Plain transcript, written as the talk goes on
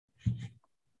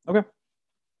Okay.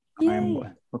 Yay.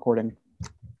 I'm recording.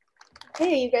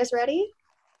 Hey, you guys ready?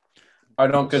 I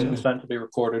don't consent to be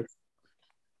recorded.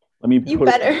 Let me You put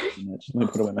better. Let me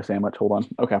put away my sandwich. Hold on.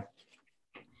 Okay.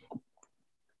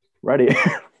 Ready?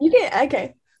 You can.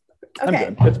 Okay. I'm Okay.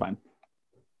 good. It's fine.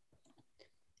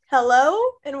 Hello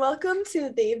and welcome to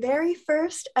the very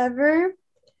first ever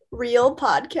real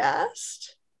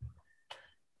podcast.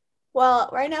 Well,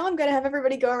 right now I'm gonna have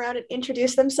everybody go around and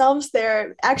introduce themselves,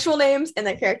 their actual names and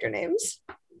their character names.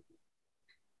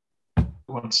 Who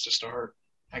wants to start?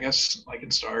 I guess I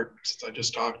can start since I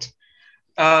just talked.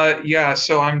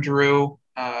 So I'm Drew.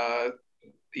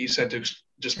 You said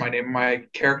just my name, my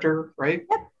character, right?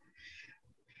 Yep.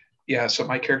 Yeah, so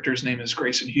my character's name is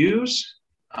Grayson Hughes.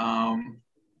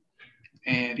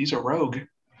 And he's a rogue.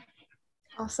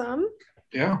 Awesome.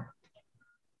 Yeah.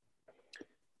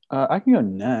 I can go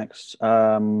next.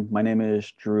 My name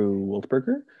is Drew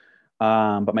Wiltberger,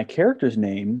 but my character's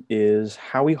name is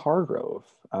Howie Hargrove.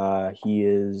 He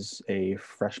is a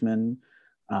freshman.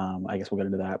 I guess we'll get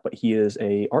into that, but he is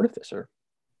a artificer.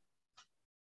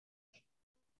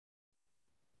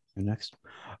 Next.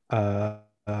 Hi,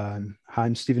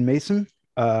 I'm Stephen Mason.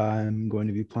 I'm going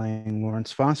to be playing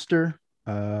Lawrence Foster,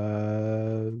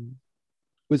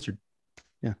 wizard.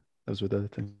 Yeah, those were the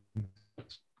things.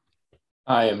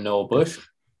 I am Noah Bush.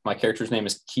 My character's name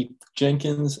is Keith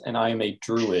Jenkins, and I am a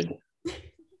druid.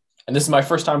 And this is my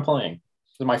first time playing.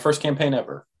 This is my first campaign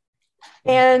ever.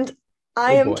 And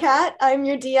I Oh, am boy. Kat. I'm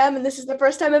your DM, and this is the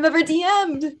first time I've ever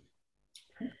DM'd.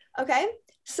 Okay,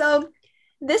 so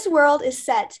this world is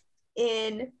set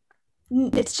in,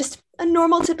 it's just a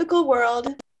normal, typical world.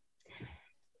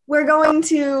 We're going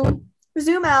to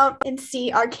zoom out and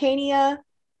see Arcania,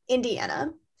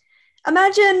 Indiana.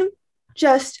 Imagine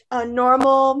just a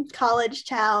normal college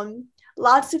town,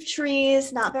 lots of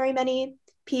trees, not very many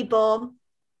people.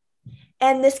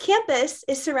 And this campus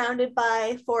is surrounded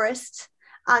by forests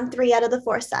on 3 out of the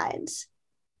 4 sides.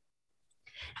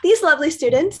 These lovely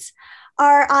students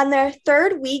are on their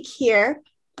 3rd week here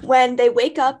when they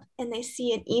wake up and they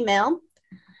see an email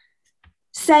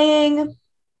saying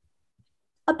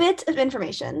a bit of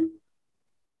information.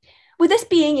 With this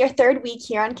being your 3rd week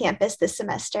here on campus this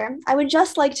semester, I would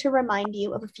just like to remind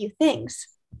you of a few things.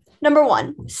 Number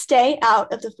 1, stay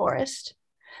out of the forest.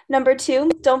 Number 2,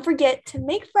 don't forget to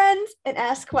make friends and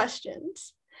ask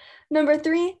questions. Number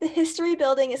 3, the history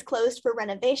building is closed for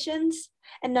renovations.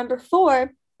 And number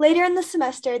 4, later in the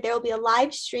semester, there will be a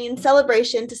live stream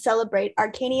celebration to celebrate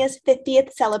Arcania's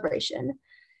 50th celebration.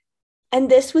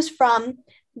 And this was from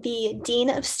the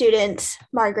Dean of Students,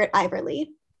 Margaret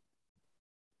Iverly.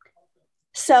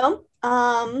 So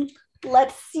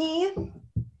let's see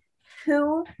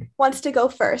who wants to go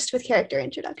first with character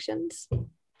introductions.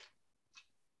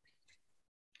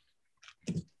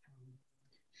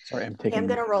 Sorry, I'm Okay, I'm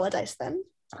gonna roll a dice then.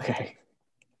 Okay.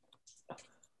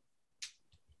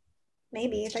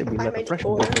 Maybe if I Should can we find let my the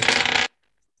freshman go D4. first?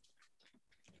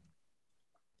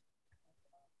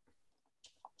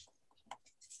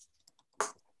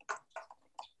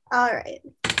 All right.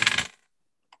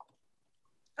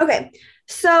 Okay,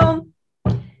 so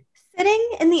sitting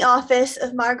in the office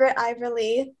of Margaret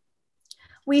Iverly,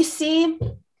 we see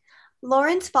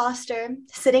Lawrence Foster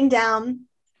sitting down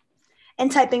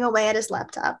and typing away at his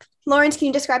laptop. Lawrence, can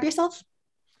you describe yourself?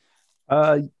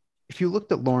 If you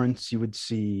looked at Lawrence, you would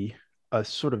see a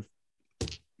sort of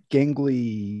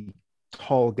gangly,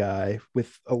 tall guy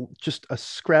with just a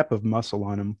scrap of muscle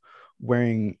on him,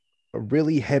 wearing a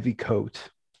really heavy coat.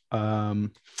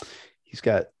 He's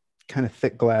got kind of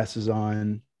thick glasses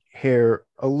on, hair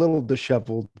a little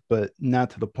disheveled, but not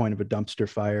to the point of a dumpster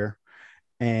fire,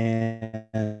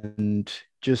 and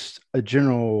just a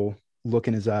general look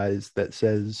in his eyes that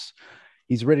says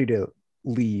he's ready to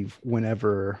leave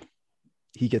whenever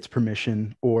he gets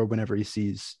permission or whenever he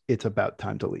sees it's about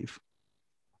time to leave.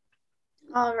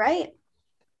 All right.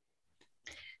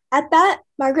 At that,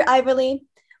 Margaret Iverly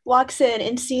walks in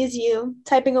and sees you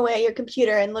typing away at your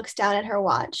computer and looks down at her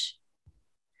watch.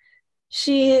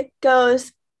 She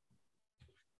goes,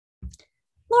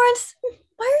 Lawrence,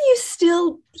 why are you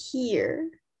still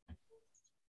here?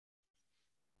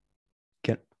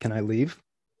 Can I leave?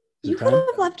 Is You it could time?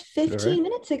 have left 15 right?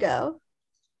 minutes ago.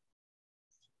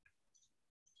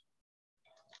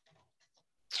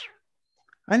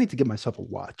 I need to get myself a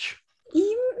watch.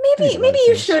 Maybe a lot of you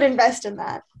things. should invest in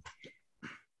that.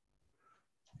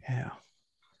 Yeah,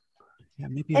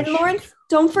 maybe. And I Lawrence, should.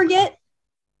 don't forget,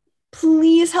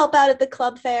 please help out at the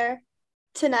club fair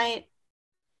tonight.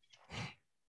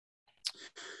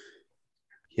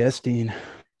 Yes, Dean.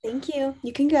 Thank you.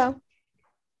 You can go.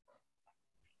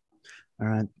 All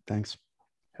right, thanks.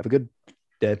 Have a good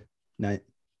Day, night,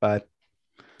 bye.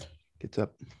 Gets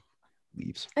up,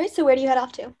 leaves. All right, so where do you head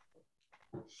off to?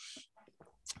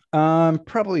 I'm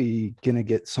probably gonna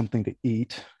get something to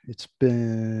eat. It's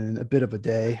been a bit of a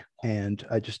day, and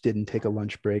I just didn't take a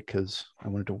lunch break because I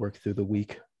wanted to work through the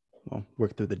week. Well,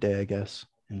 work through the day, I guess,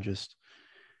 and just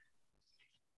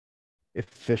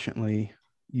efficiently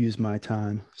use my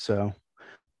time. So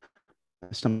my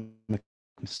stomach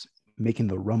is making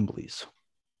the rumblies.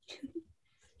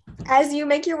 As you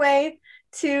make your way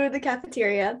to the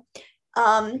cafeteria,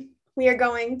 we are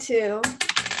going to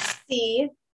see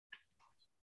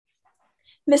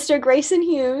Mr. Grayson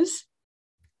Hughes.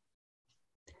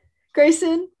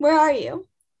 Grayson, where are you?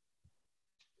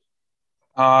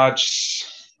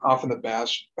 Just off in the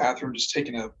bathroom, just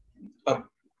taking a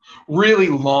really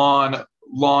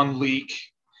long leak.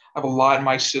 I have a lot in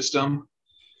my system,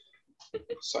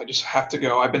 so I just have to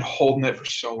go. I've been holding it for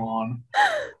so long.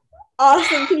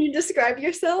 Awesome. Can you describe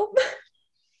yourself?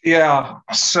 Yeah.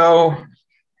 So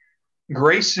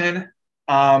Grayson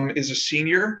is a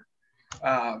senior.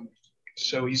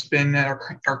 So he's been at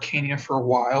Arcania for a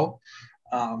while.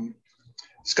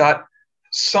 He's got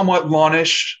somewhat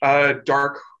longish,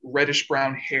 dark reddish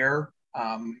brown hair.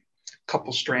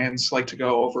 Couple strands like to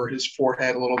go over his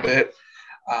forehead a little bit.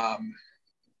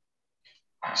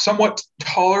 Somewhat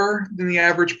taller than the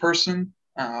average person,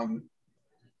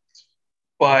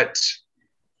 but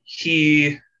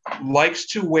he likes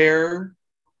to wear,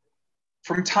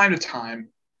 from time to time,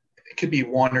 it could be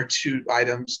one or two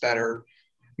items that are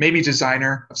maybe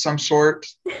designer of some sort.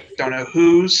 Don't know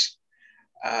whose.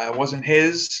 Wasn't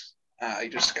his. He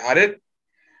just got it.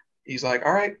 He's like,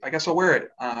 all right, I guess I'll wear it.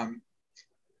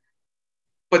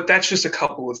 But that's just a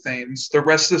couple of things. The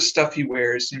rest of the stuff he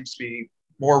wears seems to be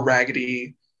more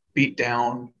raggedy, beat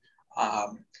down.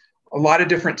 A lot of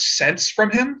different scents from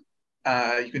him.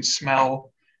 You can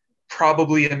smell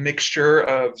probably a mixture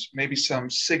of maybe some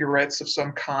cigarettes of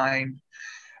some kind.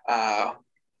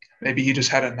 Maybe he just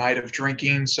had a night of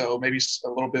drinking, so maybe a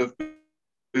little bit of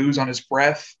booze on his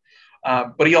breath.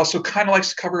 But he also kind of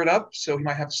likes to cover it up, so he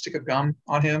might have a stick of gum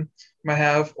on him,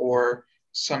 or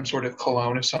some sort of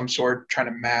cologne of some sort, trying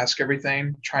to mask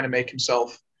everything, trying to make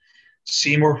himself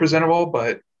seem more presentable.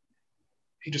 But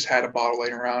he just had a bottle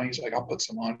laying around. He's like, I'll put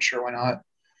some on, sure, why not?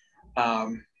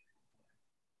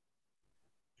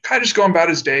 Kind of just going about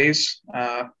his days.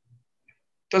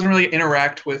 Doesn't really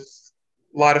interact with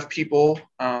a lot of people,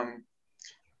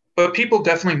 but people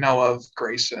definitely know of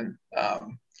Grayson.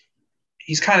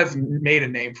 He's kind of made a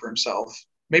name for himself.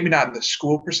 Maybe not in the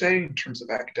school per se, in terms of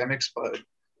academics, but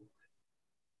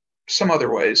some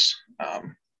other ways.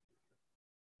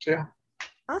 So yeah.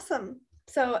 Awesome.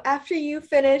 So after you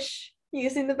finish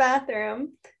using the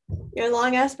bathroom, your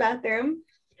long ass bathroom,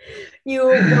 you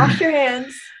wash your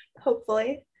hands,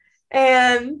 hopefully,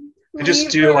 and I just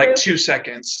leave do the like room. 2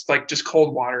 seconds, like just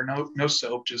cold water, no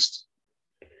soap, just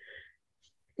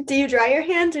Do you dry your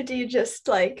hands or do you just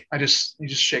like he just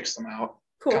shakes them out.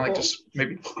 cool? Kind of like Cool. just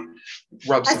maybe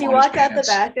rubs As them you on his walk out the pants.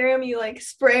 bathroom, you like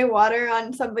spray water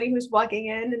on somebody who's walking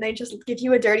in and they just give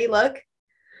you a dirty look.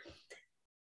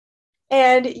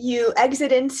 And you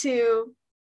exit into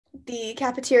the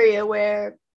cafeteria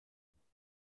where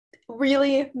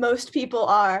really most people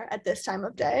are at this time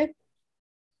of day.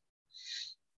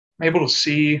 I'm able to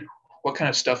see what kind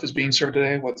of stuff is being served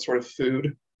today, what sort of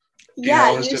food.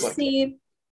 Yeah, is you it like see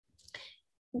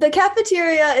the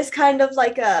cafeteria is kind of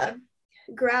like a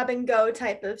grab and go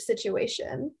type of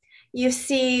situation. You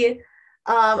see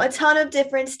a ton of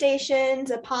different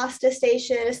stations, a pasta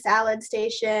station, a salad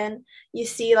station. You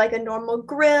see like a normal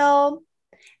grill,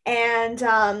 and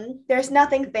there's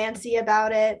nothing fancy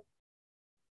about it.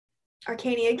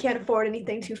 Arcania can't afford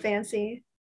anything too fancy.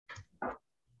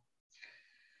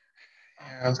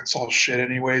 Yeah, it's all shit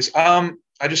anyways.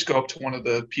 I just go up to one of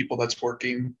the people that's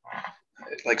working,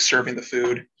 like serving the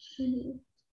food. Mm-hmm.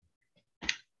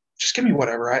 Just give me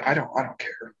whatever. I don't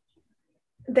care.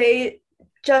 They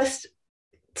just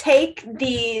take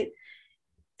the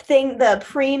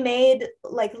pre-made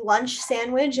like lunch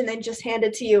sandwich and then just hand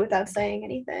it to you without saying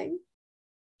anything.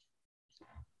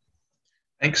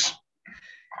 Thanks.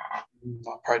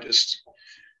 I'll probably just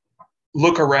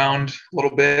look around a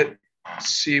little bit,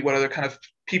 see what other kind of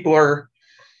people are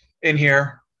in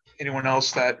here. Anyone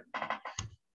else that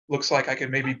looks like I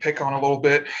could maybe pick on a little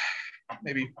bit,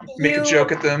 maybe make a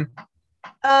joke at them.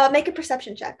 Make a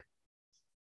perception check.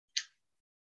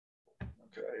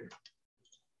 Okay.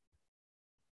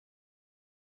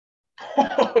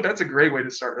 Oh, that's a great way to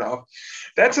start it off.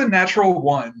 That's a natural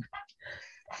 1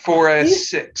 for a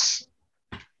 6.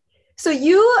 So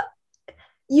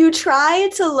you try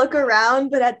to look around,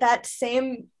 but at that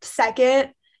same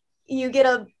second, you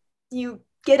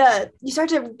start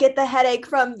to get the headache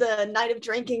from the night of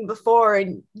drinking before,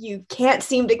 and you can't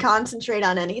seem to concentrate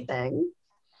on anything.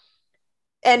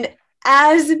 And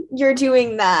as you're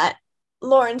doing that,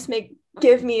 Lawrence,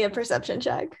 give me a perception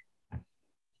check.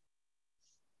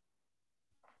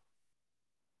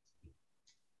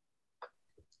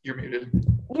 You're muted.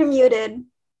 You're muted.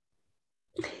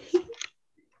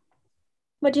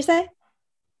 What'd you say?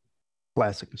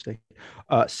 Classic mistake.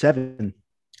 7.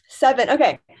 7.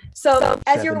 Okay. So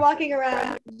as 7. you're walking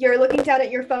around, you're looking down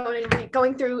at your phone and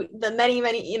going through the many,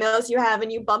 many emails you have,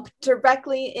 and you bump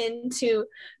directly into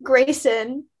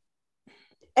Grayson,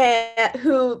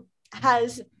 who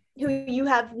you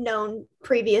have known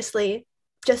previously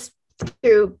just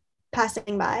through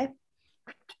passing by.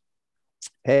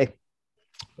 Hey,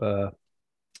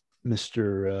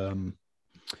 Mr.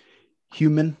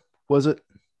 Human, was it?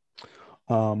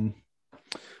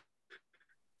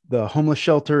 The homeless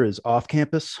shelter is off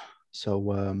campus,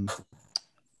 so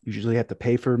usually have to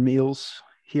pay for meals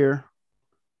here.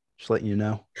 Just letting you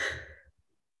know.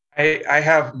 I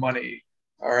have money.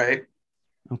 All right.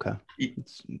 Okay.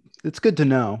 It's good to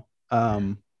know.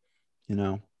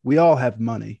 We all have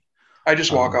money. I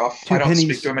just walk off. I don't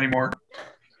speak to him anymore.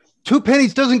 2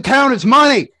 pennies doesn't count as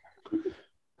money.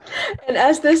 And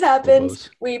as this happens,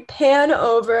 we pan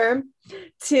over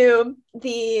to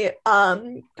the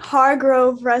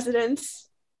Hargrove residence,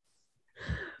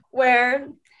 where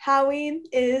Howie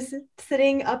is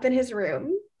sitting up in his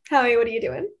room. Howie, what are you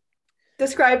doing?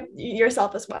 Describe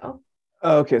yourself as well.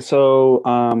 Okay, so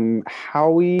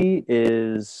Howie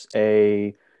is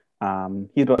he's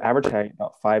about average height,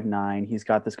 about 5'9". He's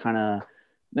got this kind of,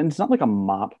 and it's not like a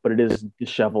mop, but it is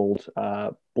disheveled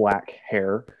black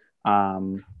hair.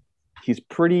 He's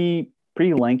pretty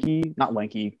lanky, not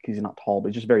lanky because he's not tall,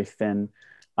 but just very thin.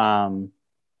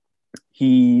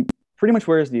 He pretty much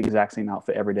wears the exact same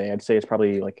outfit every day. I'd say it's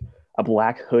probably like a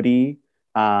black hoodie,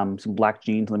 some black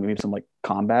jeans, and maybe some like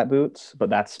combat boots, but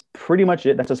that's pretty much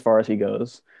it. That's as far as he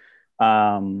goes.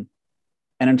 And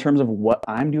in terms of what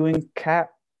I'm doing,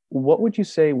 Kat, what would you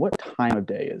say, what time of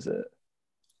day is it?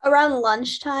 Around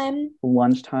lunchtime.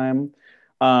 Lunchtime.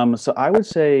 So I would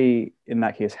say in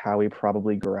that case, Howie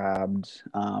probably grabbed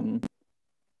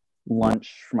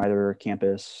lunch from either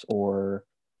campus or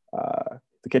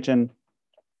the kitchen.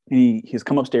 He's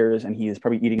come upstairs and he is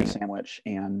probably eating a sandwich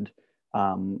and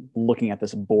looking at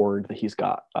this board that he's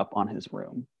got up on his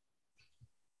room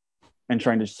and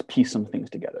trying to just piece some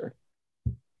things together.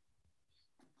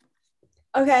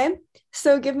 Okay,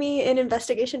 so give me an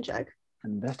investigation check.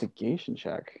 Investigation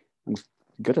check. I'm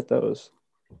good at those.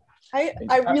 I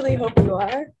really hope you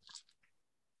are.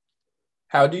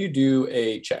 How do you do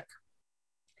a check?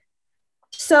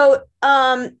 So,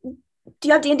 do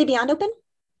you have D&D Beyond open?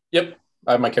 Yep,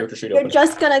 I have my character sheet You're open.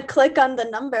 just gonna click on the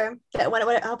number that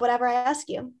whatever I ask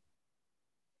you.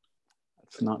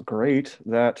 It's not great.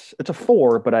 It's a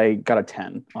 4, but I got a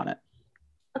 10 on it.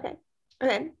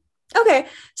 Okay.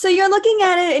 So you're looking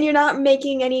at it and you're not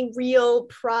making any real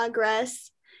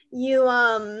progress.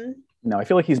 No, I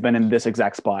feel like he's been in this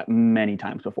exact spot many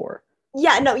times before.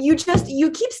 Yeah, no, you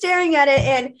keep staring at it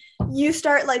and you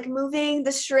start like moving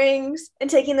the strings and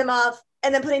taking them off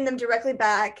and then putting them directly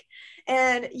back.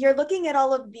 And you're looking at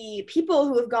all of the people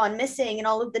who have gone missing and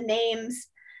all of the names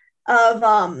of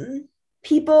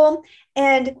people,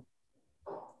 and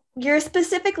you're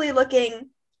specifically looking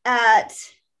at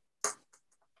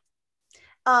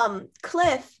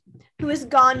Cliff, who has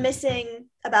gone missing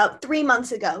about 3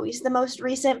 months ago. He's the most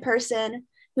recent person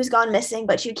who's gone missing,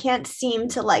 but you can't seem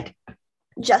to like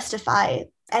justify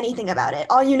anything about it.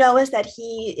 All you know is that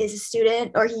he is a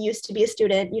student, or he used to be a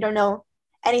student. You don't know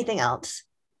anything else.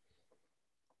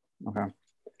 Okay.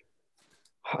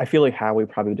 I feel like Howie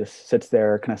probably just sits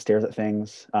there, kind of stares at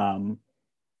things,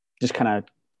 just kind of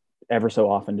ever so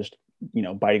often, just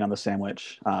biting on the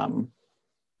sandwich.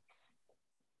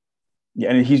 Yeah,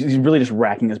 and he's really just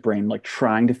racking his brain, like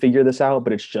trying to figure this out,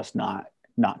 but it's just not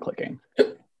clicking.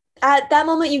 At that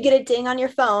moment, you get a ding on your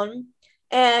phone,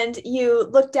 and you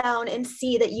look down and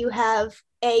see that you have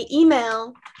an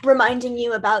email reminding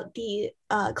you about the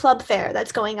club fair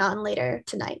that's going on later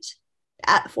tonight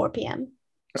at 4 p.m.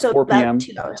 So 4 p.m. about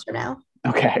 2 hours from now.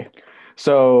 Okay.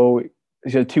 So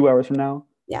you said 2 hours from now?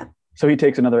 Yeah. So he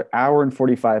takes another hour and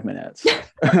 45 minutes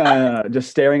just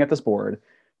staring at this board,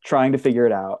 trying to figure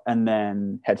it out, and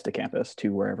then heads to campus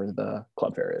to wherever the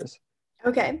club fair is.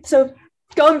 Okay. So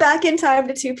going back in time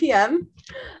to 2 p.m.,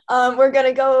 we're going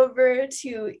to go over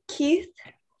to Keith.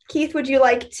 Keith, would you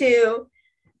like to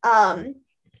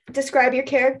describe your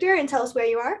character and tell us where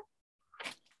you are?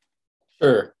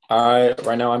 Sure.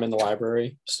 Right now I'm in the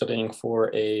library studying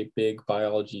for a big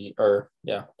biology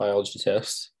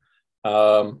test.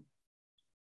 Um,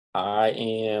 I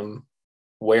am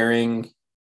wearing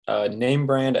name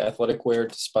brand athletic wear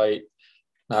despite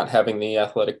not having the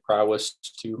athletic prowess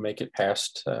to make it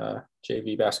past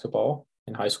JV basketball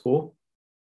in high school.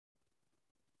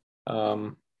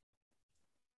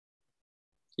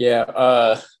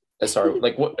 Yeah. Sorry.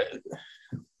 Like what?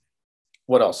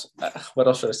 What else? What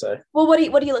else should I say? Well, what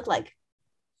do you look like?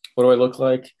 What do I look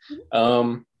like?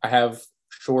 I have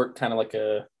short, kind of like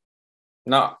a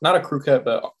not a crew cut,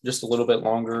 but just a little bit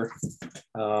longer,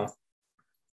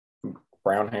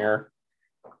 brown hair.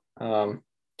 Kind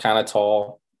of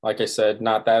tall. Like I said,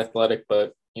 not that athletic,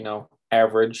 but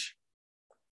average.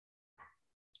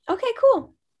 Okay,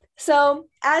 cool. So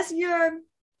as you're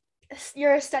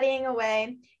studying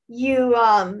away,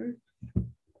 you're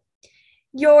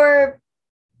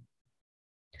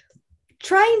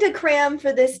trying to cram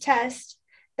for this test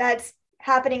that's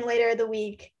happening later in the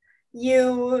week.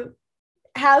 You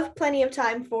have plenty of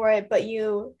time for it, but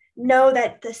you know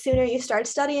that the sooner you start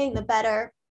studying, the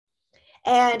better.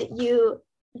 And you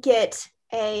get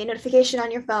a notification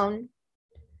on your phone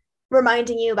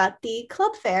reminding you about the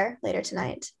club fair later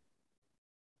tonight.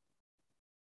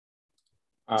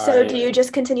 So do you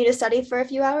just continue to study for a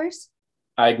few hours?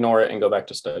 I ignore it and go back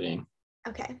to studying.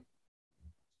 Okay.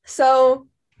 So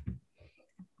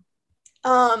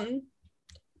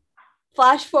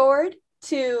flash forward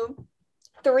to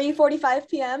 3:45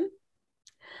 p.m.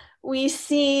 We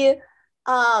see in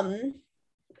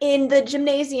the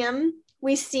gymnasium,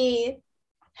 we see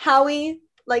Howie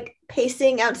like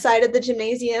pacing outside of the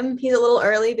gymnasium. He's a little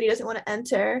early, but he doesn't want to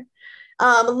enter.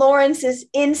 Lawrence is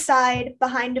inside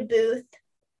behind a booth,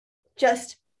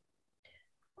 just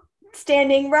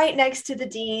standing right next to the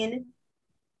dean.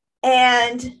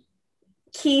 And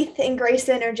Keith and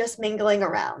Grayson are just mingling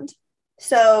around.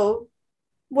 So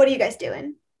what are you guys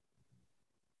doing?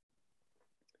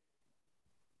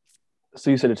 So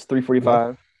you said it's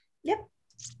 3:45? Yep.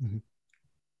 Mm-hmm.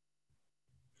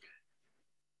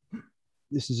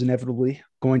 This is inevitably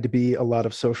going to be a lot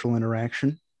of social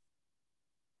interaction.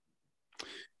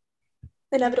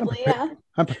 Inevitably, yeah.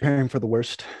 I'm preparing for the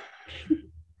worst.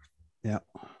 Yeah.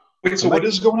 Wait, so what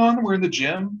is going on? We're in the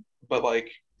gym, but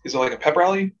like, is it like a pep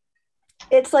rally?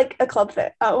 It's like a club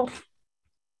fit. Oh.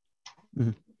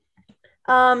 Mm-hmm.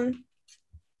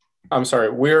 I'm sorry.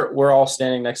 We're all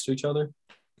standing next to each other.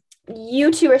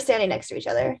 You two are standing next to each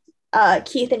other.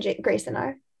 Keith and Grayson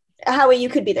are. Howie, you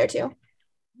could be there too.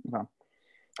 Okay.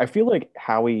 I feel like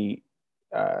Howie,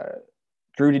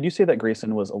 Drew, did you say that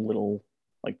Grayson was a little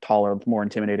like taller, more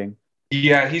intimidating?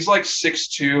 Yeah, he's like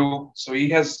 6'2", so he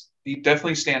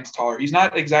definitely stands taller. He's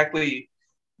not exactly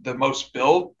the most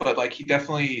built, but like he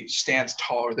definitely stands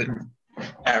taller than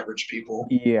average people.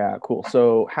 Yeah, cool.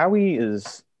 So Howie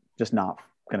is just not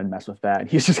gonna mess with that.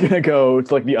 He's just gonna go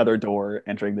to like the other door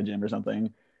entering the gym or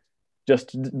something.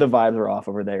 Just the vibes are off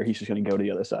over there. He's just gonna go to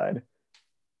the other side.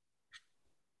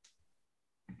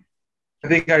 I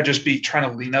think I'd just be trying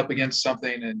to lean up against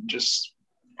something and just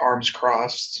arms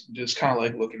crossed, just kind of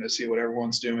like looking to see what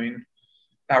everyone's doing.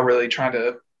 Not really trying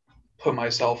to put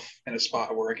myself in a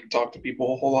spot where I can talk to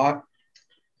people a whole lot.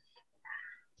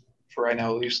 For right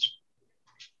now, at least.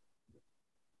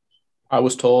 I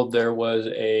was told there was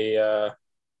a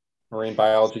marine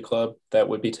biology club that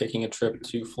would be taking a trip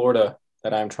to Florida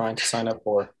that I'm trying to sign up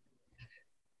for.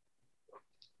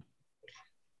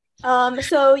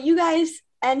 So you guys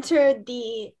enter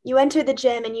the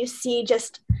gym and you see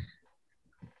just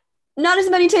not as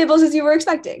many tables as you were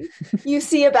expecting. You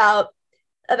see about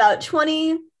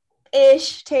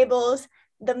 20-ish tables,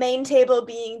 the main table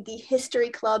being the history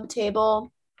club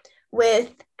table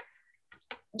with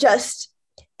just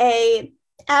a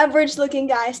average looking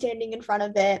guy standing in front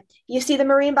of it. You see the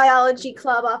marine biology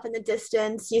club off in the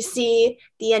distance. You see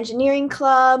the engineering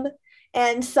club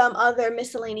and some other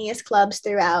miscellaneous clubs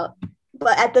throughout.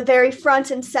 But at the very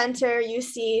front and center, you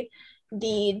see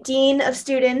the dean of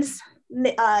students,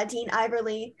 Dean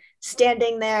Iverly,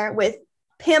 standing there with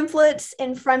pamphlets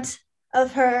in front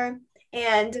of her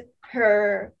and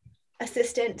her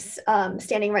assistants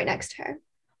standing right next to her.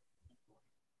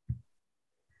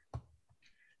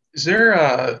 Is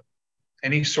there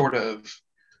any sort of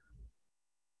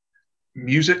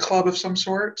music club of some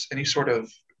sort? Any sort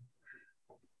of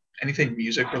anything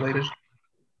music related?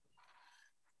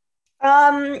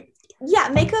 Yeah,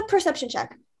 make a perception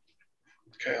check.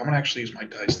 Okay, I'm gonna actually use my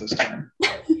dice this time.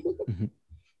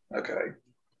 Okay.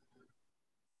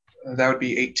 That would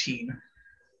be 18.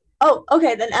 Oh,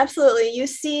 okay, then absolutely. You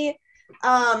see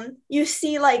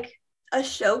like a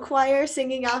show choir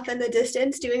singing off in the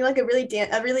distance, doing like a really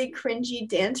cringy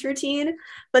dance routine.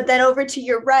 But then over to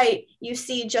your right, you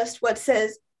see just what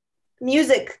says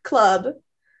music club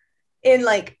in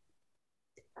like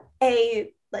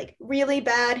a like really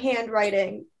bad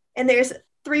handwriting. And there's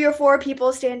 3 or 4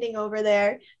 people standing over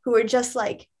there who are just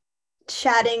like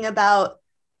chatting about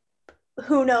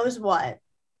who knows what.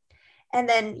 And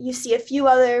then you see a few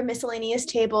other miscellaneous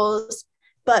tables,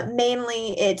 but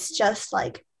mainly it's just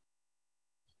like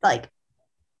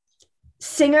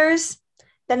singers,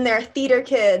 then there are theater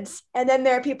kids, and then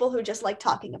there are people who just like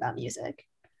talking about music.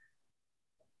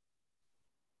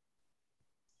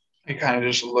 I kind of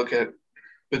just look at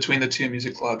between the two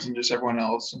music clubs and just everyone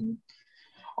else and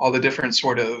all the different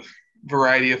sort of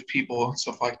variety of people and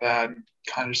stuff like that, and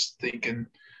kind of just think and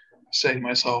say to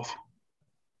myself,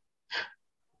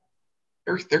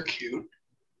 they're cute.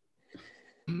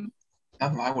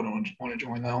 Nothing I wouldn't want to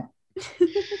join though.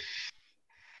 These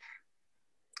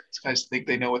guys think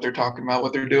they know what they're talking about,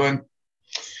 what they're doing.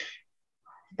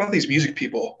 About these music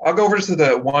people, I'll go over to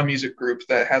the one music group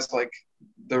that has like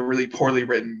the really poorly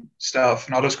written stuff,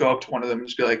 and I'll just go up to one of them and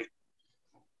just be like,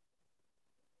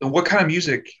 "What kind of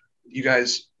music do you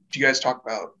guys talk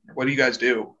about? What do you guys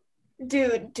do?"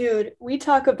 Dude, we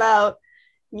talk about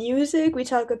music, we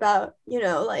talk about,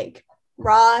 like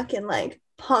rock and like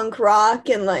punk rock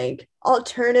and like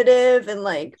alternative and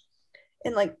like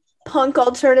punk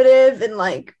alternative and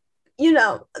like,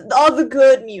 all the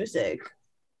good music.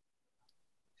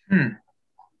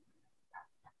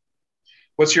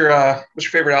 What's your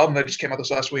favorite album that just came out this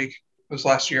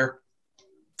last year?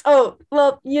 Oh,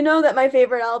 well, you know that my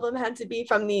favorite album had to be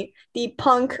from the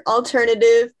punk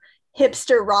alternative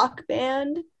hipster rock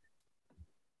band.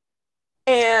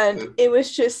 And it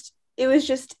was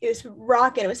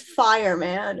rocking. It was fire,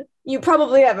 man. You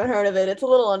probably haven't heard of it. It's a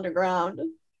little underground.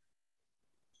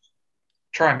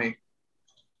 Try me.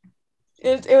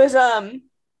 It was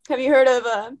have you heard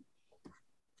of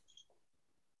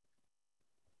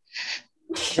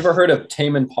Ever heard of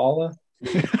Tame Impala?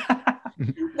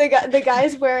 the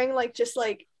guy's wearing like just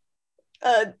like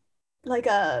a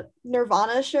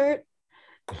Nirvana shirt.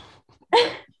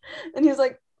 And he's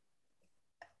like,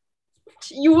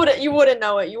 you wouldn't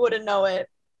know it. You wouldn't know it.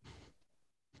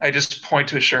 I just point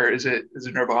to a shirt. Is it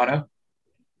Nirvana?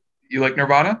 You like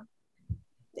Nirvana?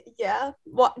 Yeah.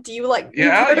 What do you like?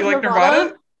 Yeah, you like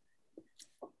Nirvana?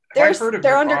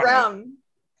 They're underground.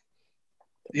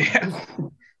 Yeah.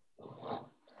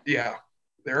 Yeah.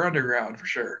 They're underground for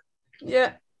sure.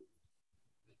 Yeah.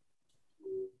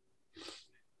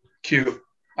 Cute.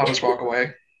 I'll just walk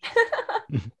away.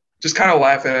 Just kind of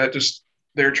laugh at it. Just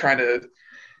they're trying to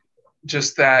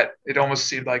just that it almost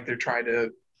seemed like they're trying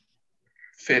to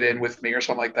fit in with me or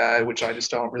something like that, which I just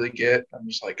don't really get. I'm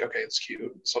just like, okay, it's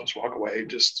cute. So I'll just walk away.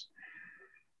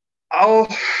 I'll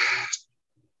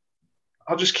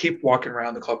just keep walking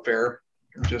around the club fair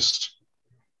and just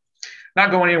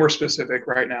not going anywhere specific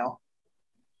right now.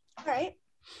 All right.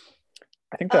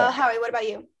 I think that Howie, what about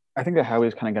you? I think that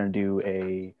Howie's kind of going to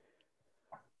do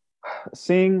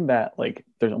seeing that like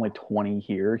there's only 20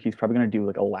 here, he's probably going to do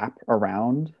like a lap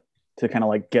around to kind of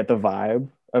like get the vibe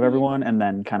of everyone and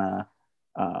then kind of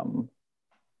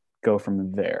go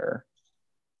from there.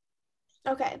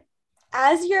 Okay.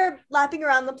 As you're lapping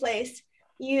around the place,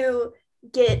 you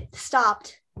get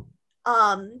stopped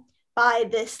by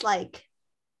this like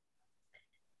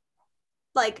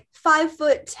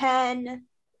 5'10"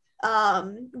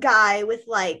 guy with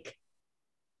like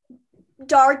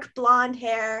dark blonde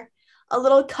hair, a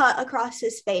little cut across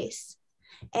his face,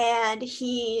 and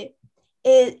he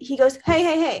goes,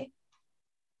 hey,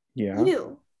 Yeah.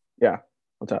 you Yeah.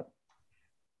 What's up?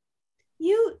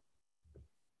 you're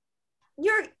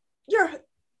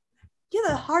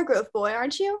the Hargrove boy,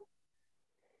 aren't you?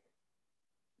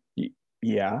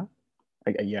 Yeah.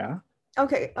 Yeah.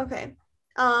 Okay.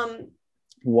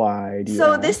 Why do you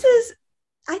So ask?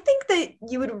 I think that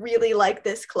you would really like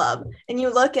this club, and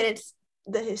you look and it's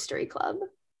the history club.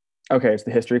 Okay, it's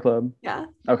the history club. Yeah.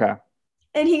 Okay.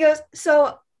 And he goes,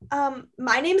 so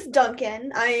my name's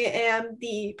Duncan. I am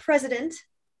the president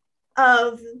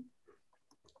of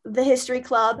the history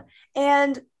club.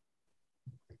 And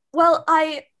well,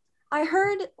 I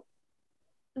heard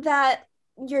that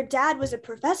your dad was a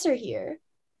professor here.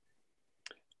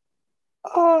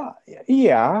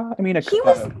 Yeah. I mean,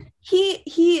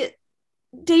 He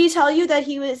did he tell you that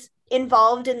he was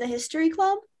involved in the history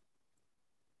club?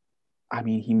 I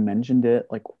mean, he mentioned it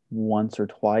like once or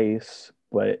twice,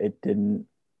 but it didn't,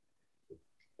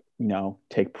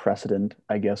 take precedent,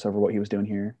 I guess, over what he was doing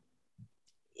here.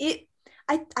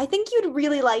 I think you'd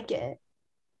really like it.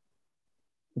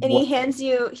 And What?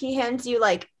 he hands you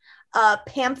like a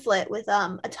pamphlet with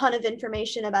a ton of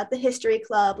information about the history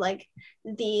club, like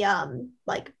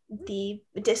the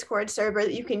Discord server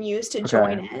that you can use to Okay.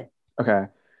 join it. Okay.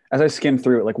 As I skim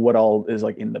through it, like what all is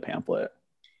like in the pamphlet?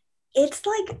 It's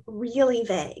like really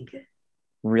vague.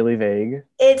 Really vague.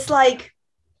 It's like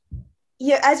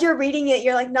as you're reading it,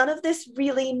 you're like, none of this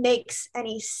really makes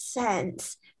any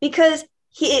sense because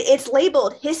it's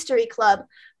labeled history club,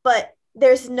 but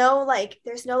there's no like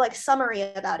summary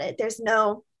about it. There's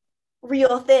no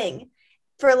real thing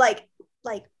for like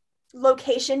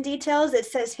location details. It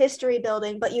says history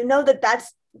building, but you know that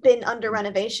that's been under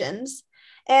renovations.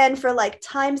 And for like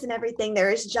times and everything, there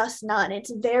is just none.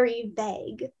 It's very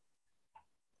vague.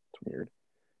 It's weird.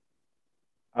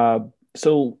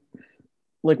 So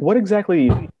like what exactly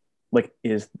like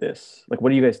is this? Like what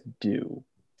do you guys do?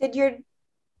 Did your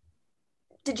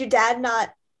did your dad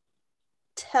not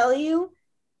tell you?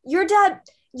 Your dad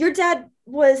your dad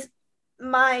was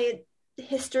my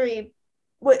history.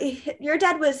 Your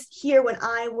dad was here when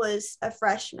I was a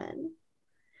freshman,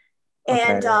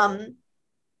 and Okay.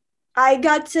 I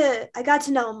got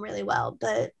to know him really well.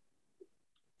 But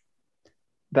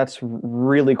That's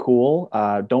really cool.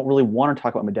 Don't really want to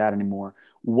talk about my dad anymore.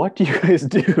 What do you guys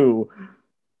do?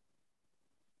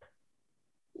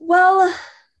 well,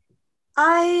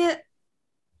 I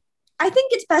I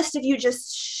think it's best if you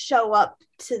just show up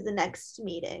to the next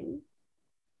meeting.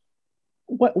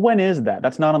 When is that?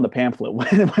 That's not on the pamphlet.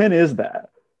 When is that?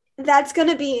 That's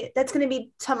gonna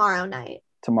be tomorrow night.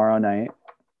 Tomorrow night.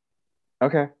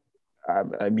 Okay.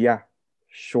 Yeah.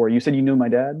 Sure. You said you knew my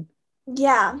dad?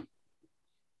 Yeah,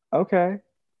 Okay.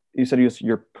 You said he was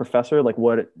your professor. Like,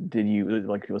 what did you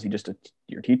like? Was he just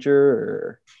your teacher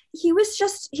or? he was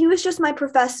just my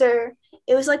professor.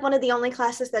 It was like one of the only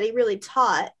classes that he really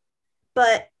taught,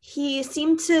 but he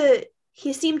seemed to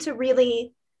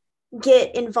really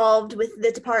get involved with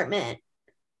the department.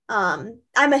 I'm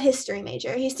a history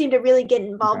major. He seemed to really get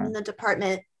involved Okay. in the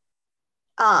department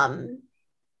um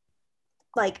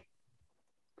like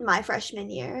my freshman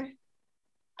year.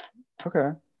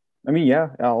 Okay. I mean, yeah,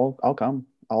 I'll come.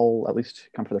 I'll at least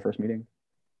come for the first meeting.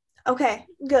 Okay,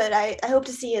 good. I hope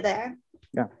to see you there.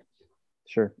 Yeah,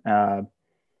 sure.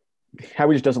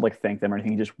 Howie just doesn't like thank them or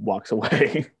anything. He just walks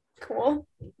away. Cool.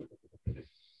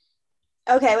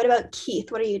 Okay, what about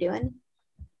Keith? What are you doing?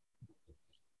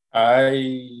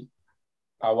 I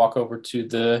I walk over to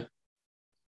the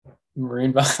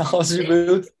marine biology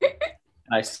booth and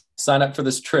I sign up for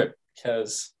this trip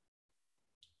because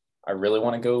I really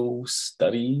want to go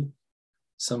study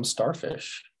some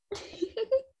starfish.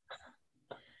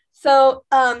 So,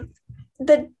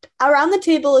 the around the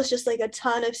table is just like a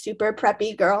ton of super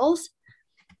preppy girls,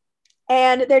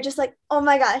 and they're just like, "Oh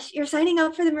my gosh, you're signing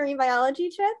up for the marine biology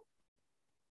trip?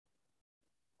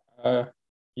 Uh,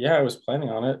 yeah, I was planning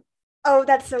on it. Oh,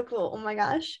 that's so cool. Oh my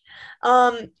gosh.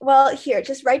 Well, here,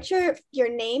 just write your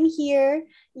name here,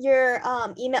 your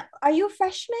email. Are you a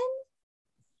freshman?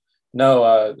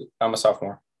 No, I'm a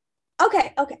sophomore.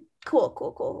 Okay, okay. Cool,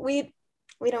 cool, cool. We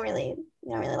don't really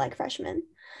like freshmen.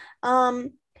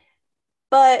 Um,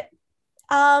 but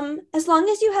as long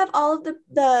as you have all of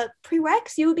the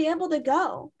prereqs, you will be able to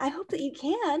go. I hope that you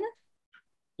can.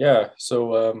 Yeah.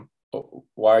 So,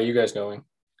 why are you guys going?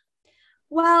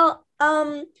 Well,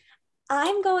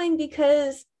 I'm going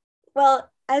because, well,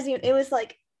 it was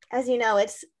like, as you know,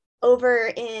 it's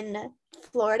over in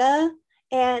Florida,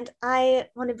 and I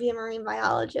want to be a marine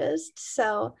biologist.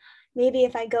 So maybe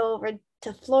if I go over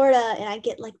to Florida and I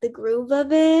get like the groove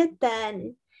of it,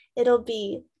 then it'll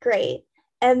be great.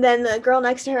 And then the girl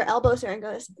next to her elbows her and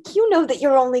goes, "You know that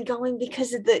you're only going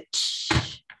because of the,"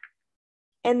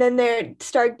 and then they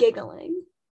start giggling.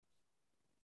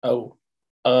 Oh,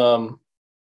 um,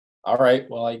 all right.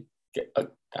 Well,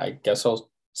 I guess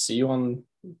I'll see you on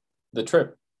the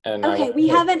trip. And I Okay, walk we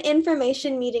away. have an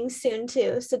information meeting soon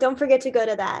too, so don't forget to go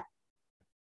to that.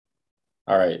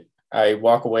 All right. I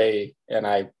walk away and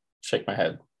I shake my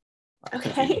head.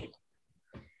 Confused. Okay.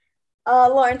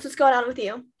 Lawrence, what's going on with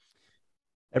you?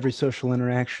 Every social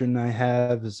interaction I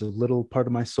have is a little part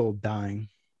of my soul dying.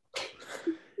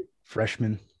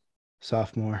 Freshman,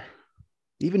 sophomore,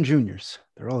 even juniors,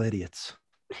 they're all idiots.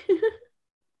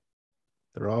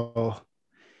 They're all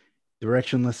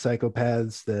directionless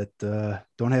psychopaths that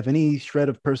don't have any shred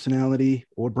of personality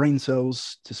or brain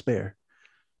cells to spare.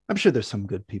 I'm sure there's some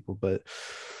good people, but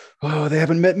oh, they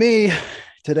haven't met me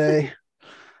today.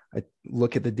 I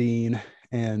look at the dean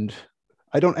and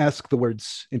I don't ask the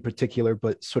words in particular,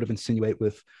 but sort of insinuate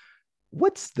with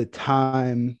what's the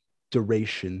time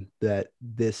duration that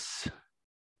this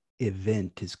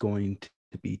event is going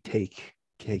to be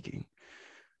taking?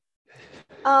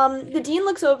 The dean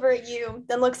looks over at you,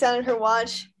 then looks down at her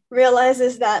watch,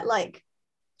 realizes that like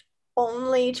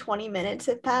only 20 minutes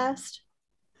have passed.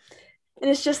 And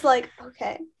it's just like,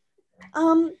 okay.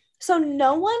 So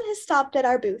no one has stopped at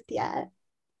our booth yet.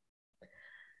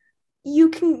 You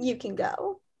can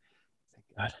go.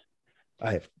 God,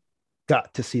 I have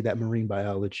got to see that marine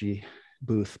biology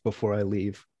booth before I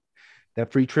leave.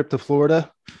 That free trip to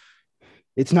Florida,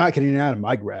 it's not getting out of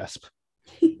my grasp.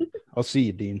 I'll see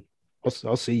you, Dean.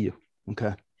 I'll see you.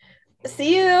 Okay.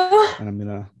 See you.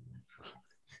 And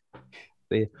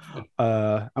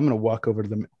I'm gonna walk over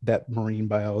to that marine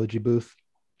biology booth.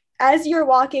 As you're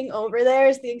walking over there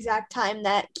is the exact time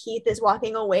that Keith is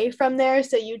walking away from there.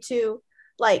 So you two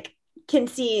like can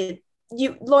see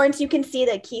you, Lawrence, you can see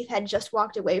that Keith had just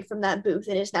walked away from that booth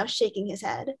and is now shaking his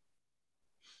head.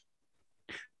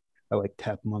 I like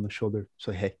tap him on the shoulder.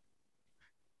 Say, hey,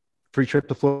 free trip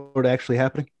to Florida actually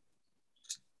happening?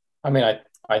 I mean,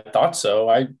 I thought so.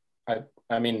 I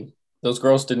mean, those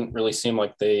girls didn't really seem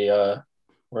like they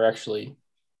were actually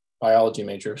biology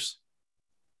majors.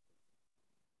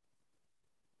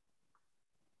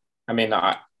 I mean,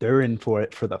 they're in for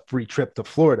it for the free trip to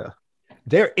Florida.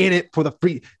 They're in it for the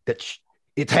free.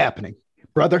 It's happening,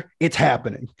 brother. It's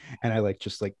happening. And I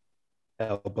just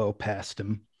elbow past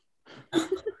him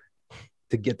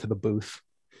to get to the booth,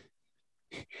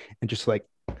 and just like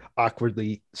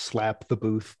awkwardly slap the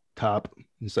booth top.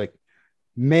 He's like,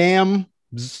 ma'ams,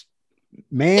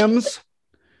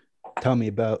 tell me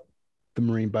about the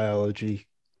marine biology.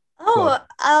 Oh,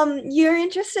 you're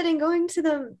interested in going to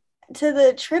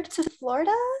the trip to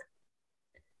Florida?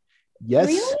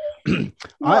 Yes. Really?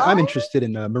 I'm interested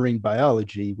in marine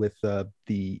biology with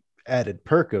the added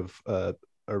perk of a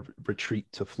retreat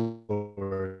to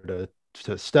Florida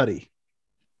to study.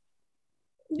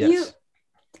 Yes.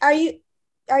 Are you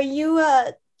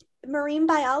a marine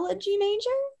biology major?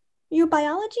 You a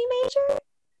biology major?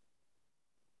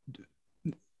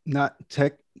 Not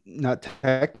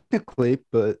technically,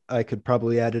 but I could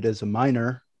probably add it as a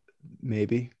minor,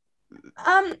 maybe.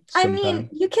 I mean,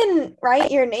 you can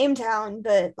write your name down,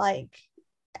 but like,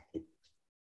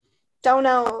 don't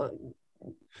know.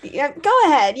 Yeah, go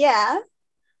ahead. Yeah.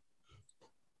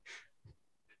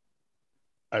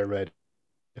 I write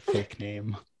a fake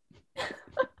name,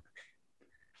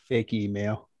 fake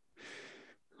email.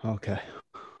 Okay.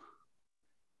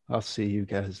 I'll see you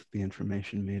guys at the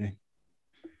information meeting.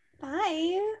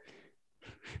 Bye.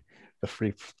 The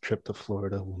free trip to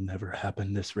Florida will never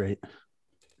happen this rate.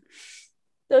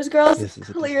 Those girls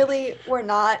clearly were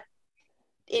not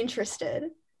interested.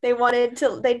 They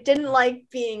didn't like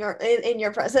being in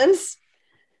your presence.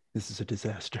 This is a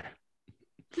disaster.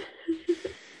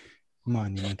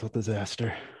 Monumental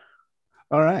disaster.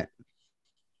 All right.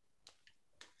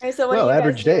 So what are you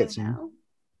average guys doing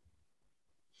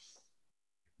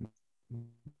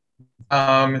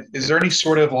now? Is there any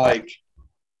sort of like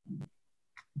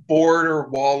board or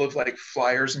wall of like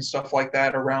flyers and stuff like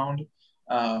that around?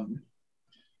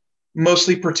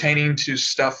 Mostly pertaining to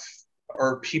stuff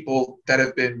or people that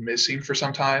have been missing for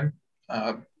some time.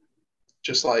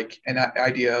 Just like an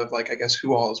idea of like, I guess,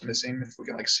 who all is missing, if we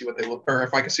can like see what they look, or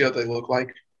if I can see what they look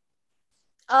like.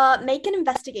 Make an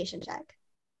investigation check.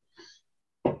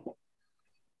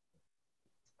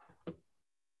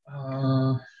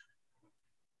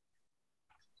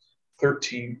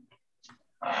 13.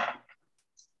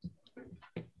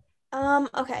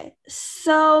 Okay,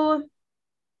 so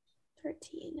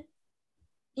 13.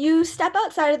 You step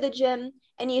outside of the gym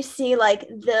and you see like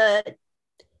the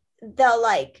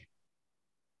like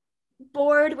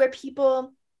board where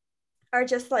people are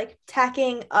just like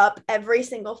tacking up every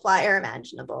single flyer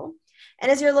imaginable.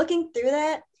 And as you're looking through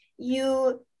that,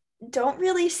 you don't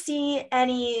really see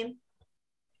any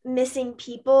missing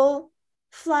people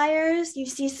flyers. You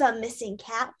see some missing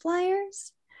cat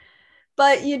flyers,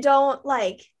 but you don't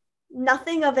like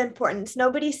nothing of importance.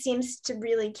 Nobody seems to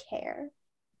really care.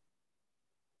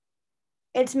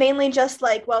 It's mainly just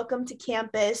like, welcome to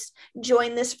campus,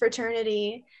 join this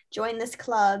fraternity, join this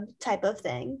club type of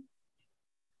thing.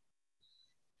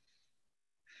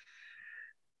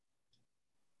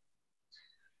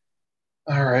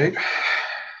 All right. I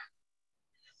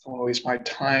don't want to waste my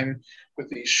time with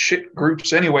these shit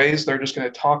groups anyways. They're just going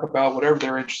to talk about whatever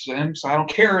they're interested in. So I don't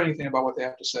care anything about what they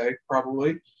have to say,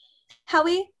 probably.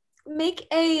 Howie, make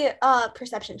a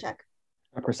perception check.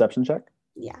 A perception check?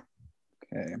 Yeah.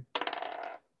 Okay.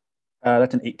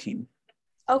 That's an 18.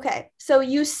 Okay. So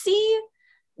you see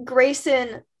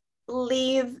Grayson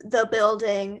leave the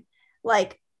building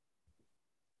like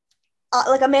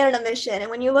a man on a mission.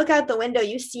 And when you look out the window,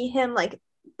 you see him like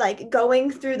going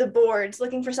through the boards,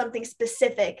 looking for something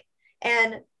specific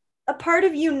and a part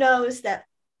of you knows that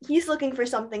he's looking for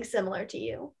something similar to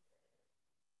you.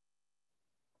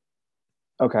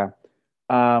 Okay.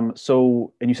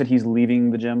 So, and you said he's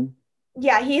leaving the gym?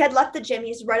 Yeah, he had left the gym.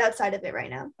 He's right outside of it right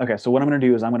now. Okay, so what I'm gonna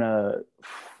do is I'm gonna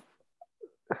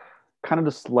kind of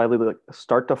just slightly like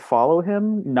start to follow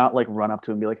him, not like run up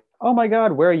to him and be like, "Oh my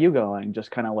God, where are you going?"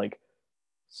 Just kind of like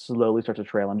slowly start to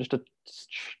trail him, just to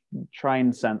try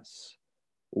and sense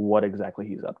what exactly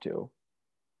he's up to.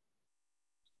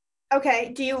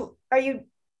 Okay, are you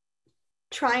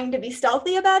trying to be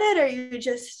stealthy about it, or are you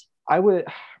just I would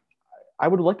I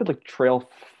would like to like trail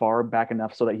far back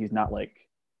enough so that he's not like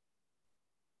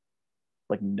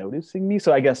noticing me.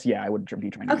 So I guess I would be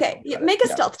trying to be okay? stealthy about Make a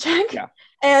it. stealth check. Yeah.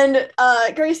 And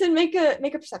Grayson, make a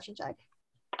perception check.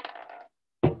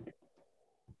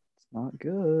 It's not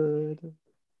good.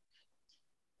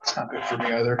 It's not good for me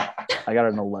either. I got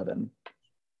an 11.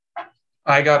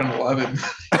 I got an 11.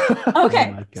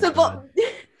 Okay, my so God.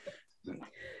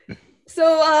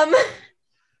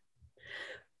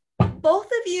 both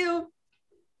of you,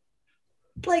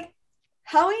 like,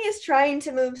 Howie is trying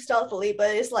to move stealthily,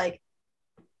 but is like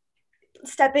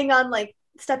stepping on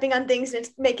things and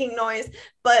it's making noise.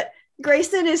 But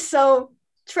Grayson is so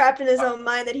trapped in his own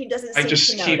mind that he doesn't I seem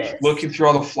just to keep notice. looking through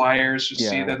all the flyers, just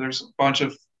see Yeah. that there's a bunch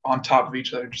of on top of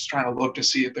each other, just trying to look to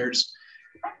see if there's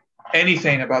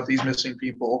anything about these missing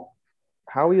people.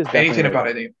 Howie is definitely Anything like, about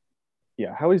anything.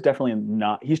 yeah, Howie's definitely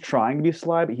not. He's trying to be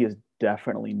sly, but he is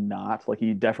definitely not. Like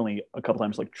he definitely a couple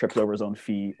times like trips over his own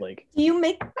feet. Like Do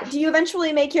you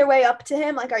eventually make your way up to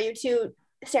him? Like, are you two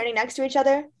standing next to each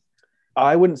other?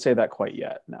 I wouldn't say that quite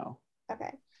yet. No.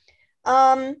 Okay.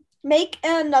 Make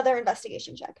another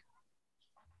investigation check.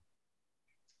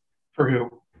 For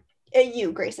who?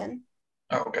 You, Grayson.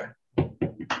 Oh, okay. I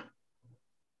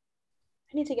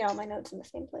need to get all my notes in the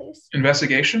same place.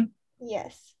 Investigation?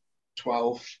 Yes.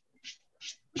 12.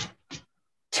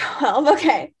 12.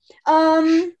 Okay.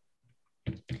 As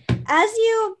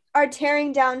you are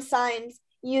tearing down signs,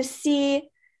 you see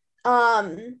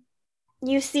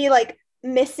like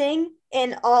missing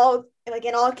in all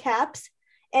caps,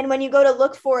 and when you go to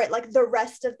look for it, like the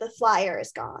rest of the flyer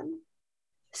is gone.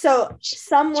 So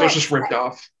somewhere So it's just ripped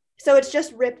off. So it's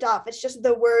just ripped off. It's just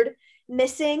the word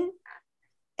missing,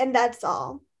 and that's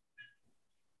all.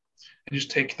 And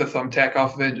just take the thumbtack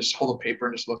off of it, just hold the paper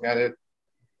and just look at it.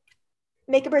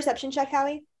 Make a perception check,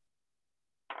 Howie.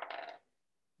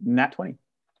 Nat 20.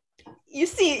 You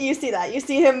see that. You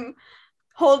see him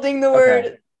holding the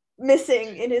word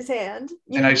missing in his hand.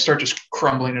 And I start just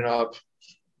crumbling it up.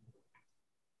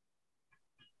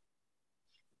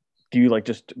 Do you like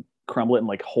just crumble it and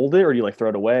like hold it, or do you like throw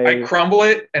it away? I crumble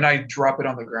it and I drop it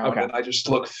on the ground, Okay. and I just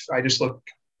look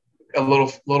a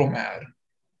little mad,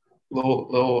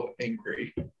 little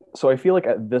angry. So I feel like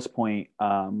at this point,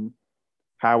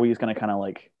 Howie's gonna kind of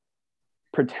like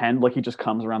pretend like he just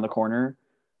comes around the corner,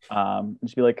 and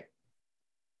just be like,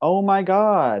 "Oh my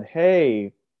God,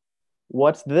 hey,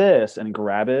 what's this?" and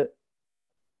grab it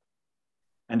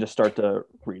and just start to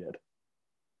read it.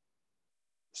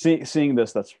 Seeing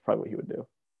this, that's probably what he would do.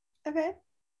 Okay.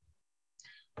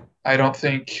 I don't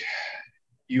think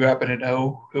you happen to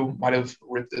know who might have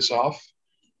ripped this off,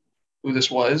 who this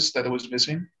was that it was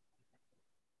missing.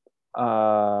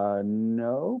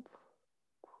 Nope.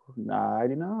 No, I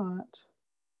do not.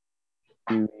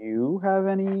 Do you have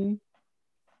any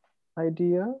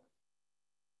idea?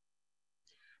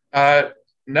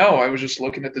 No, I was just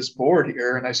looking at this board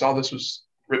here and I saw this was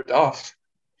ripped off.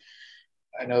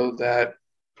 I know that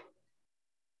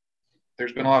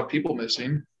there's been a lot of people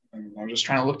missing, and I was just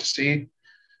trying to look to see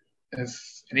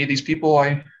if any of these people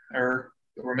that were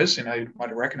missing I might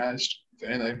have recognized, if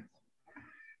anything.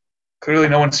 Clearly,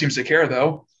 no one seems to care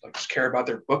though. Like just care about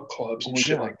their book clubs and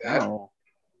shit like that. No.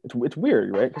 It's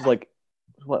weird, right? Because like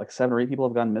 7 or 8 people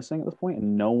have gone missing at this point,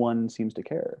 and no one seems to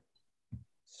care.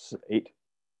 8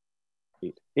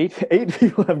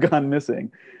 people have gone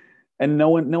missing, and no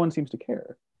one seems to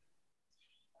care.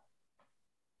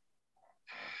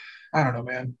 I don't know,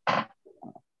 man.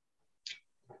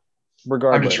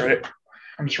 Regardless,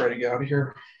 I'm just ready to get out of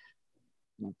here.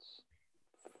 That's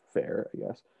fair, I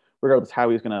guess. Regardless,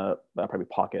 Howie's gonna probably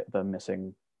pocket the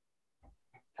missing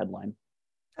headline.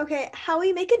 Okay,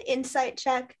 Howie, make an insight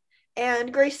check.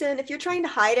 And Grayson, if you're trying to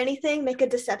hide anything, make a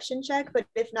deception check. But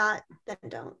if not, then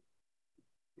don't.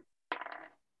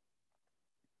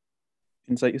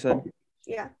 Insight, you said?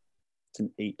 Yeah. It's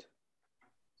an 8.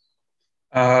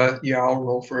 Yeah, I'll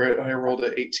roll for it. I rolled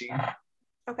at 18.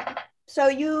 Okay. So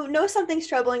you know something's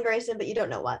troubling Grayson, but you don't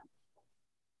know what.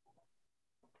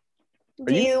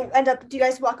 Do you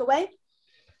guys walk away?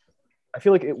 I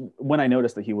feel like when I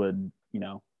noticed that he would,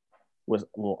 was a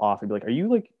little off, I'd be like, "Are you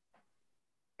like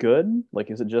good? Like,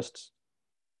 is it just?"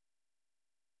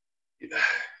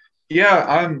 Yeah,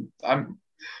 I'm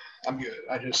good.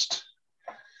 I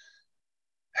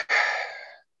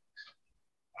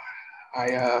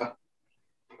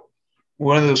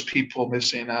one of those people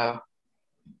missing. I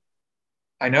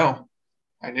know,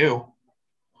 I knew. I don't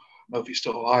know if he's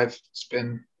still alive. It's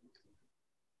been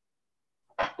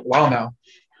a while now.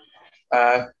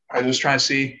 I was just trying to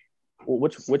see. Well,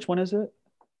 which one is it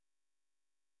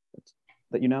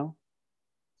that you know?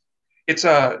 It's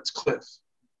Cliff.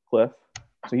 Cliff.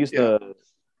 So he's Yeah.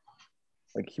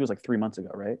 he was like 3 months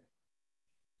ago, right?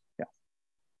 Yeah.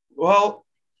 Well,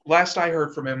 last I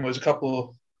heard from him was a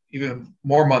couple, even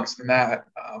more months than that.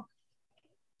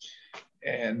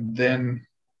 And then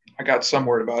I got some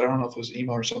word about it. I don't know if it was an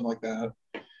email or something like that.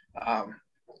 Um,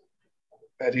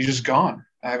 that he's just gone.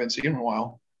 I haven't seen him in a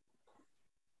while.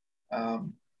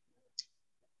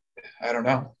 I don't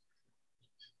know.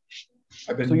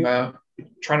 I've been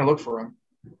trying to look for him.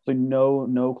 So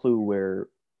no clue where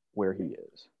he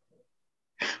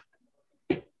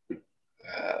is.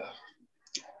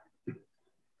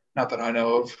 Not that I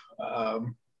know of.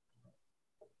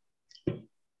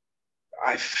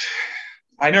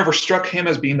 I never struck him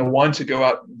as being the one to go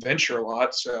out and venture a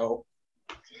lot, so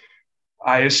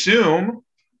I assume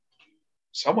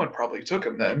someone probably took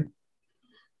him then.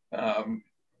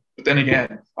 But then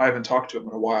again, I haven't talked to him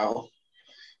in a while,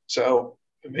 so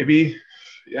maybe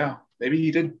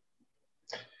he did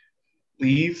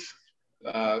leave.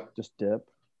 Just dip.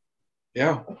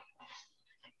 Yeah,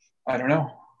 I don't know.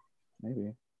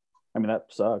 Maybe. I mean, that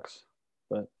sucks,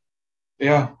 but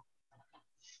yeah,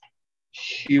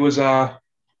 he's part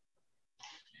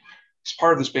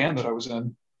of this band that I was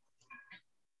in.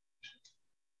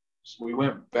 So we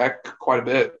went back quite a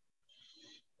bit,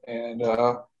 and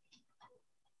I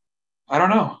don't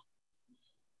know,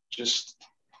 just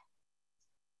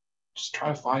try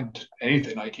to find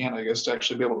anything I can, I guess, to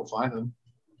actually be able to find him.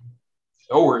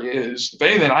 Know where he is. If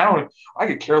anything, I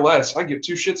could care less. I give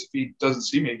two shits if he doesn't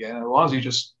see me again, as long as he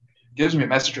just gives me a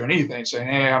message or anything saying,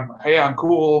 "Hey, I'm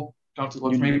cool. Don't have to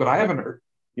look for me." But I haven't heard.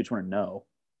 You just want to know.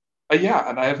 Yeah,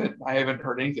 and I haven't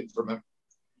heard anything from him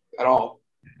at all.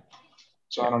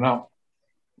 So I don't know.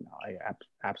 No, I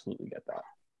absolutely get that.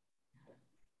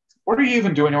 What are you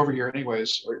even doing over here,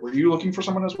 anyways? Were you looking for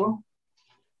someone as well?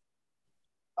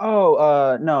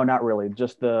 Oh, no, not really.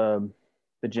 Just the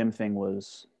gym thing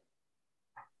was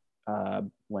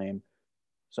lame.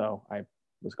 So I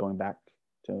was going back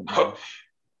to.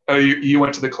 Oh, you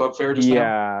went to the club fair just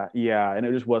now? Yeah, and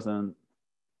it just wasn't.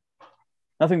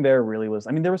 Nothing there really was.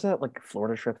 I mean, there was that like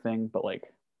Florida trip thing, but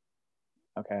like,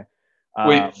 okay.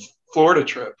 Wait, Florida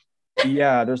trip?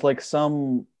 Yeah, there's like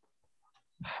some,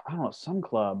 I don't know, some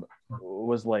club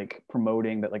was like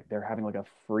promoting that like they're having like a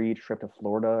free trip to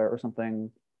Florida or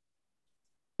something.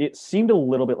 It seemed a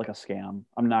little bit like a scam.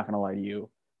 I'm not gonna lie to you,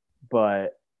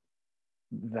 but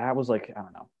that was like, I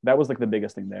don't know, that was like the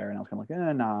biggest thing there, and I was kind of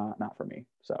like, nah, not for me.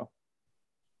 So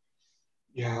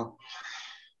yeah,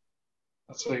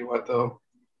 I'll tell you what though,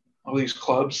 all these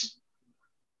clubs,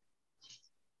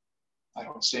 I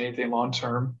don't see anything long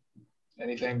term,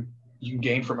 anything you can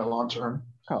gain from it long term.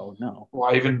 Oh no,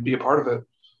 why even be a part of it?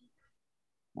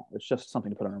 No, it's just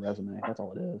something to put on a resume. That's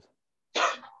all it is.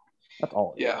 That's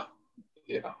all. Yeah.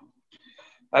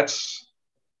 That's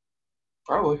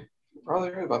probably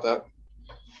right about that.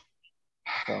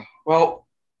 So. Well,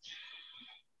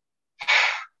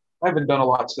 I haven't done a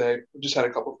lot today. I just had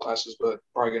a couple of classes, but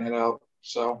probably getting it out.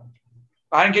 So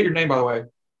I didn't get your name, by the way.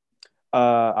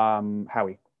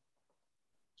 Howie.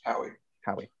 Howie,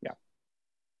 yeah.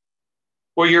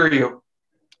 What year are you?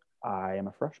 I am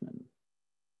a freshman.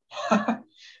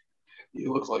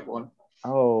 You look like one.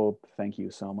 Oh, thank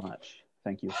you so much.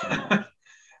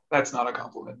 That's not a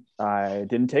compliment. I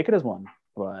didn't take it as one,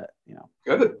 but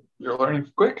Good. You're learning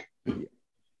quick.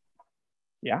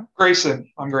 Yeah.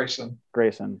 Grayson. I'm Grayson.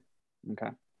 Okay.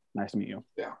 Nice to meet you.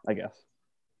 Yeah. I guess.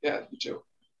 Yeah, you too.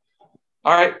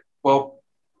 All right. Well,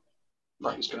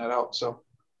 I'm just gonna head out. So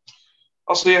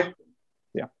I'll see you.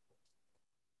 Yeah.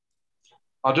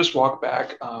 I'll just walk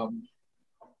back.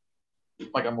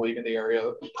 Like I'm leaving the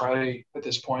area. Probably at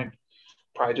this point,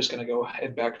 just gonna go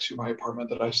head back to my apartment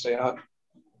that I stay at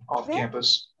off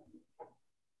campus.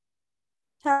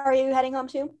 How are you heading home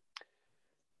too?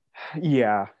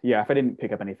 Yeah. If I didn't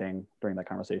pick up anything during that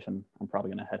conversation, I'm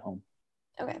probably gonna head home.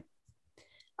 Okay.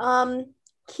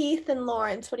 Keith and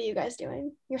Lawrence, what are you guys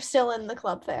doing? You're still in the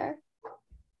club fair.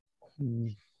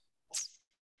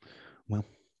 Well,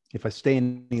 if I stay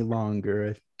any longer,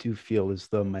 I do feel as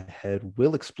though my head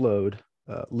will explode,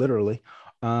 literally.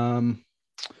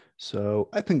 So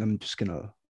I think I'm just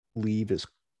gonna leave as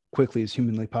quickly as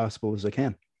humanly possible as I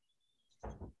can.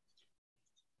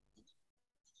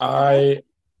 I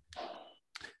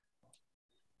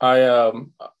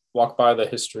walk by the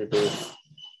history booth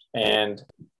and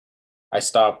I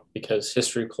stop because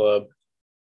history club,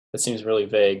 that seems really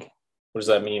vague. What does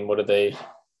that mean? What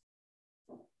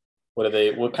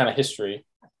kind of history?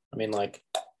 I mean, like,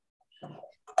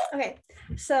 Okay,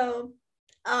 so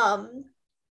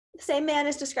same man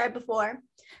as described before,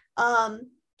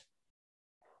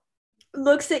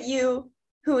 looks at you,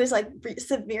 who is like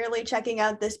severely checking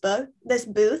out this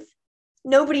booth.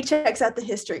 Nobody checks out the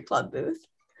history club booth,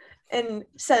 and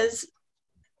says,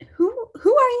 who are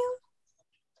you?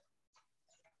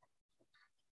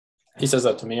 he says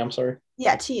that to me. I'm sorry.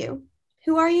 Yeah, to you.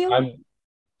 Who are you?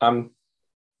 I'm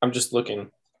just looking.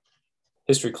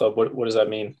 History club. What does that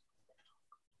mean?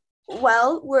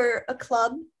 Well, we're a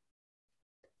club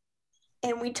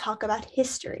and we talk about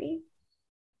history.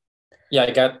 Yeah,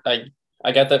 I got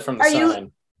that from the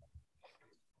sign.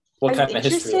 What kind of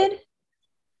history? Interested?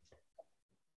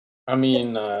 I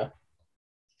mean, I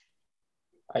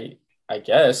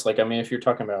guess, like, I mean, if you're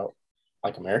talking about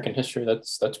like American history,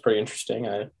 that's pretty interesting.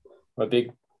 I'm a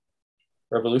big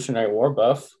Revolutionary War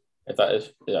buff. If that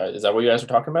is that what you guys are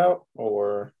talking about,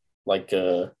 or like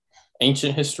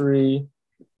ancient history,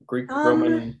 Greek,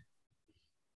 Roman,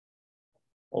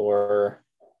 or?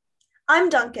 I'm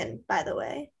Duncan, by the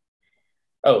way.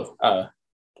 Oh,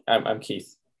 I'm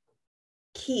Keith.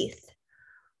 Keith.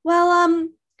 Well,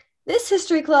 this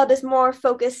history club is more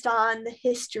focused on the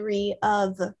history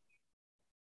of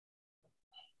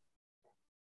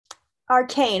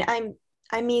Arcane.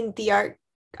 I mean the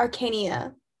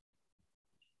Arcania.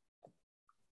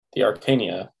 The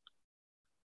Arcania.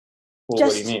 Well,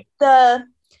 what do you mean? The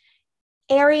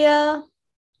area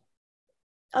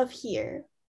of here.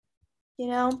 You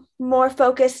know, more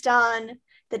focused on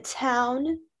the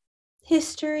town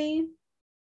history.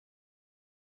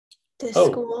 The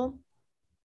school.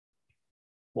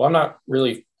 Well, I'm not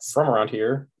really from around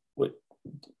here.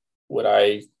 Would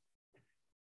I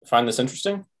find this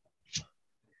interesting?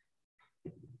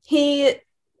 He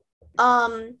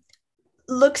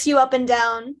looks you up and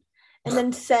down and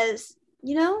then says,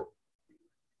 you know,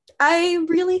 I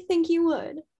really think you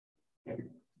would.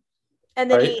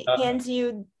 And then he hands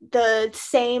you the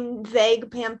same vague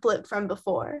pamphlet from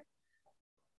before.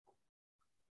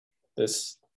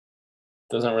 This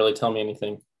doesn't really tell me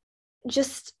anything.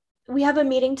 Just, we have a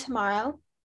meeting tomorrow.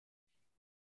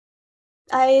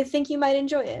 I think you might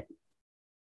enjoy it.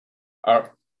 All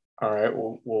right.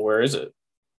 Well, where is it?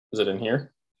 Is it in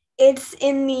here? It's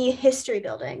in the history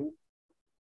building.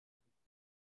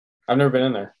 I've never been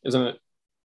in there. Isn't it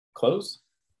closed?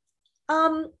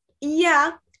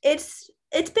 Yeah. It's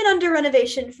been under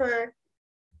renovation for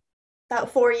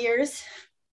about 4 years.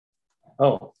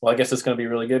 Oh, well, I guess it's going to be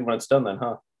really good when it's done then,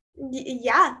 huh?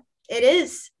 Yeah, it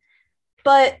is.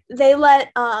 But they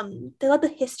let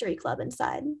the history club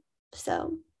inside.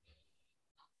 So.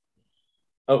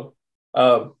 Oh.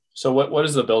 So what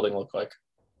does the building look like?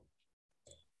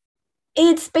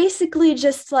 It's basically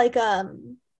just like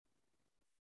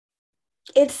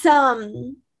it's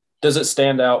Does it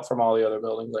stand out from all the other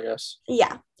buildings, I guess?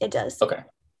 Yeah, it does. Okay.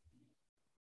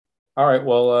 All right.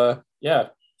 Well, yeah.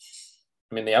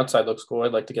 I mean, the outside looks cool.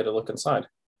 I'd like to get a look inside.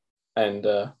 And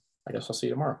I guess I'll see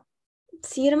you tomorrow.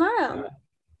 See you tomorrow.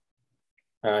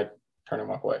 And I turn and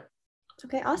walk away.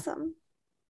 Okay, awesome.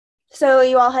 So are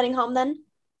you all heading home then?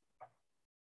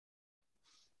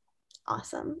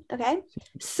 Awesome. Okay.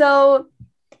 So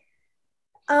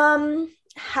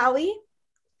Howie,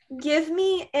 give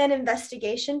me an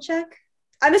investigation check.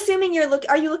 I'm assuming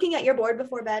are you looking at your board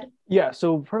before bed? Yeah,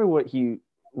 so probably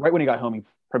right when he got home, he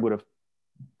probably would have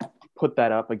put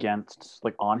that up against,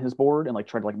 like, on his board and, like,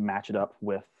 tried to, like, match it up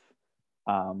with,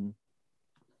 to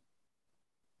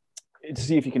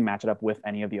see if he can match it up with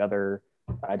any of the other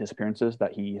disappearances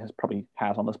that he probably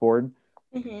has on this board.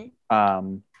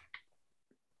 Mm-hmm.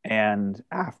 And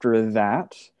after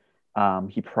that,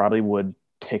 he probably would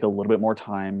take a little bit more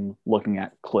time looking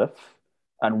at Cliff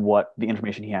and what the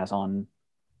information he has on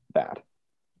that.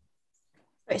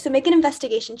 Right, so make an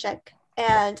investigation check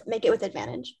and make it with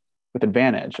advantage. With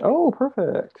advantage. Oh,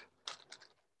 perfect.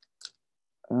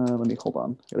 Let me hold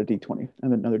on. Got a D20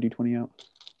 and another D20 out.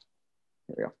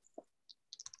 Here we go.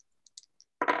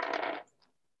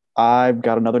 I've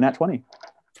got another nat 20.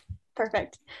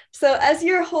 Perfect. So as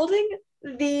you're holding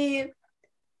the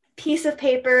piece of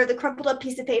paper, the crumpled up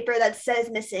piece of paper that says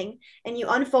missing, and you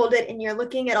unfold it and you're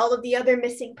looking at all of the other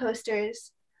missing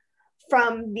posters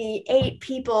from the 8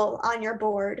 people on your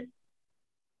board.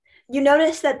 You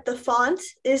notice that the font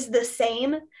is the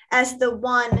same as the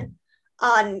one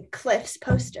on Cliff's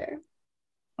poster.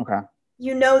 Okay.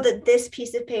 You know that this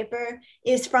piece of paper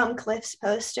is from Cliff's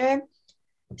poster.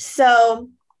 So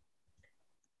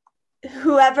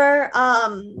whoever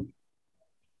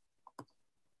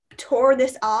tore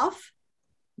this off,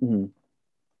 Mm-hmm.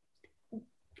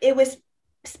 it was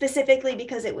specifically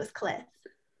because it was Cliff.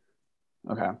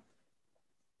 Okay.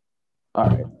 All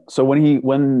right. So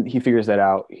when he figures that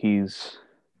out, he's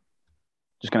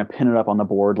just gonna pin it up on the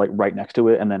board, like right next to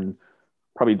it, and then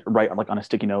probably write like on a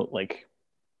sticky note, like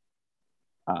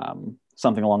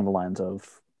something along the lines of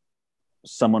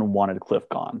 "Someone wanted Cliff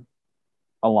gone,"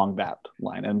 along that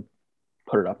line, and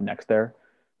put it up next there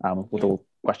with a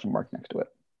question mark next to it.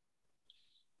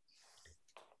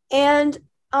 And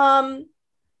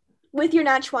with your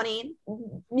nat 20,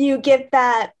 you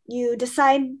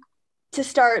decide to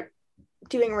start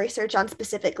doing research on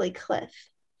specifically Cliff.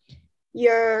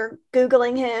 You're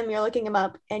Googling him, you're looking him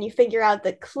up, and you figure out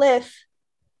that Cliff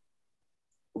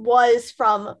was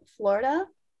from Florida.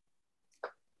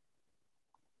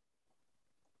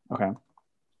 Okay.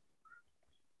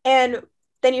 And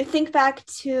then you think back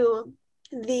to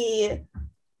the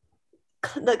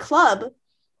club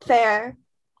fair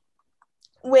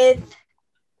with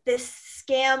this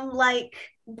scam-like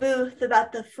booth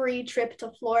about the free trip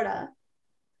to Florida.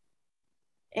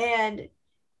 And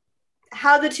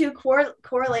how the two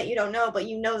correlate, you don't know, but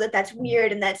you know that that's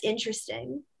weird and that's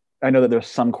interesting. I know that there's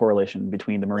some correlation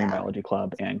between the Marine Biology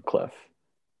Club and Cliff.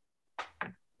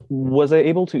 Was I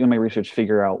able to, in my research,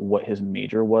 figure out what his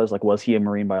major was? Like, was he a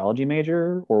marine biology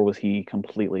major, or was he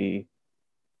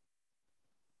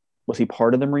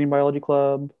part of the Marine Biology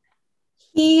Club?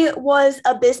 He was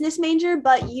a business major,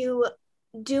 but you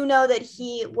do know that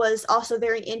he was also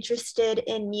very interested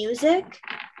in music.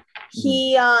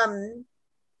 Mm-hmm.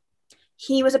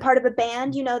 He was a part of a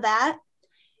band, you know that,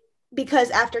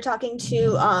 because after talking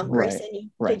to Grayson, you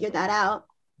figured that out.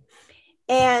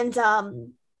 And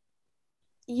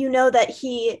you know that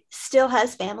he still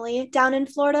has family down in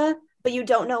Florida, but you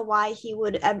don't know why he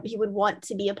would want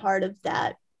to be a part of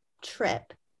that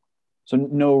trip. So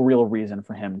no real reason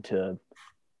for him to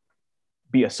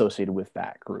be associated with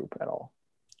that group at all.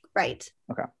 Right.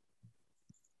 Okay.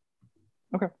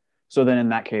 So then in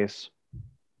that case,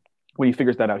 when he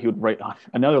figures that out, he would write on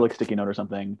another like sticky note or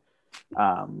something,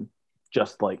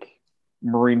 just like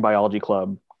Marine Biology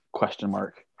Club ?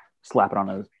 Slap it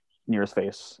on near his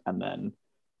face, and then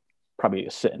probably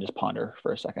sit and just ponder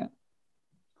for a second.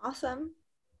 Awesome.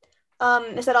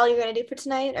 Is that all you're going to do for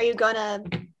tonight? Are you going to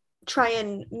try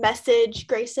and message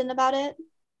Grayson about it?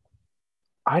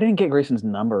 I didn't get Grayson's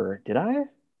number, did I?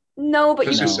 No, but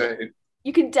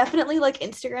you could definitely like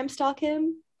Instagram stalk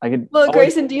him. I could. Well,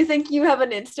 Grayson, do you think you have an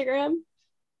Instagram?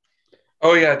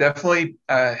 Oh yeah, definitely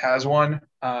has one,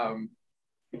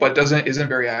 but isn't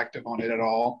very active on it at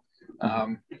all.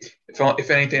 If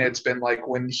anything, it's been like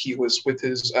when he was with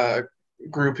his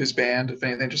group, his band, if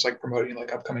anything, just like promoting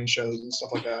like upcoming shows and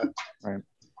stuff like that. Right.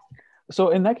 So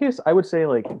in that case, I would say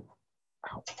like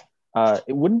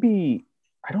it wouldn't be.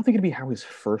 I don't think it'd be Howie's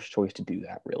first choice to do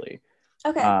that, really.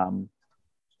 Okay.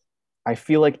 I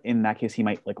feel like in that case, he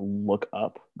might like look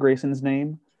up Grayson's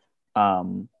name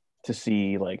to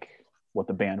see like what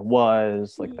the band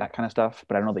was, like that kind of stuff.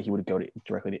 But I don't know that he would go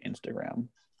directly to Instagram.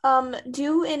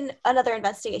 Do another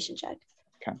investigation check.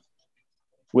 Okay.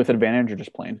 With advantage or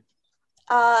just plain?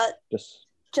 Just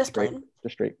straight, plain.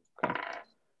 Just straight. Okay.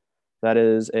 That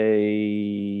is a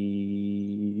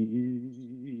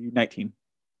 19.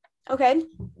 Okay.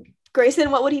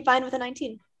 Grayson, what would he find with a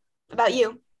 19 about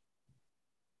you?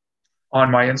 On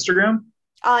my Instagram?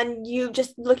 On you,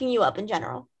 just looking you up in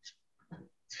general.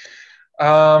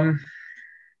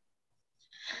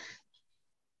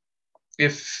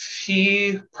 If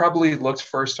he probably looked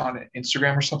first on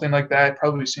Instagram or something like that,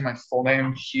 probably seen my full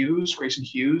name, Grayson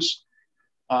Hughes.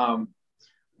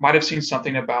 Might have seen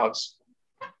something about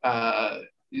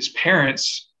his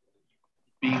parents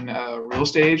being real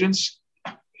estate agents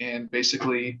and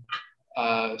basically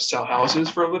sell houses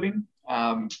for a living.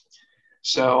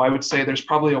 So I would say there's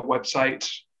probably a website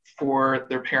for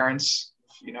their parents,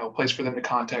 a place for them to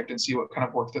contact and see what kind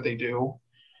of work that they do.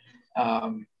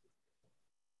 And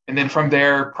then from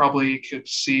there, probably could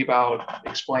see about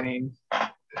explaining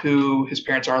who his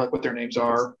parents are, like what their names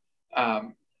are.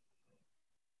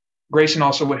 Grayson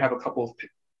also would have a couple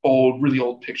of really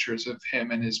old pictures of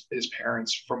him and his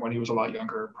parents from when he was a lot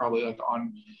younger, probably like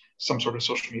on some sort of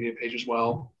social media page as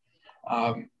well.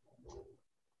 Um,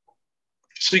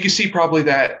 so you can see probably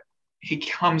that he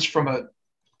comes from a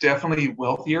definitely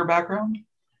wealthier background,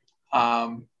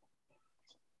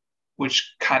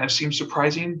 which kind of seems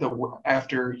surprising.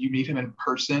 After you meet him in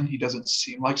person, he doesn't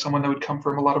seem like someone that would come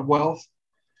from a lot of wealth.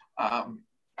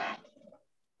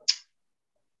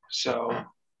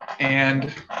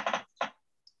 And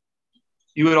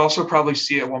you would also probably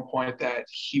see at one point that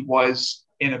he was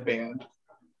in a band,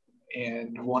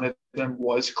 and one of them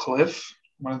was Cliff.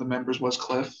 One of the members was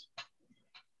Cliff.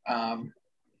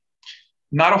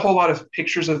 Not a whole lot of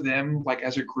pictures of them like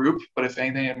as a group, but if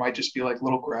anything, it might just be like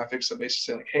little graphics that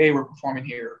basically say like, "Hey, we're performing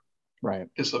here, Right?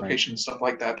 This location," stuff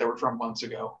like that were from months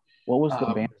ago. What was the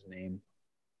band's name?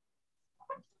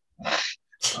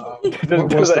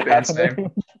 What was the band's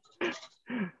name?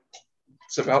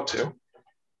 It's about to.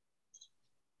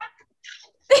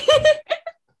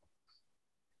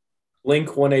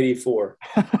 Link 184.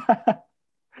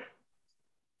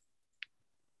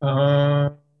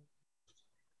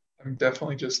 I'm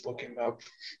definitely just looking up.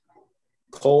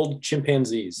 Cold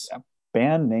chimpanzees. Yeah.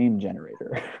 Band name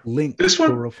generator. Link This one-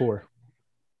 404.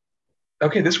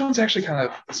 Okay, this one's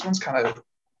kind of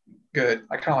good.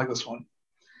 I kind of like this one.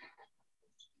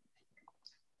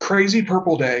 Crazy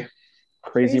Purple Day.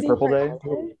 Crazy Purple Day.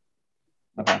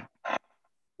 Okay.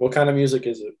 What kind of music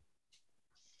is it?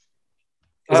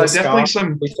 Definitely ska?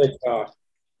 some Please say ska.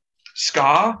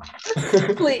 ska.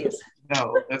 Please.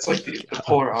 No, that's like the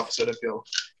polar opposite, I feel.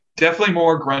 Definitely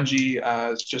more grungy,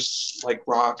 just like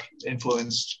rock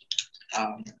influenced,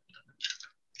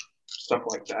 stuff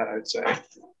like that, I would say.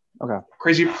 Okay.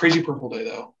 Crazy Purple Day,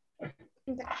 though.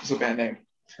 Okay. It's a band name.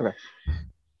 Okay.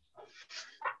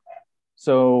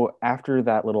 So after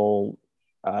that little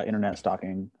internet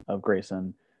stalking of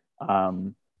Grayson,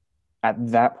 at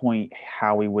that point,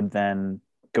 Howie would then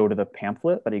go to the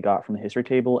pamphlet that he got from the history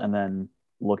table and then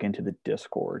look into the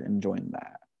Discord and join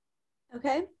that.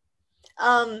 Okay.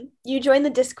 You join the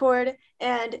Discord,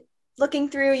 and looking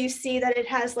through, you see that it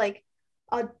has like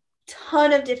a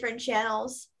ton of different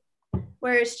channels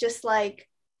where it's just like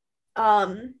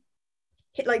the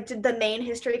main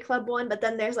history club one, but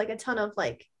then there's like a ton of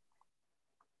like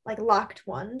locked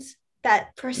ones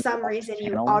that for some reason you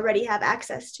Channel? already have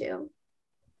access to.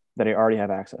 That I already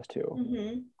have access to.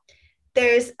 Mm-hmm.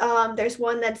 There's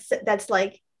one that's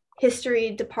like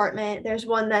history department. There's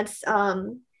one that's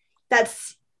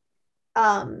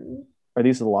Are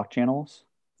these the lock channels?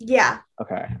 yeah.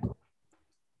 Okay.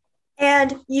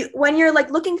 And when you're like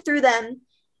looking through them,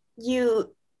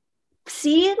 you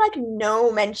see like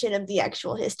no mention of the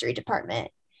actual history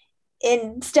department.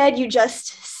 Instead, you just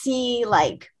see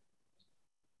like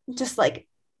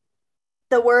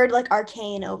the word like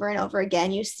arcane over and over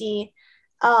again. You see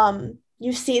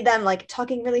them like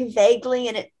talking really vaguely,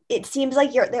 and it seems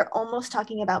like they're almost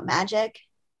talking about magic.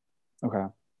 Okay.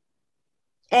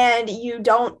 And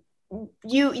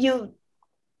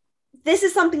this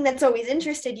is something that's always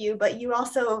interested you, but you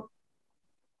also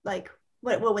like,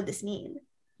 what would this mean?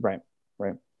 Right.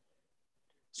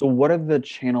 So what are the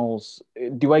channels?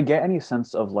 Do I get any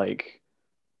sense of like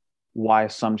why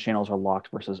some channels are locked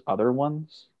versus other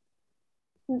ones?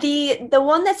 The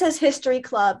one that says history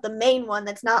club, the main one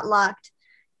that's not locked,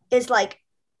 is like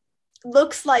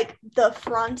looks like the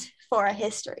front for a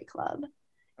history club.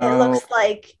 It looks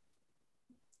like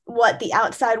what the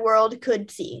outside world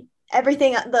could see.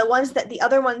 Everything, the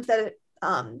other ones that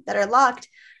are locked,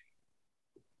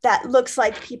 that looks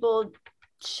like people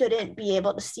shouldn't be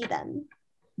able to see them.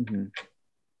 Mm-hmm.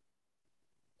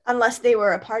 Unless they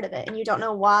were a part of it, and you don't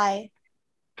know why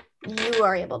you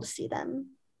are able to see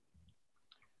them.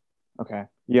 Okay.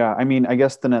 Yeah. I mean, I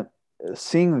guess then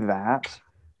seeing that,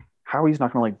 Howie's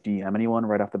not going to like DM anyone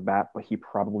right off the bat, but he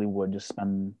probably would just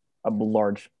spend a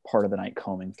large part of the night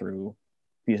combing through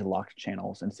these locked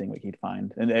channels and seeing what he'd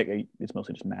find. And it's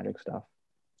mostly just magic stuff.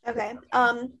 Okay.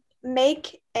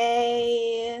 Make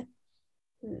an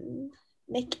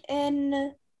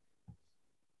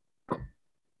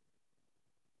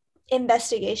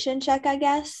investigation check, I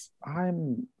guess.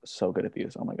 I'm so good at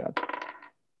these. Oh my God.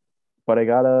 But I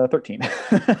got a 13.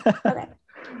 Okay.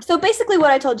 So basically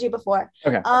what I told you before.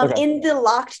 Okay. In the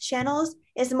locked channels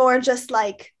is more just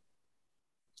like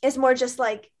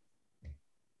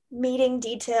meeting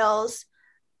details,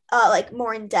 like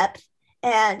more in depth,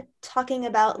 and talking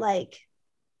about like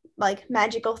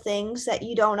magical things that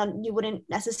you wouldn't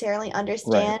necessarily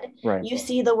understand. Right. You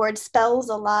see the word spells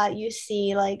a lot. You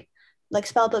see like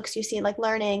spell books. You see like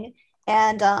learning,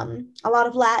 and a lot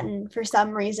of Latin for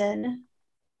some reason.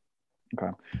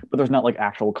 Okay. But there's not like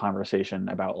actual conversation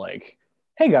about like,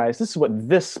 hey guys, this is what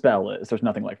this spell is. There's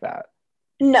nothing like that.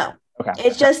 No. Okay.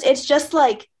 It's just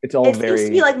like It's all it seems to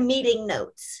be very like meeting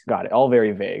notes. got it. All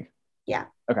very vague. Yeah.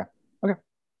 Okay.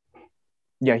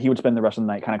 Yeah, he would spend the rest of the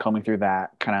night kind of combing through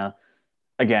that, kind of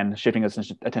again shifting his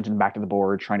attention back to the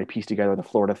board, trying to piece together the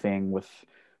Florida thing with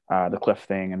the cliff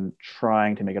thing, and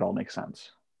trying to make it all make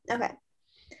sense. Okay.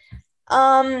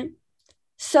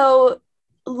 So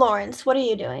Lawrence, what are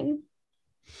you doing?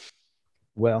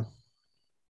 Well,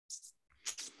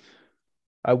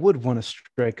 I would want to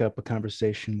strike up a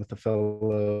conversation with a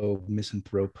fellow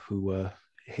misanthrope who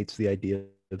hates the idea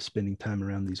of spending time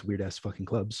around these weird ass fucking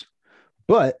clubs.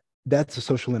 But that's a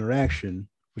social interaction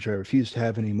which I refuse to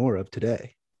have any more of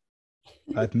today.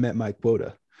 I've met my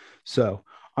quota. So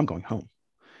I'm going home.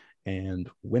 And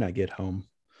when I get home,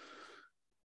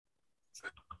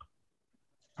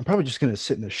 I'm probably just going to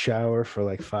sit in the shower for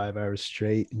like 5 hours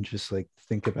straight and just like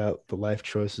think about the life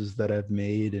choices that I've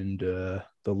made and the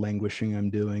languishing I'm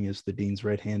doing as the dean's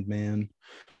right-hand man.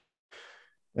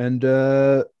 And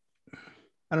I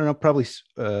don't know, probably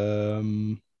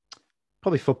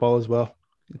football as well.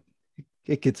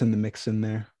 It gets in the mix in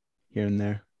there, here and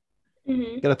there.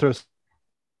 Mm-hmm. Got to throw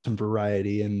some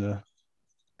variety in the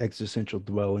existential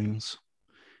dwellings.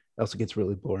 Else it gets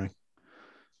really boring.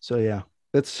 So yeah,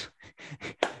 that's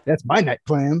my night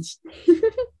plans.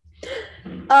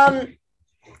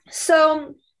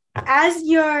 So as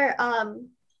you're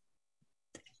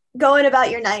going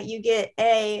about your night, you get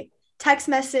a text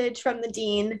message from the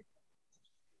dean,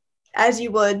 as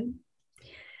you would,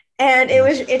 and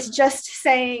it's just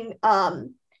saying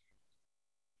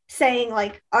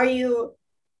like, are you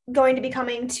going to be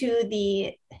coming to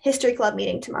the history club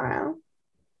meeting tomorrow?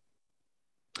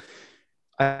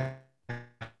 I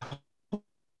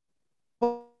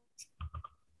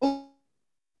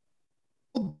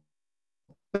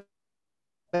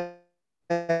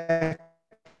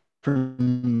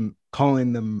from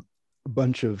calling them a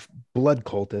bunch of blood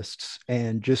cultists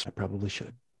and just I probably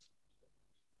should.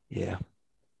 Yeah.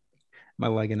 Am I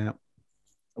lagging out?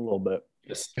 A little bit.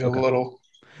 Yes. A little.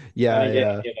 Yeah. I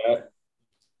didn't get that.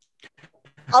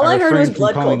 All I heard was refrained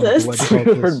from blood calling them blood cultists. We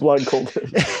heard cultists. blood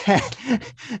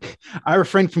cultists. I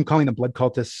refrained from calling them blood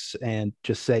cultists and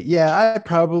just say, yeah, I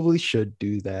probably should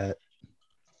do that.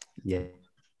 Yeah.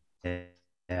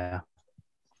 Yeah.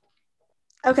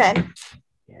 Okay.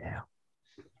 Yeah.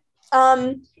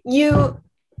 You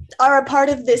are a part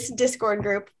of this Discord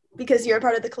group because you're a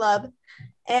part of the club,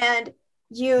 and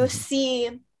you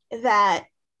see that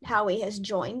Howie has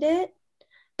joined it,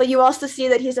 but you also see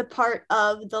that he's a part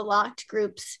of the locked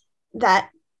groups that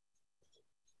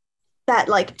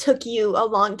like took you a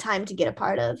long time to get a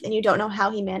part of, and you don't know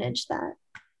how he managed that.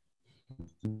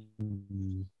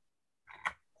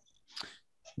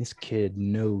 This kid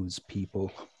knows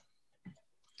people.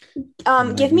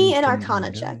 Give me an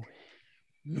Arcana check.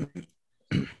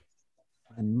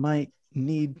 I might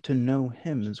need to know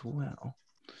him as well.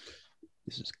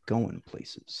 This is going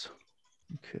places.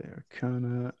 Okay,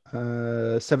 Arcana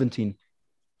 17.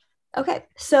 Okay,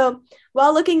 so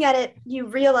while looking at it, you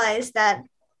realize that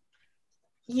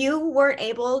you weren't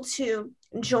able to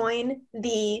join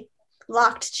the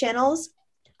locked channels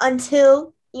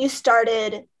until you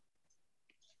started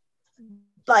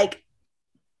like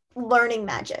learning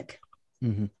magic.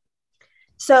 Mm-hmm.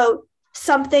 So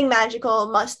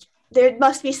there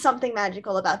must be something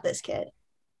magical about this kid.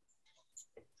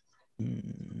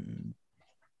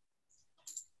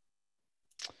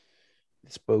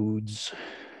 This bodes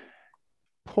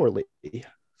poorly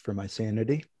for my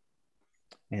sanity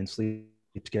and sleep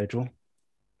schedule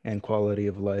and quality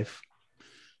of life.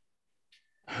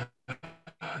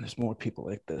 There's more people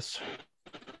like this.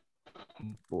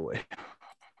 Oh boy.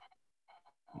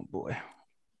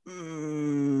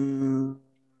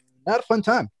 Not a fun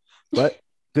time, but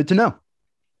good to know.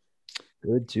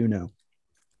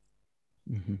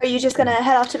 Mm-hmm. Are you just gonna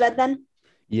head off to bed then?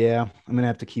 Yeah, I'm gonna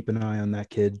have to keep an eye on that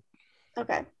kid.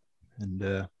 Okay. And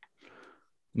I'm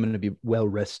gonna be well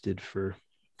rested for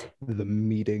the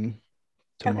meeting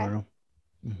tomorrow.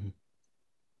 Okay.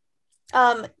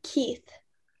 Mm-hmm. Keith,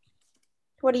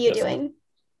 what are you doing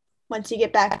once you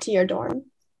get back to your dorm?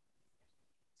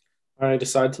 I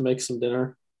decide to make some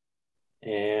dinner,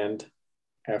 and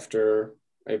after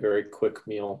a very quick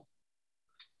meal,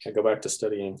 I go back to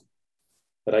studying.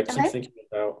 But I keep thinking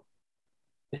about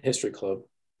the history club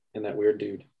and that weird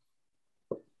dude.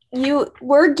 You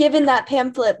were given that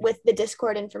pamphlet with the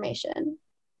Discord information.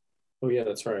 Oh yeah,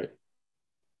 that's right.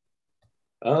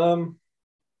 I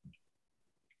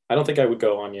don't think I would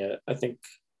go on yet. I think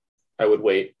I would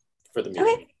wait for the meeting.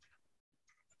 Okay.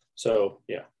 So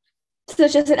yeah. So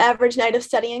it's just an average night of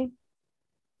studying?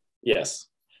 Yes.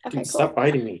 Okay, Dude, cool. Stop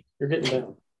biting me. You're getting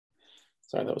down.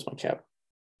 Sorry, that was my cat.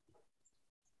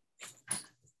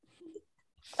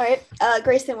 All right,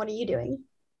 Grayson, what are you doing?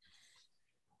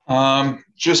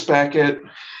 Just back at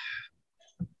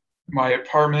my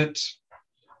apartment,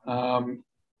 trying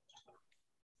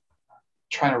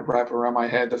to wrap around my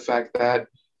head the fact that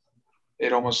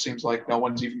it almost seems like no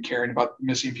one's even caring about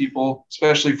missing people,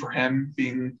 especially for him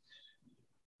being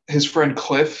his friend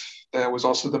Cliff, that was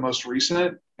also the most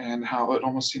recent, and how it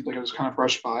almost seemed like it was kind of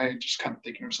rushed by, and just kind of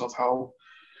thinking to himself how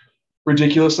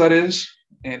ridiculous that is.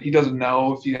 And he doesn't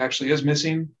know if he actually is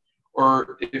missing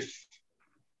or if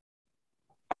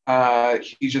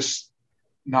he's just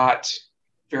not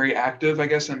very active, I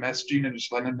guess, in messaging and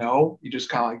just letting him know. He just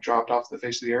kind of like dropped off the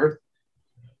face of the earth.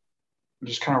 And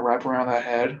just kind of wrap around that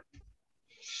head.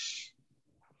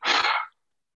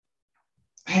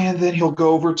 And then he'll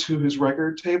go over to his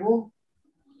record table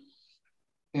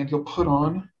and he'll put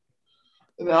on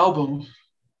an album.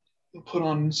 He'll put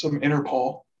on some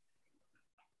Interpol.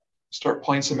 Start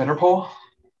playing some Interpol.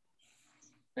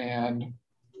 And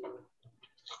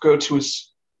he'll go to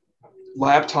his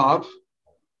laptop.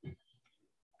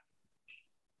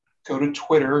 Go to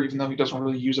Twitter, even though he doesn't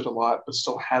really use it a lot, but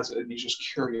still has it, and he's just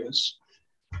curious.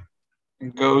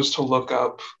 And goes to look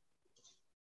up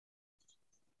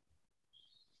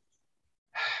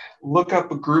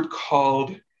a group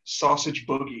called Sausage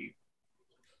Boogie.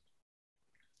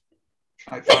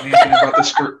 Can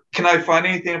I find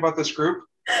anything about this group?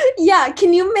 Yeah,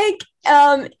 can you make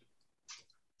are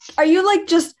you like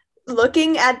just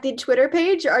looking at the Twitter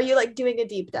page, or are you like doing a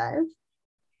deep dive?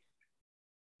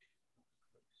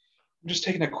 I'm just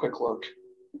taking a quick look.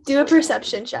 Do a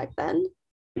perception check then.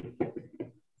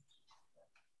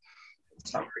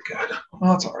 It's not very good.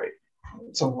 Well, it's all right.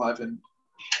 It's 11.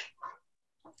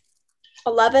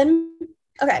 11?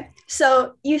 Okay,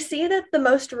 so you see that the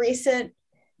most recent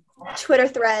Twitter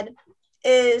thread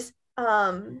is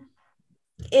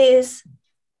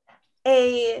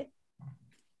a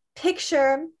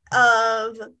picture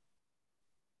of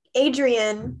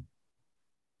Adrian,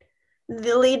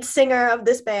 the lead singer of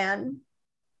this band,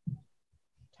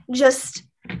 just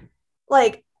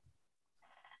like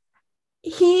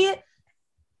he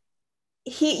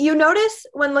you notice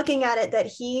when looking at it that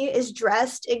he is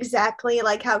dressed exactly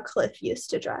like how Cliff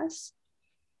used to dress.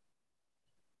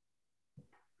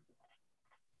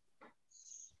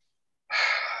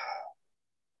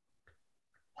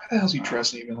 Why the hell is he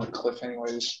dressing even like Cliff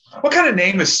anyways? What kind of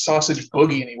name is Sausage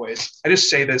Boogie anyways? I just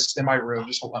say this in my room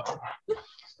just alone.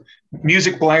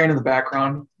 Music blaring in the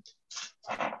background.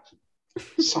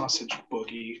 Sausage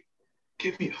Boogie.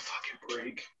 Give me a fucking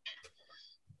break.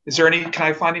 Is there any, can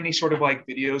I find any sort of like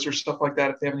videos or stuff like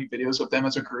that? If they have any videos of them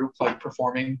as a group, like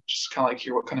performing, just kind of like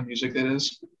hear what kind of music it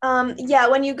is? Yeah,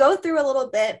 when you go through a little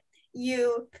bit,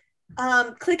 you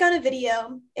click on a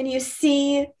video and you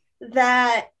see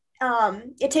that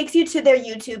it takes you to their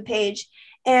YouTube page.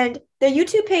 And their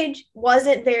YouTube page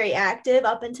wasn't very active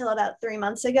up until about 3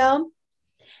 months ago.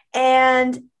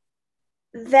 And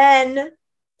then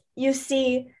you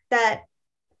see that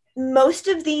most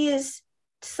of these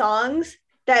songs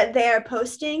that they are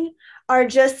posting are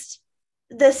just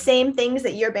the same things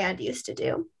that your band used to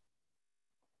do.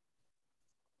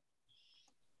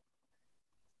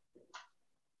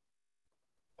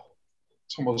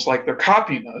 It's almost like they're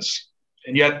copying us,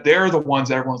 and yet they're the ones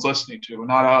that everyone's listening to,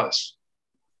 not us.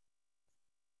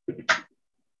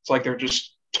 It's like they're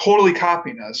just totally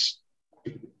copying us.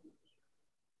 I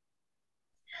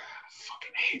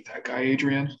fucking hate that guy,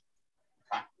 Adrian.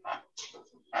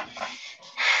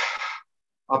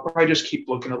 I'll probably just keep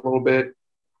looking a little bit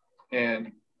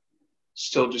and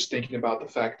still just thinking about the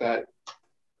fact that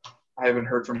I haven't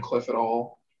heard from Cliff at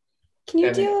all. Can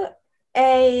you do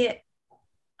a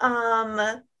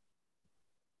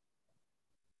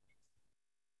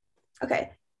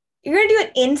okay. You're gonna do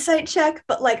an insight check,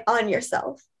 but like on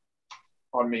yourself.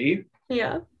 On me?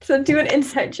 Yeah. So do an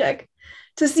insight check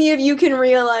to see if you can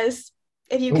realize,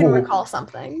 if you can recall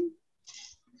something.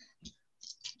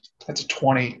 That's a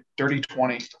 20, dirty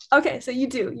 20. Okay, so you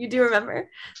do remember.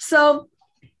 So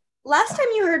last time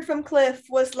you heard from Cliff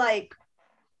was like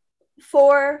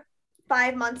 4-5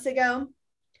 months ago,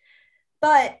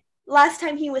 but last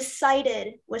time he was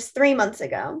cited was 3 months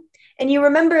ago. And you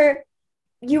remember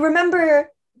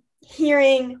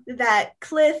hearing that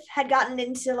Cliff had gotten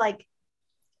into like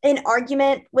an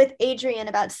argument with Adrian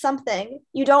about something.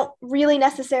 You don't really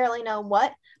necessarily know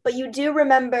what, but you do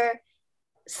remember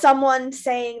someone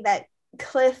saying that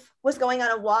Cliff was going on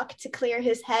a walk to clear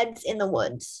his heads in the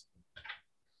woods.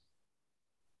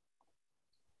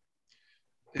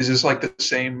 Is this like the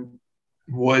same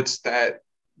woods that,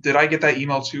 did I get that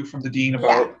email too from the dean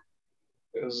about?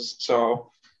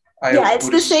 So I Yeah, it's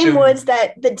would the same assume, woods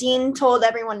that the dean told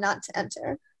everyone not to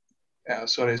enter. yeah,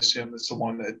 so I assume it's the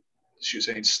one that she was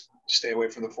saying stay away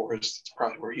from the forest. It's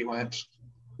probably where he went.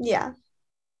 Yeah.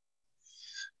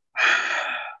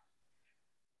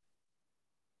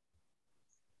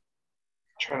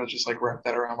 Try to just like wrap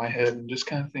that around my head and just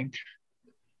kind of think.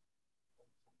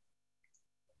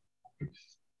 It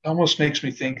almost makes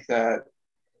me think that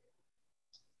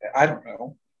I don't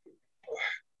know.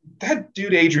 That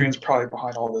dude Adrian's probably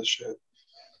behind all this shit.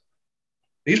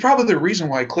 He's probably the reason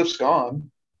why Cliff's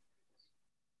gone.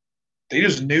 They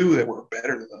just knew that we're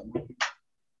better than them.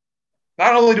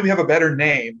 Not only do we have a better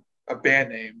name, a band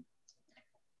name,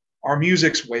 our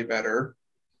music's way better.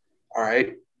 All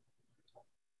right.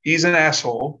 He's an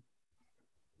asshole.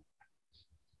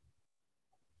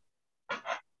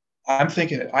 I'm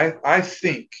thinking it. I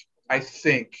think,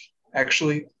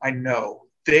 actually, I know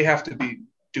they have to be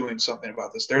doing something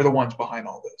about this. They're the ones behind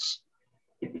all this.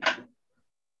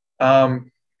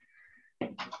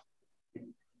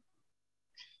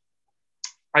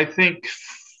 I think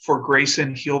for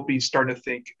Grayson, he'll be starting to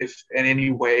think if in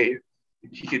any way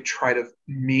he could try to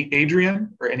meet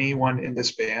Adrian or anyone in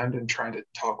this band and trying to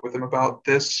talk with him about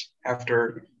this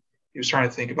after he was trying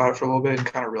to think about it for a little bit and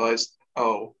kind of realized,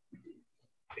 oh,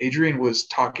 Adrian was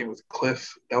talking with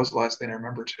Cliff. That was the last thing I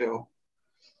remember too.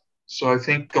 So I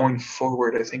think going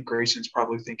forward, I think Grayson's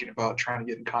probably thinking about trying to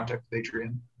get in contact with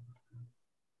Adrian.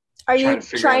 Are you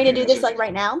trying to do this like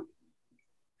right now?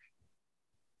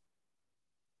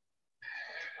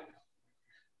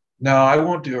 No, I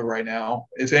won't do it right now.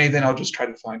 If anything, I'll just try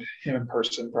to find him in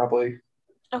person probably.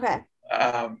 Okay.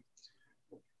 But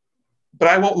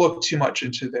I won't look too much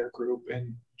into their group,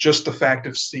 and just the fact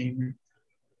of seeing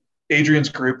Adrian's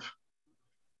group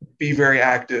be very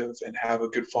active and have a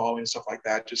good following and stuff like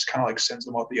that just kind of like sends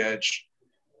them off the edge,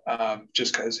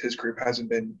 just because his group hasn't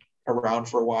been around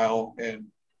for a while, and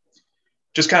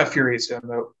just kind of infuriates him,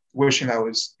 though, wishing that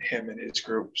was him and his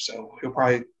group. So he'll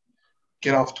probably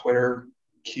get off Twitter,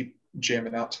 keep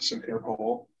jamming out to some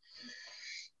Interpol,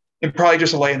 and probably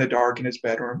just lay in the dark in his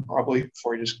bedroom, probably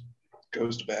before he just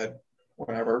goes to bed,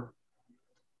 whatever.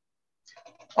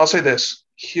 I'll say this: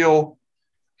 he'll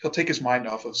take his mind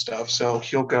off of stuff, so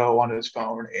he'll go on his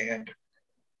phone and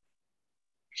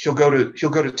he'll go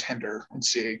to Tinder and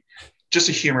see, just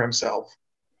to humor himself.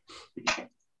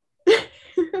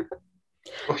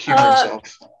 He'll humor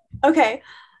himself. Okay,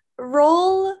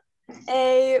 roll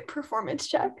a performance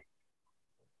check.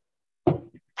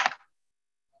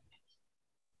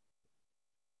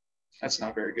 That's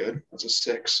not very good. That's a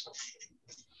 6.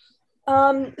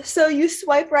 So you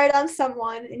swipe right on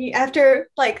someone, and you,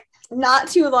 after like not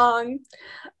too long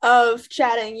of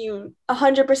chatting, you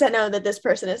 100% know that this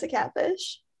person is a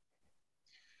catfish.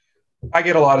 I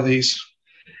get a lot of these.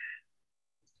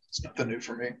 It's nothing new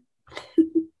for me.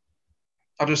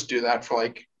 I'll just do that for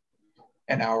like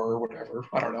an hour or whatever.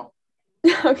 I don't know.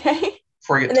 Okay.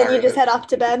 Before I get and then tired you just of it. head off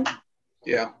to bed?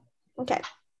 Yeah. Okay.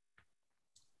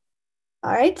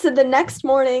 All right. So the next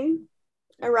morning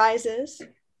arises,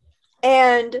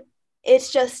 and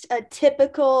it's just a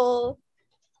typical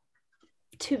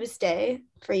Tuesday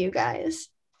for you guys.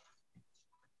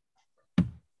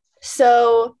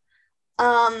 So,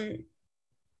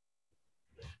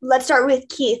 let's start with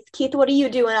Keith. Keith, what are you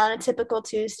doing on a typical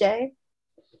Tuesday?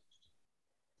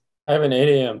 I have an 8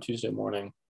 a.m. Tuesday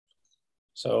morning.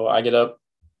 So I get up,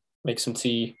 make some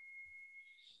tea,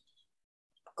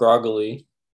 groggily,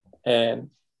 and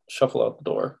shuffle out the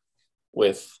door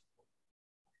with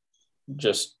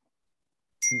just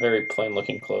very plain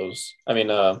looking clothes. I mean,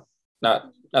 not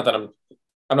that I'm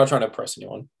not trying to impress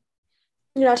anyone.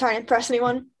 You're not trying to impress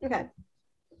anyone? Okay.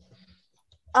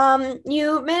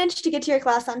 You managed to get to your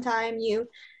class on time. You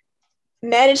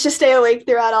managed to stay awake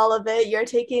throughout all of it. You're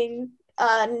taking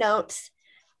notes,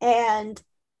 and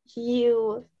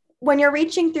when you're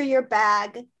reaching through your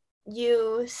bag,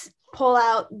 you pull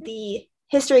out the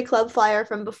history club flyer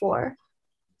from before.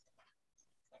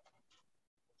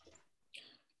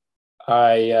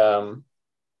 I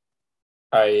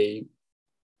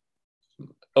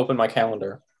open my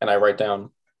calendar and I write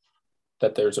down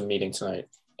that there's a meeting tonight,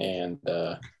 and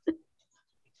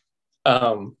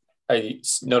I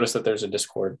notice that there's a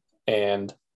Discord,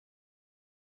 and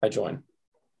I join,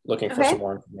 looking for some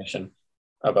more information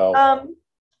about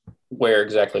where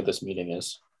exactly this meeting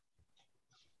is.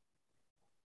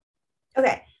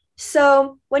 Okay,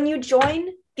 so when you join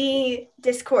the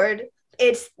Discord,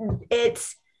 it's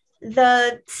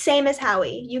the same as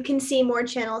Howie. You can see more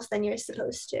channels than you're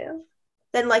supposed to,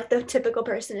 than like the typical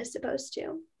person is supposed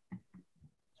to.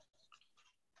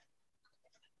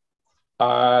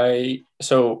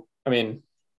 So I mean,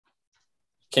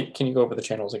 can you go over the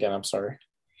channels again? I'm sorry.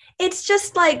 It's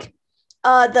just like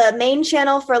the main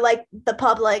channel for like the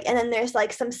public, and then there's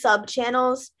like some sub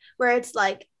channels where it's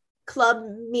like club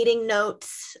meeting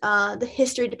notes, the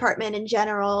history department in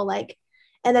general, like,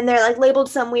 and then they're like labeled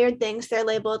some weird things. They're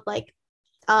labeled like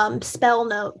spell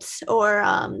notes or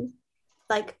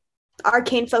like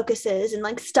arcane focuses and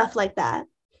like stuff like that.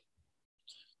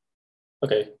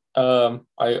 Okay.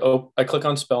 I click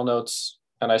on spell notes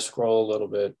and I scroll a little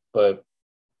bit, but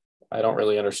I don't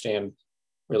really understand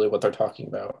really what they're talking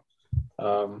about.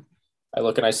 I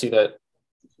look and I see that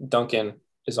Duncan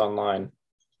is online,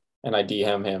 and I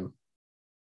DM him.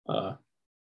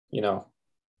 You know,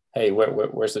 hey,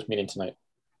 where's this meeting tonight?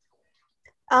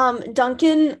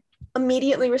 Duncan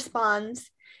immediately responds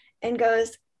and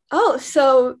goes, "Oh,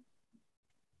 so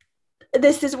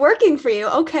this is working for you.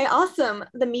 Okay, awesome.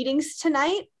 The meeting's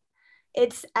tonight.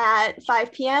 It's at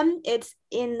 5 p.m. It's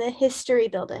in the history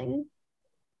building."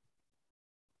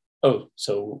 Oh,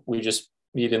 so we just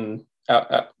meet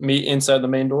inside the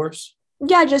main doors?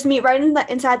 Yeah, just meet right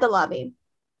inside the lobby.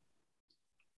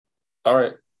 All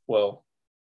right. Well,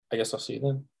 I guess I'll see you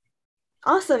then.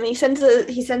 Awesome. He sends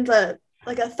a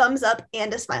like a thumbs up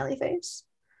and a smiley face.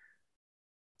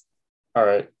 All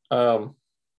right. Can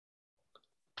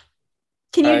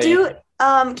you I do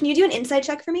an insight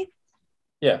check for me?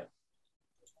 Yeah.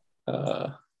 Uh,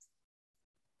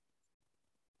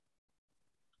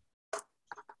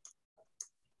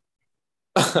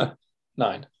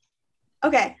 9.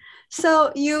 Okay.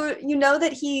 So you know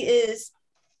that he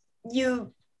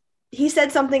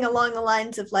said something along the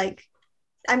lines of like,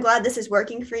 "I'm glad this is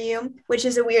working for you," which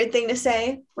is a weird thing to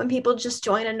say when people just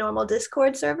join a normal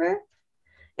Discord server.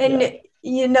 And Yeah.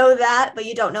 you know that, but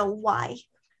you don't know why.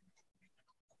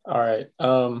 All right.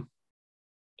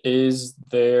 Is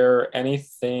there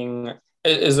anything?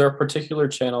 Is there a particular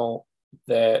channel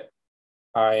that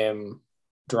I am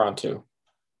drawn to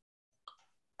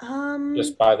Um,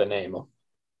 just by the name?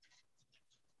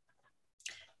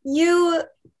 you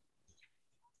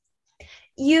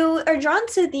you are drawn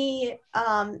to the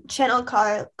channel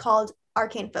called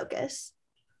Arcane Focus.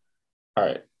 All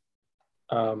right.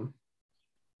 Um,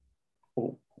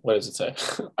 what does it say?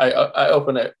 I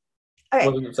open it. What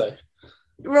Okay, does it say?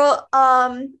 roll.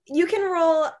 You can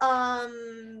roll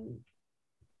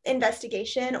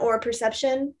investigation or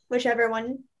perception, whichever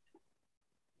one.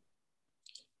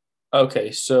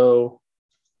 Okay, so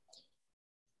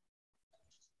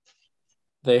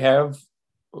they have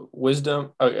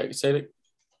wisdom. Okay, say it.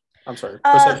 I'm sorry.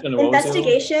 Perception and what was the other one?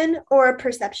 Investigation or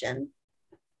perception.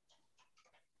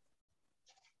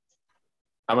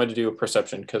 I'm going to do a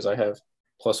perception because I have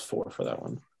 +4 for that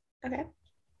one. Okay.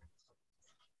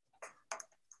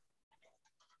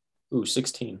 Ooh,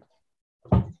 16.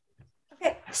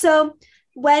 Okay. So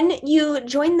when you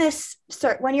join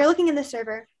when you're looking in the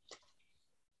server,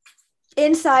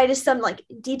 inside is some like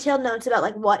detailed notes about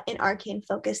like what an arcane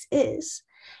focus is,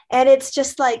 and it's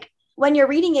just like when you're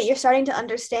reading it, you're starting to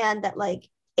understand that like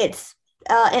it's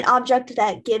an object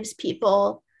that gives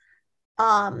people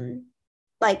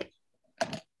like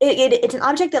it's an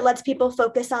object that lets people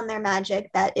focus on their magic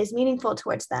that is meaningful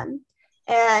towards them.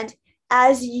 And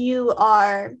as you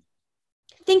are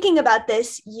thinking about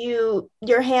this,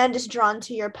 your hand is drawn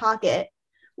to your pocket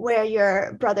where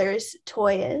your brother's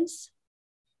toy is.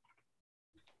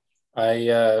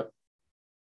 I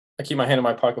keep my hand in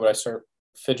my pocket, but I start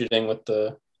fidgeting with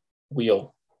the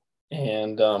wheel,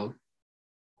 and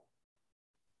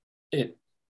it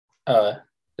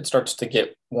it starts to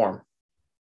get warm,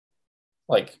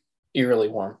 like eerily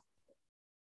warm.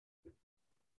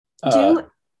 Do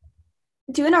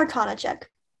an Arcana check.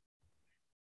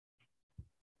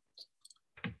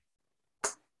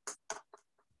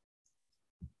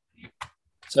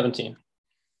 17.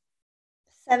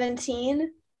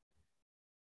 17.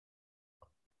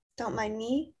 Don't mind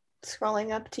me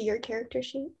scrolling up to your character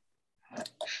sheet.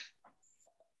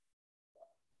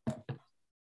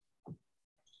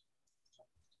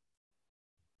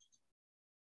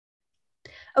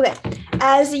 Okay,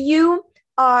 as you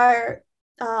are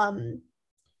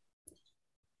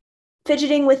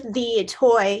fidgeting with the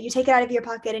toy, you take it out of your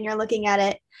pocket and you're looking at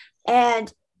it,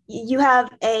 and you have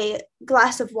a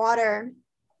glass of water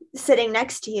sitting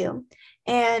next to you.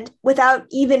 And without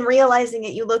even realizing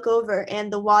it, you look over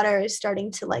and the water is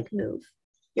starting to like move.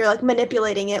 You're like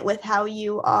manipulating it with how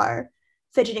you are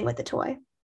fidgeting with the toy.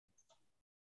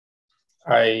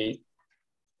 I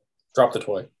drop the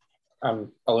toy.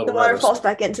 I'm a little The water nervous. falls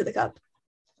back into the cup.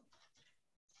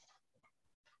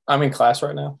 I'm in class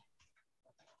right now.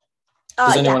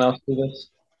 Does anyone else do this?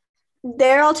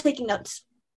 They're all taking notes.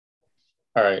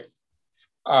 All right.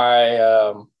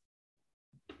 I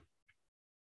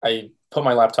I put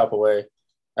my laptop away.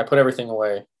 I put everything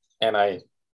away, and I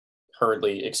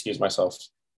hurriedly excuse myself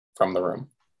from the room.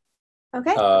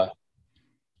 Okay.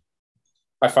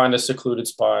 I find a secluded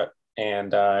spot,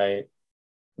 and I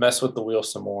mess with the wheel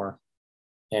some more,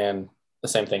 and the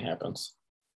same thing happens.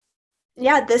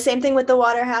 Yeah, the same thing with the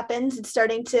water happens. It's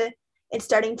starting to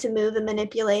move and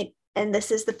manipulate, and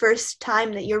this is the first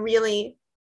time that you're really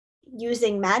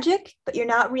using magic, but you're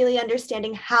not really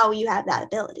understanding how you have that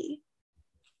ability.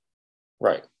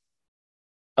 Right.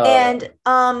 And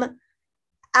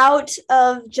out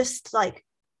of just like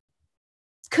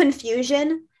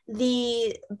confusion,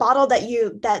 the bottle that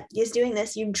is doing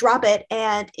this, you drop it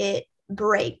and it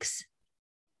breaks.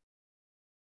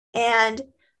 And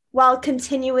while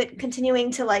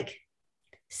continuing to like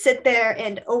sit there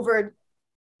and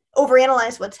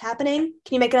overanalyze what's happening,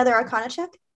 can you make another Arcana check?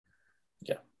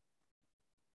 Yeah.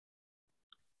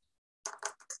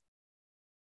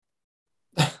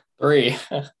 Three.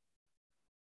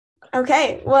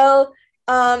 Okay. Well,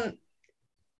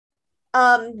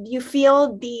 you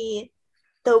feel the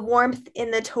warmth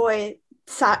in the toy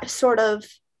sort of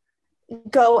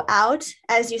go out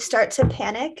as you start to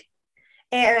panic,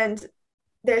 and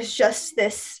there's just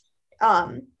this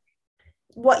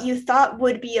what you thought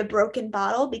would be a broken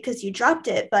bottle because you dropped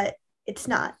it, but it's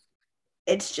not.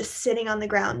 It's just sitting on the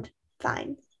ground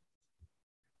fine.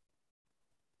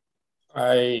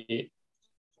 I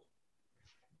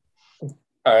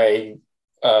I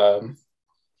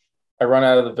I run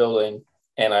out of the building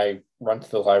and I run to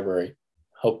the library,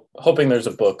 hoping there's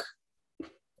a book,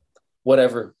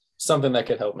 whatever, something that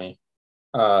could help me.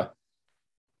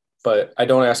 But I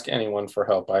don't ask anyone for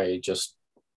help. I just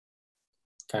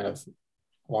kind of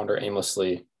wander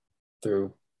aimlessly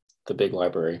through the big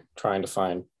library, trying to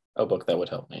find a book that would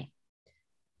help me.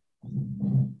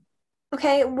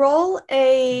 Okay, roll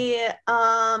a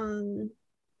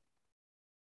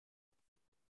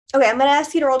Okay, I'm gonna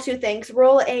ask you to roll two things.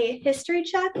 Roll a history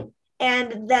check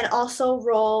and then also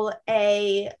roll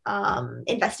a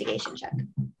investigation check.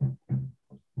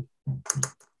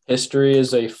 History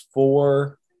is a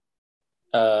 4.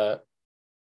 I'm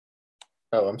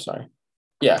sorry.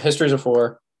 Yeah, history is a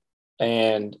 4,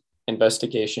 and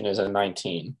investigation is a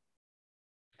 19.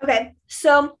 Okay,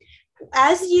 so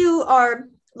as you are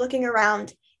looking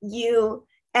around, you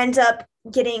end up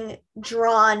getting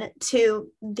drawn to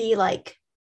the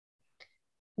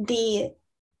the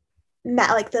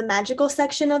magical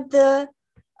section of the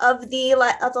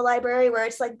library, where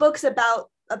it's like books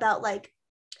about like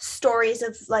stories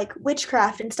of like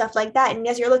witchcraft and stuff like that. And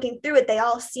as you're looking through it, they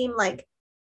all seem like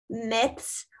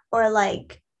myths or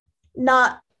like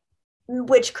not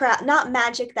witchcraft, not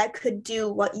magic that could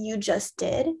do what you just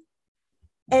did.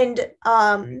 And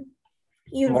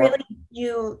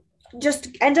you just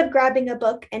end up grabbing a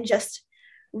book and just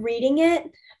reading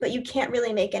it, but you can't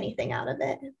really make anything out of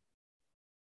it.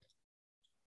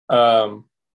 All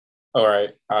right.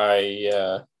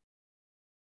 I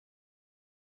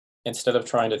instead of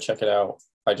trying to check it out,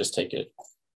 I just take it.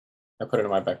 I put it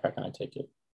in my backpack and I take it.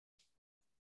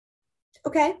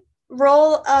 Okay.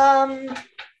 Roll a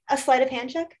sleight of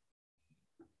hand check.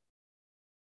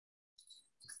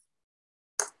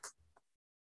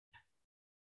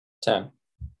 10.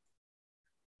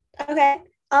 Okay.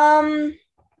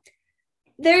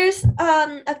 There's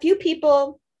a few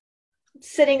people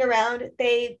sitting around.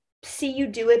 They see you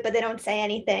do it, but they don't say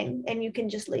anything, and you can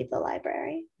just leave the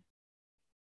library.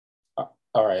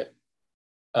 All right.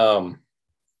 I'm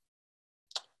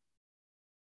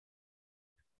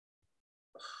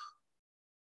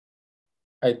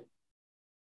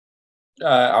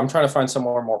trying to find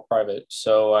somewhere more private,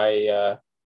 so I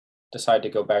decide to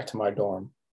go back to my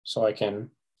dorm so I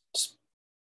can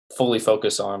fully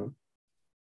focus on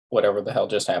whatever the hell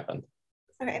just happened.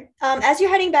 Okay. As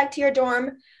you're heading back to your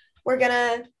dorm, we're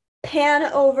gonna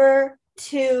pan over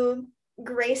to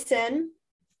Grayson.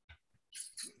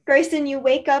 Grayson, you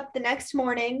wake up the next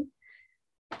morning.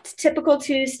 It's typical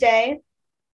Tuesday.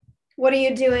 What are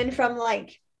you doing from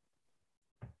like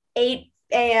 8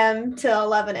 a.m. to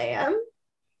 11 a.m.?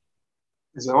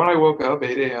 Is that when I woke up,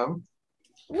 8 a.m.?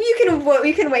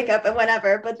 You can wake up at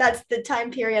whenever, but that's the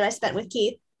time period I spent with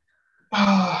Keith.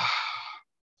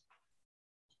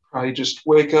 Probably just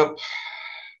wake up,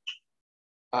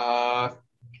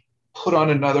 put on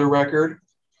another record.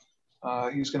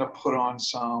 He's going to put on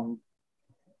some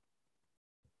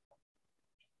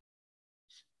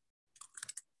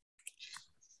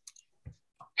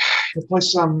play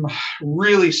some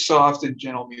really soft and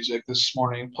gentle music this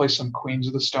morning. Play some Queens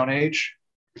of the Stone Age.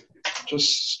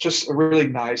 Just a really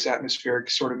nice atmospheric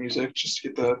sort of music, just to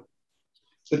get the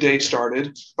the day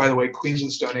started. By the way, Queens of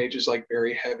the Stone Age is like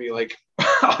very heavy, like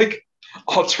like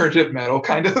alternative metal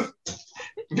kind of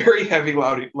very heavy,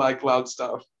 loud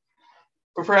stuff.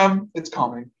 But for him, it's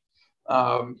calming.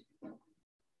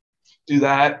 Do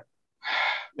that.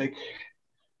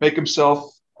 Make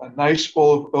himself a nice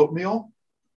bowl of oatmeal.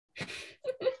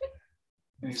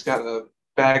 And he's got a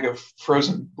bag of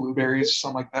frozen blueberries,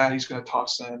 something like that. He's going to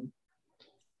toss in.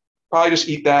 Probably just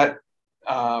eat that.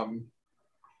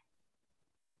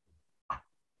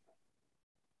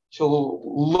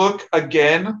 He'll look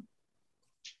again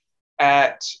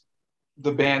at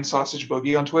the band Sausage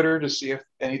Boogie on Twitter to see if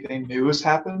anything new has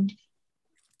happened.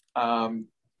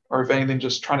 Or if anything,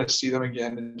 just trying to see them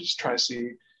again and just trying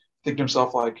to think to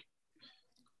himself like,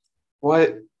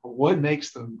 what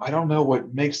makes them? I don't know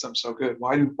what makes them so good.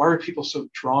 Why are people so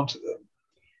drawn to them?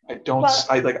 I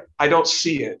don't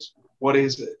see it. What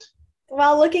is it?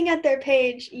 While looking at their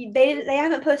page, they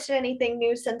haven't posted anything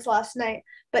new since last night,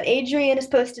 but Adrian has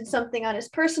posted something on his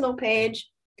personal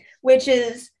page, which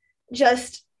is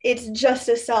just a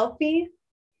selfie,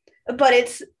 but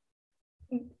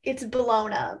it's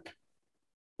blown up.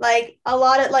 Like a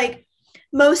lot of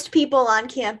most people on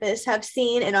campus have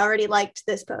seen and already liked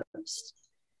this post.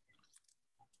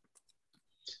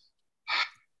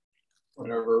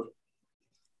 Whatever.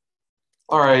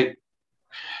 All right.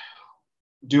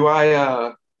 Do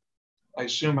I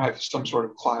assume I have some sort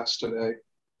of class today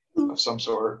of some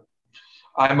sort.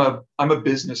 I'm a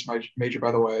business major,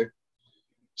 by the way.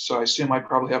 So I assume I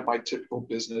probably have my typical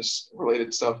business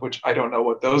related stuff, which I don't know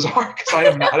what those are because I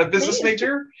am not a business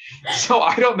major. So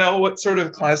I don't know what sort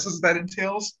of classes that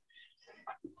entails.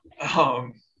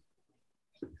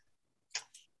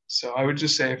 So I would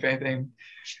just say, if anything,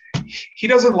 he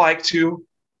doesn't like to,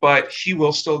 but he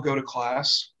will still go to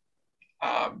class.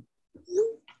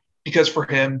 Because for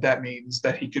him, that means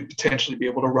that he could potentially be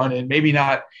able to run in, maybe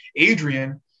not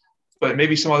Adrian, but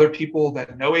maybe some other people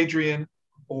that know Adrian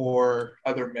or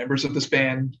other members of this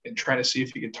band, and trying to see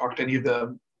if he can talk to any of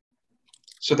them.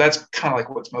 So that's kind of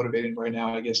like what's motivating right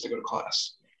now, I guess, to go to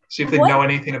class. See if they know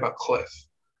anything about Cliff.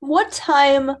 What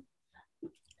time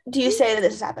do you say that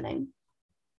this is happening?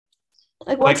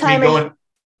 Like what time are you...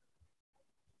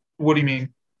 What do you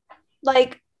mean?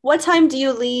 Like what time do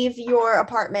you leave your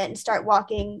apartment and start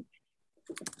walking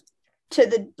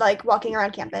to walking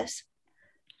around campus?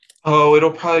 Oh,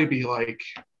 it'll probably be like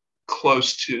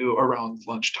close to around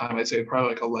lunchtime. I'd say probably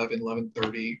like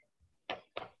 11:30.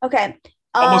 Okay.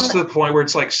 Almost to the point where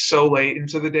it's like so late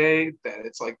into the day that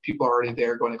it's like people are already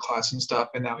there going to class and stuff,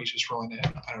 and now he's just rolling in.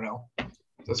 I don't know.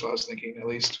 That's what I was thinking, at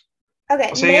least. Okay.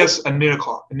 I'll say he has a noon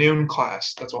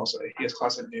class. That's what I'll say. He has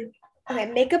class at noon.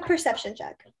 Okay, make a perception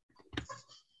check.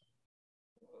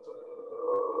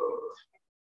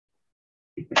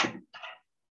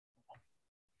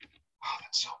 Oh,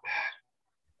 that's so bad.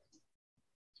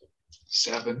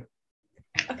 7.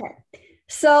 Okay.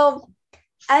 So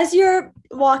as you're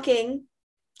walking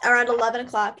around 11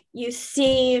 o'clock, you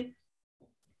see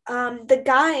the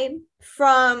guy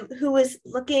who was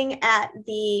looking at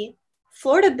the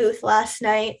Florida booth last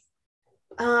night.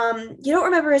 You don't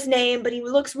remember his name, but he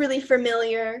looks really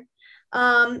familiar.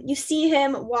 You see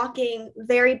him walking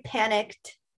very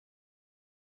panicked,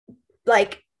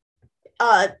 trying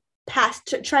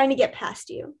to get past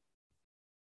you.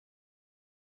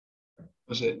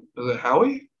 Was it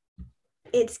Howie?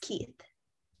 It's Keith.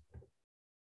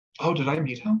 Oh, did I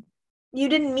meet him? You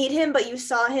didn't meet him, but you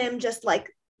saw him just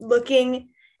looking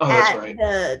at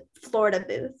the Florida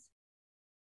booth.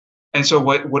 And so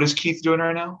what is Keith doing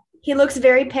right now? He looks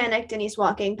very panicked and he's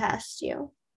walking past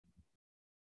you.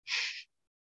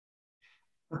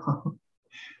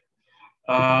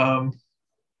 I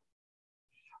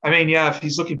mean, yeah, if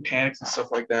he's looking panicked and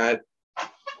stuff like that,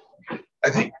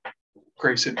 I think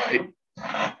Grayson might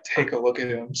take a look at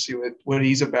him, see what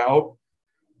he's about.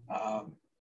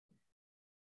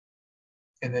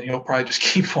 And then he'll probably just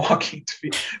keep walking.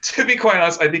 To be quite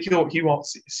honest, I think he won't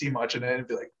see much in it and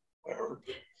be like, whatever.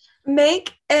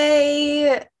 Make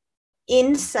a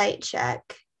insight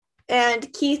check.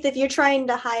 And Keith, if you're trying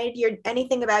to hide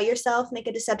anything about yourself, make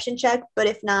a deception check. But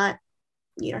if not,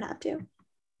 you don't have to.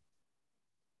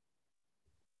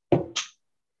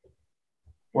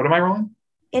 What am I rolling?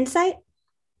 Insight.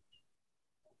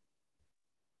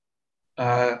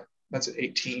 That's an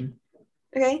 18.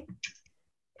 Okay.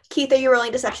 Keith, are you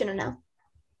rolling deception or no? Do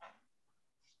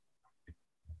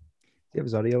you have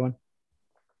his audio on?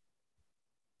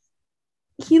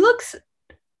 He looks...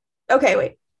 Okay,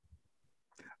 wait.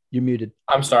 You're muted.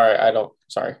 I'm sorry.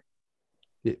 Sorry.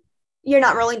 You're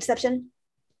not rolling deception?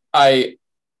 I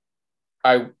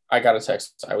got a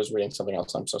text. I was reading something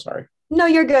else. I'm so sorry. No,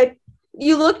 you're good.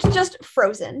 You looked just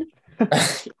frozen.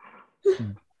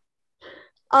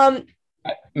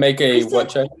 Make a Kristen, what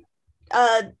check?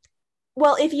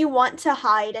 Well, if you want to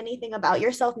hide anything about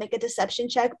yourself, make a deception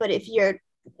check. But if you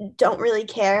don't really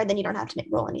care, then you don't have to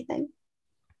roll anything.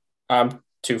 I'm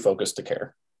too focused to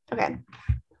care. Okay.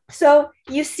 So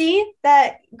you see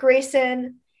that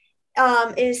Grayson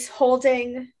is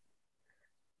holding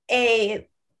a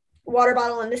water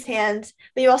bottle in his hand,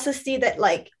 but you also see that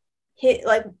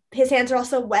his hands are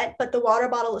also wet, but the water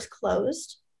bottle is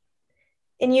closed.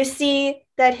 And you see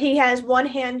that he has one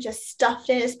hand just stuffed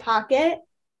in his pocket.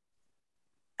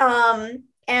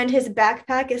 And his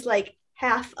backpack is like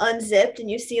half unzipped, and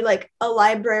you see like a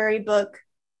library book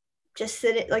just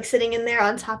sitting in there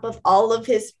on top of all of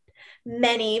his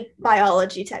many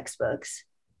biology textbooks.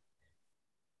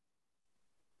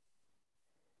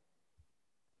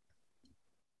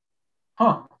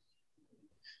 Huh.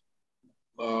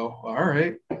 Oh, all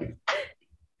right.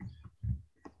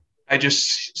 I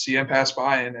just see him pass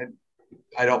by, and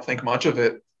I don't think much of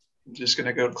it. I'm just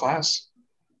gonna go to class.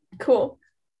 Cool.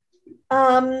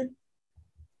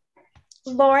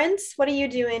 Lawrence, what are you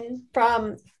doing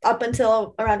from up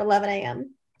until around 11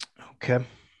 a.m.? Okay.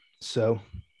 So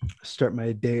start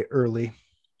my day early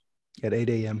at 8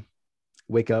 a.m.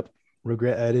 Wake up,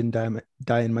 regret I didn't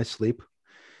die in my sleep,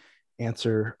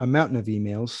 answer a mountain of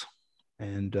emails,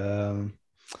 and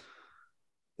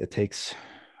it takes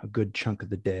a good chunk of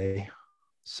the day.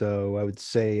 So I would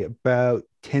say about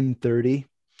 10:30,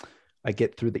 I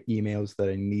get through the emails that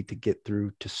I need to get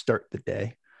through to start the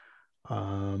day.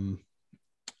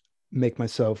 Make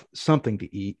myself something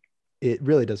to eat. It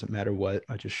really doesn't matter what.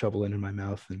 I just shovel it in my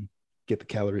mouth and get the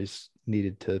calories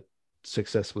needed to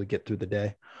successfully get through the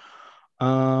day.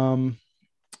 And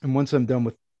once I'm done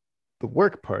with the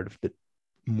work part of the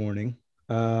morning,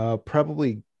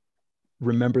 probably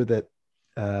remember that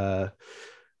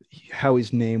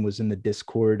Howie's name was in the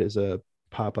Discord as a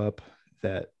pop-up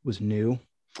that was new.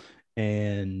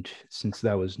 And since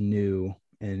that was new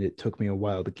and it took me a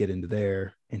while to get into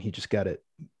there and he just got it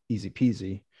easy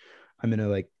peasy, I'm going to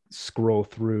like scroll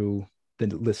through the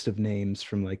list of names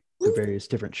from like the various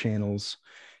different channels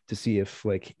to see if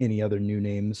like any other new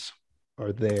names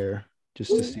are there,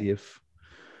 just to see if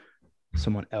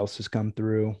someone else has come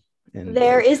through. And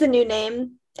There is a new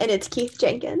name, and it's Keith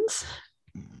Jenkins.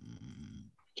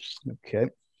 Okay.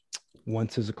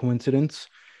 Once is a coincidence,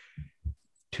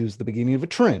 two is the beginning of a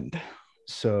trend.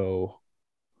 So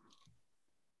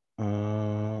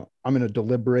I'm going to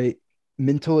deliberate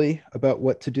mentally about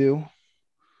what to do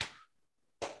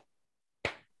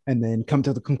and then come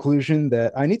to the conclusion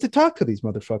that I need to talk to these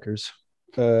motherfuckers.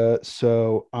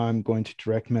 So I'm going to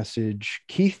direct message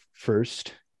Keith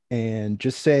first and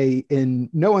just say in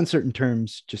no uncertain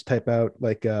terms, just type out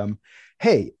like,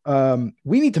 hey,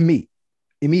 we need to meet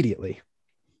immediately.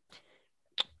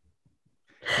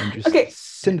 And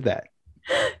just send that.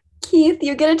 Keith,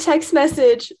 you get a text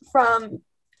message from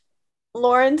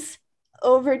Lawrence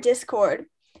over Discord,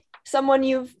 someone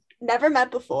you've never met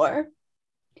before,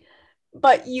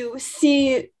 but you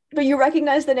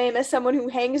recognize the name as someone who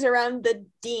hangs around the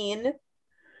dean.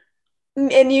 And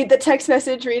the text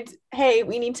message reads, "Hey,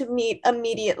 we need to meet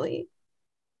immediately."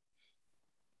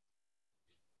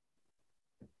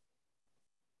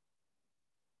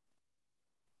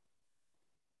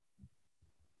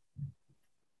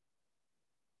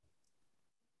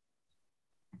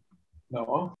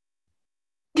 No.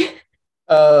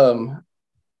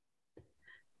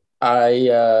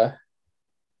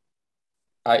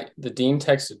 The dean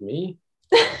texted me.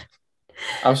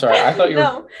 I'm sorry. I thought you were.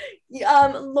 No.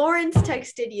 Lawrence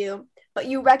texted you, but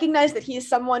you recognize that he is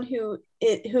someone who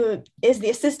is the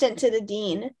assistant to the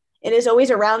dean and is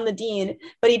always around the dean.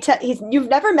 But you've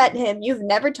never met him, you've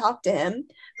never talked to him,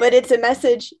 but it's a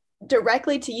message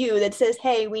directly to you that says,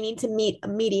 "Hey, we need to meet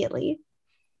immediately."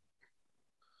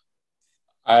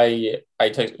 I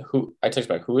text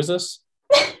back. Who is this?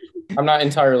 I'm not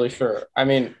entirely sure. I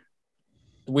mean,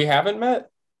 we haven't met.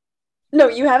 No,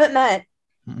 you haven't met.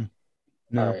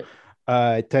 No. Right.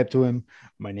 I typed to him,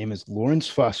 "My name is Lawrence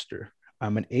Foster.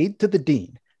 I'm an aide to the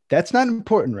dean. That's not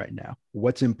important right now.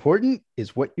 What's important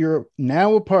is what you're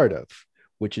now a part of,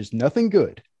 which is nothing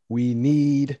good. We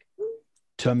need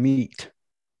to meet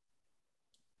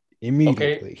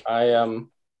immediately." Okay.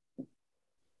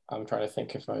 I'm trying to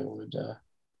think if I would.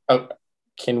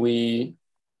 Can we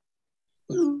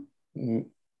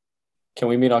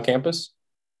meet on campus?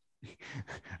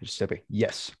 Just say,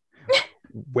 yes.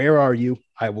 Where are you?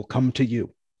 I will come to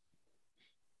you.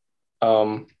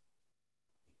 I'm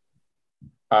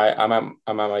at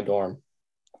my dorm.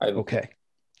 Okay.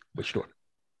 Which dorm?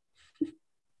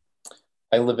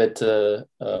 I live at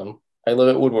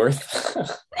Woodworth.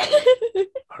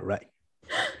 All right.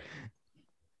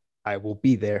 I will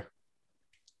be there.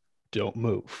 Don't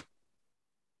move.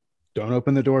 Don't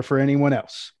open the door for anyone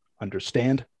else.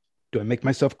 Understand? Do I make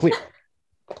myself clear?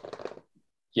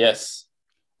 Yes.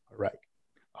 All right.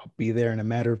 I'll be there in a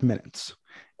matter of minutes.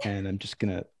 And I'm just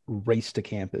going to race to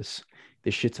campus.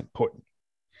 This shit's important.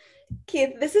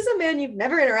 Keith, this is a man you've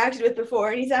never interacted with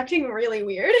before, and he's acting really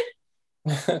weird.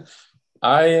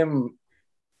 I am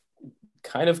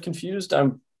kind of confused.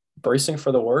 I'm bracing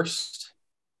for the worst,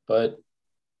 but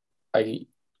I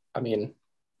mean,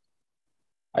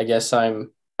 I guess I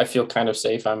feel kind of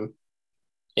safe. I'm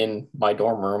in my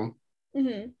dorm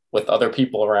room with other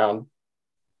people around.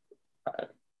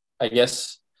 I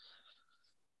guess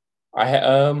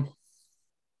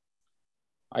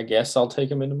I guess I'll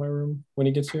take him into my room when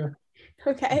he gets here.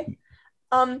 Okay.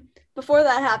 Before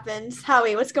that happens,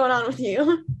 Howie, what's going on with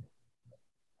you?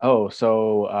 Oh,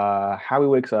 so Howie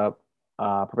wakes up,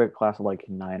 probably a class of like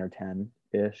 9 or 10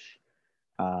 ish.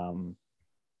 And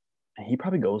he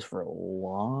probably goes for a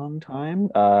long time.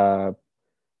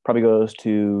 Probably goes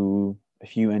to a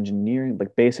few engineering,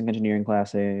 like basic engineering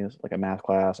classes, like a math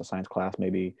class, a science class,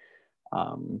 maybe,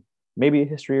 maybe a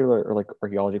history or like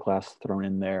archaeology class thrown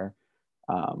in there.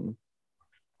 Um,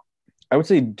 I would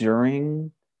say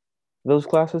during those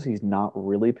classes, he's not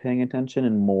really paying attention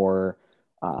and more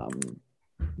trying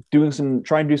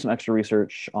to do some extra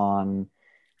research on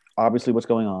obviously what's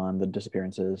going on, the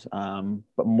disappearances,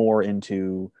 but more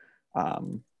into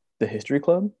um, the history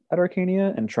club at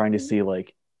Arcania and trying to see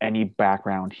like any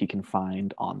background he can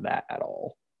find on that at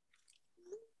all.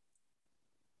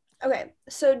 Okay,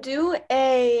 so do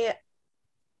a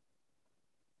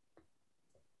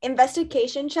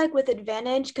investigation check with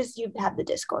advantage because you have the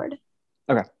Discord.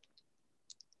 Okay.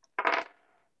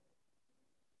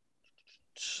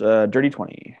 Dirty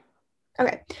 20.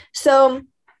 Okay, so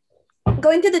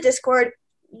going through the Discord,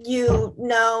 you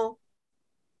know,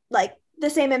 like the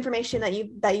same information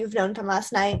that you've known from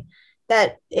last night,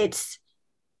 that it's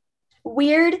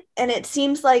weird and it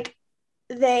seems like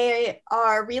they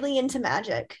are really into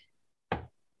magic.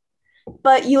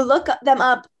 But you look them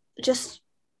up just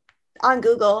on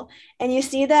Google and you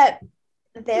see that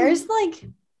there's like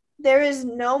there is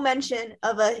no mention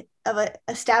of a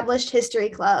established history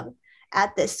club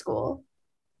at this school.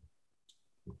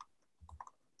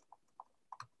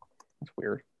 That's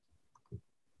weird.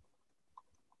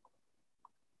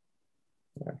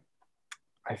 Yeah.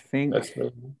 I think That's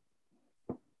really...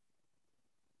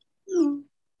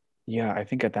 Yeah, I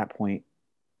think at that point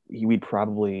we'd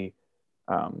probably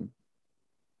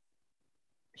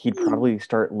he'd probably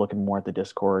start looking more at the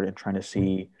Discord and trying to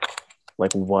see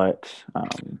like what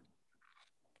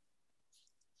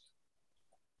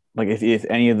like if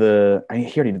any of the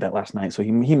he already did that last night, so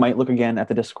he might look again at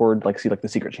the Discord, like see like the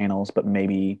secret channels, but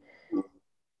maybe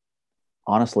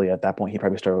honestly at that point he'd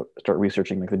probably start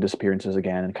researching like the disappearances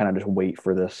again and kind of just wait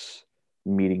for this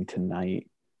meeting tonight.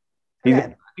 Okay.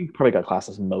 I think probably got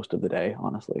classes most of the day,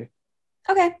 honestly.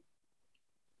 Okay.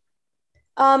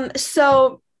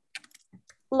 So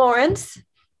Lawrence,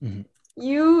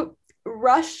 you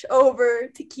rush over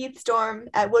to Keith's dorm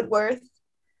at Woodworth.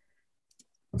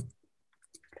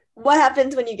 What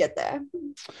happens when you get there?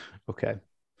 Okay.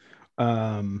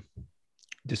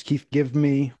 Does Keith give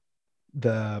me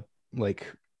the like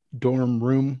dorm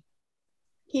room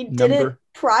He number? Didn't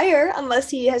prior, unless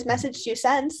he has messaged you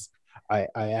since. I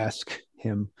ask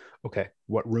him, okay,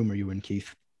 what room are you in,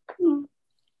 Keith? Well,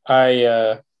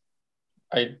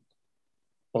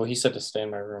 he said to stay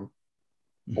in my room.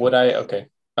 Okay.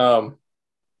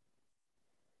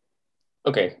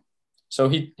 Okay. So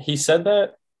he said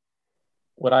that.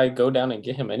 Would I go down and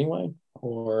get him anyway?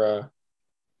 Or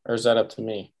is that up to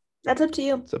me? That's up to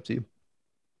you. It's up to you.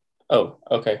 Oh,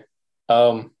 okay.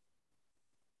 I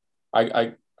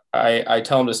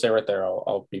tell him to stay right there.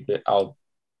 I'll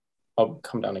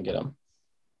come down and get him.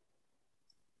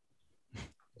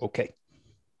 Okay.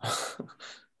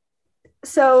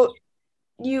 So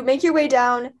you make your way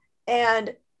down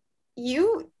and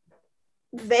you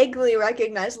vaguely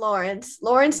recognize Lawrence.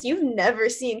 Lawrence, you've never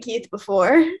seen Keith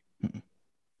before.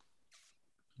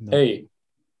 No. Hey,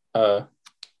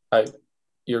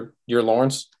 you're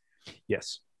Lawrence?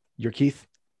 Yes. You're Keith?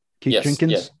 Keith Yes,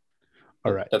 Jenkins? yes.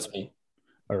 All right. That's me.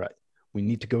 All right. We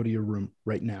need to go to your room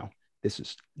right now. This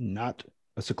is not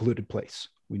a secluded place.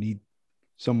 We need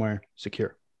somewhere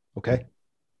secure. Okay?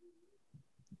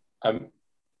 I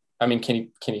mean,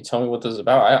 can you tell me what this is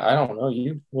about? I don't know.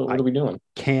 What are we doing?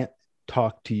 Can't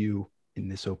talk to you in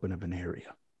this open of an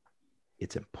area.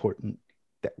 It's important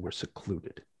that we're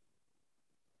secluded.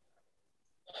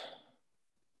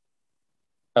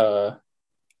 Uh,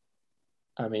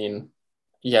 I mean,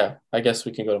 yeah, I guess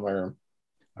we can go to my room.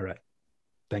 All right.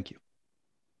 Thank you.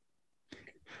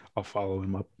 I'll follow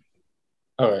him up.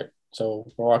 All right.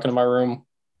 So we're walking to my room,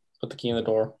 put the key in the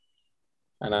door,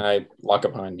 and I lock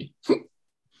it behind me.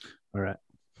 All right.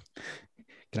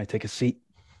 Can I take a seat?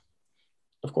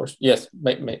 Of course. Yes.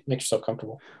 Make yourself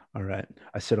comfortable. All right.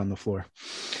 I sit on the floor.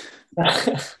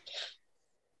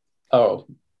 Oh,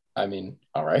 I mean,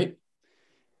 all right.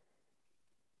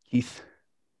 Keith.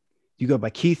 You go by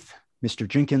Keith, Mr.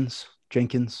 Jenkins.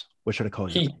 Jenkins. What should I call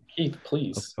you? Keith,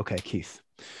 please. Okay, Keith.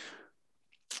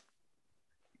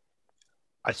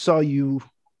 I saw you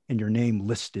and your name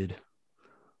listed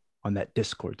on that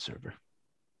Discord server.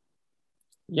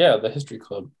 Yeah, the history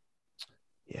club.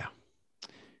 Yeah.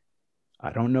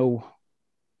 I don't know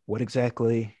what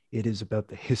exactly it is about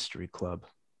the history club,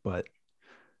 but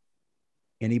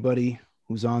anybody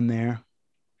who's on there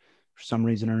for some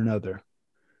reason or another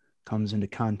comes into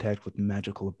contact with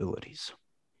magical abilities.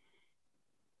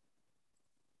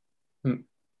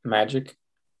 Magic?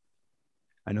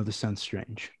 I know this sounds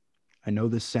strange. I know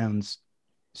this sounds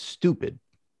stupid,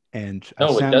 and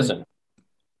No, it doesn't.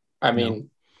 I mean,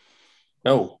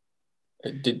 no.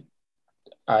 Did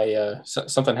I?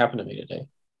 Something happened to me today.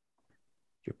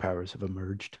 Your powers have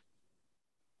emerged.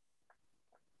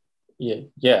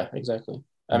 Yeah, exactly.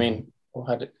 I mean,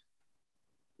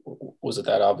 was it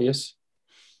that obvious?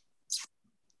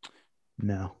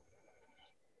 No.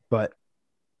 But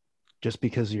just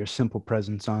because of your simple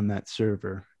presence on that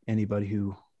server, anybody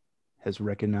who has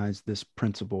recognized this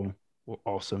principle will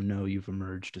also know you've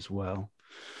emerged as well.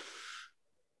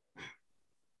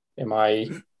 Am I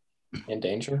in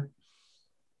danger?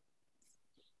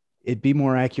 It'd be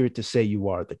more accurate to say you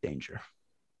are the danger.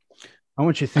 I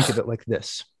want you to think of it like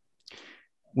this.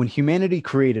 When humanity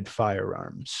created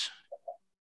firearms,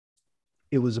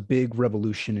 it was a big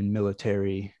revolution in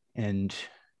military and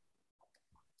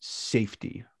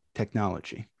safety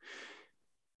technology.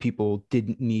 People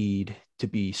didn't need to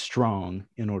be strong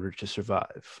in order to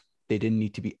survive. They didn't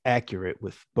need to be accurate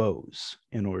with bows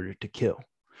in order to kill.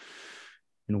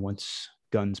 And once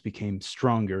guns became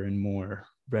stronger and more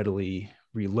readily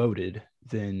reloaded,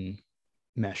 then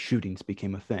mass shootings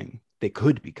became a thing. They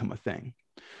could become a thing.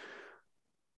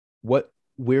 What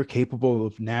we're capable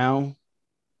of now,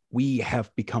 we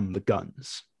have become the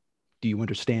guns. Do you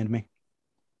understand me?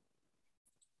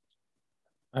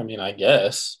 I mean, I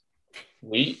guess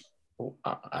I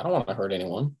don't want to hurt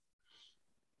anyone.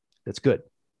 That's good.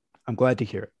 I'm glad to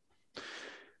hear it.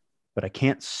 But I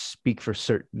can't speak for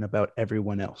certain about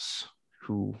everyone else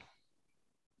who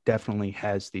definitely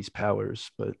has these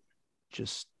powers, but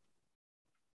just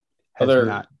has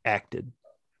not acted.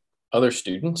 Other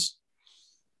students?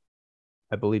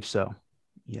 I believe so.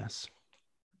 Yes.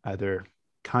 Either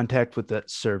contact with that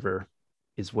server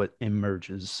is what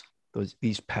emerges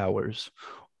these powers,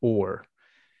 or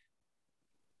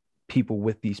people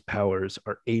with these powers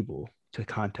are able to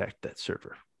contact that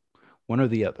server. One or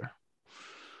the other.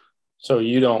 So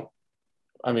you don't,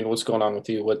 I mean, what's going on with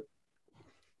you? What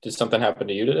did something happen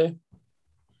to you today?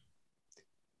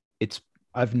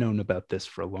 I've known about this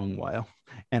for a long while,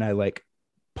 and I like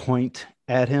point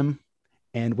at him,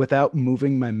 and without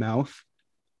moving my mouth,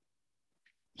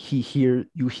 you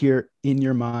hear in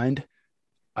your mind,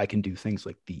 I can do things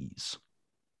like these.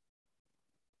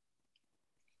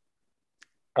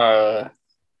 Okay,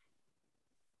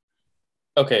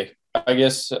 I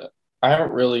guess I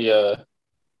haven't really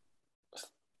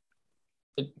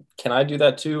can I do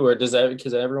that too, or does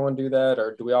everyone do that,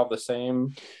 or do we all have the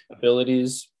same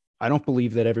abilities? I don't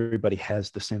believe that everybody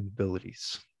has the same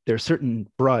abilities. There are certain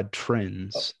broad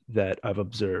trends that I've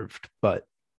observed, but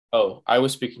I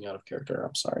was speaking out of character.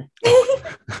 I'm sorry.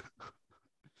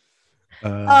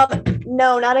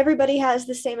 No, not everybody has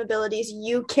the same abilities.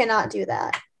 You cannot do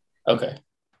that. Okay.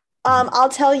 I'll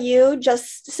tell you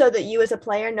just so that you as a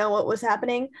player know what was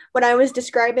happening. When I was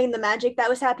describing the magic that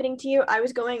was happening to you, I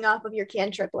was going off of your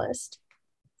cantrip list.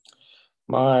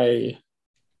 My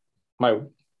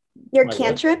Your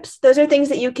cantrips, those are things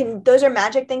that you can, those are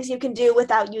magic things you can do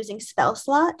without using spell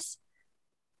slots.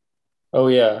 Oh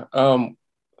yeah.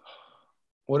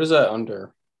 What is that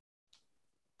under?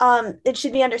 It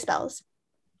should be under spells.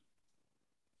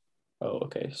 Oh,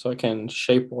 okay. So I can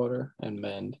shape water and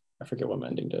mend. I forget what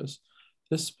mending does.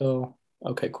 This spell.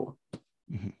 Okay, cool.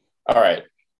 Mm-hmm. All right.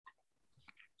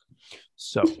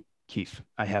 So, Keith,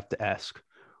 I have to ask,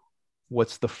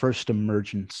 what's the first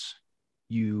emergence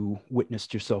you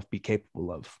witnessed yourself be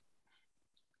capable of?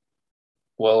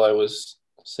 Well, I was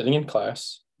sitting in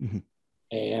class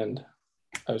and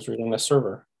I was reading the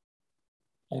server,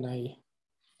 and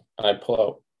I pull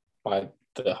out my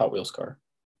the Hot Wheels car,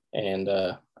 and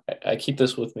I keep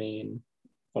this with me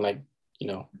when I,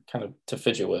 kind of to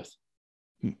fidget with.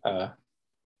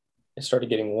 It started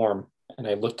getting warm, and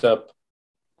I looked up,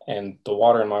 and the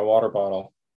water in my water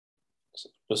bottle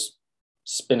was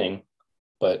spinning,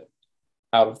 but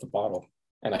out of the bottle,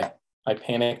 and I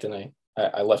panicked and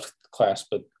I left class,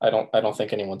 but I don't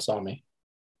think anyone saw me.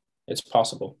 It's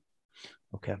possible.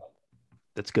 Okay,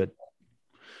 that's good.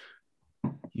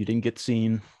 You didn't get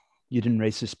seen. You didn't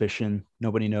raise suspicion.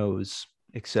 Nobody knows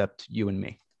except you and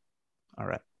me. All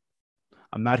right.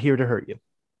 I'm not here to hurt you.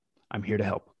 I'm here to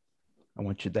help. I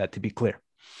want you that to be clear.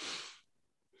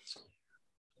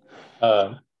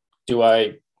 Do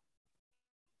I?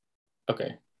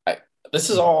 Okay. This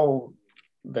is all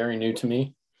very new to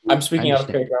me. I'm speaking out of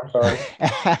character. I'm sorry.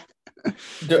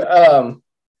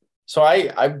 So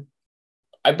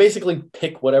I basically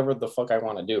pick whatever the fuck I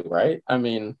want to do, right? I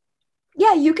mean,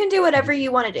 yeah, you can do whatever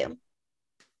you want to do.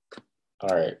 All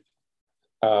right.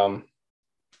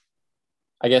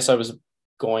 I guess I was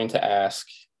going to ask,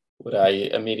 would I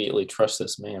immediately trust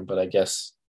this man? But I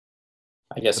guess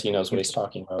he knows what he's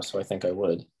talking about, so I think I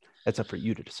would. That's up for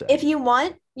you to decide. If you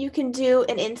want, you can do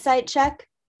an insight check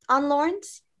on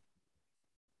Lawrence.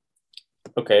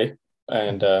 Okay.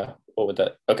 And what would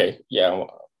that? Okay. Yeah.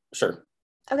 Sure.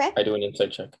 Okay. I do an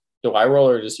insight check. Do I roll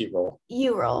or does he roll?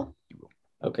 You roll.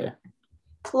 Okay.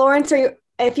 Lawrence,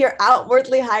 if you're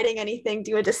outwardly hiding anything,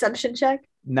 do a deception check.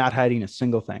 Not hiding a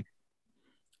single thing.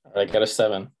 All right, I got a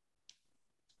 7.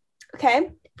 Okay.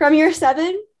 From your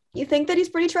 7, you think that he's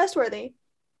pretty trustworthy.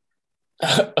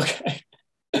 Okay.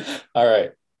 All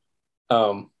right.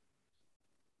 What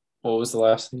was the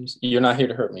last thing? You're not here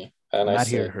to hurt me. And I'm not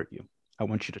here to hurt you. I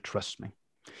want you to trust me.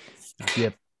 If you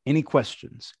have any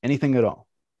questions, anything at all,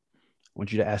 I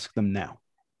want you to ask them now.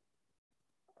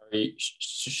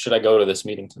 Should I go to this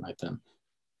meeting tonight then?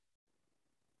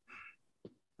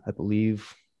 I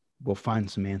believe we'll find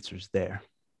some answers there.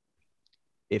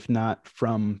 If not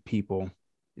from people,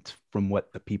 it's from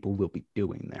what the people will be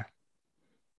doing there.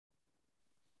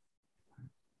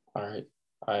 All right.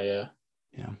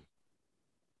 Yeah.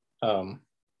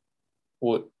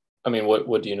 What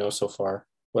do you know so far?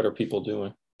 What are people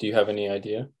doing? Do you have any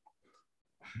idea?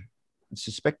 I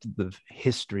suspected the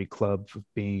history club of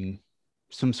being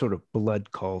some sort of blood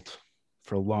cult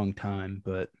for a long time,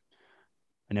 but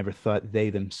I never thought they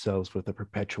themselves were the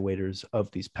perpetuators of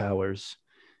these powers.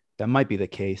 That might be the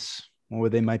case, or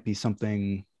they might be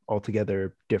something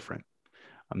altogether different.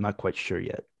 I'm not quite sure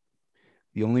yet.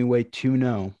 The only way to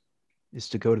know is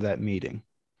to go to that meeting.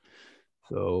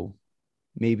 So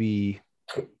maybe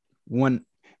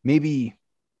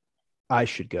I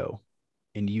should go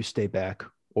and you stay back,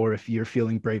 or if you're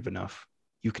feeling brave enough,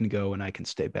 you can go and I can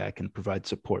stay back and provide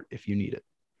support if you need it.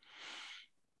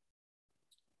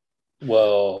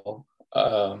 Well,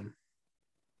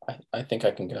 I think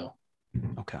I can go.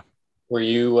 Okay. Were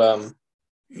you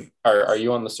are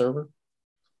you on the server?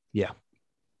 Yeah.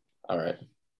 All right.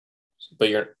 But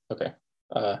you're okay.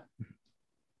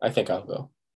 I think I'll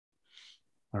go.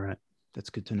 All right.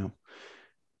 That's good to know.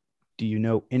 Do you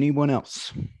know anyone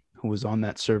else who was on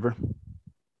that server?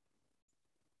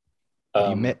 Have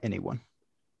you met anyone?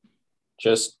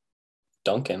 Just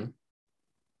Duncan.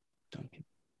 Duncan,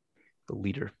 the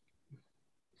leader.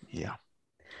 Yeah.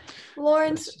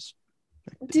 Lawrence,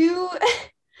 do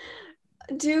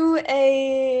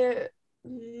a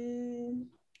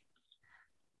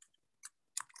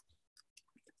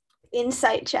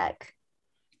insight check.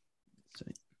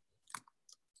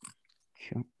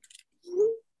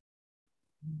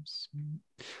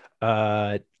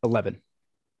 11.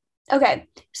 Okay,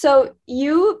 so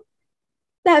you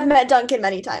have met Duncan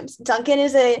many times. Duncan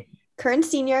is a current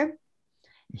senior.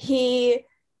 He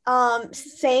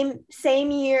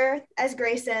same year as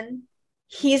Grayson.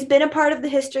 He's been a part of the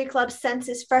history club since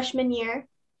his freshman year.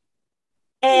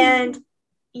 And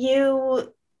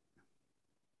you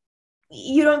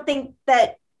don't think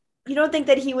that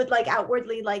he would like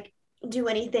outwardly like do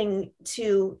anything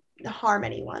to harm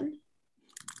anyone.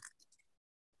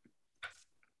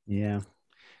 Yeah.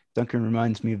 Duncan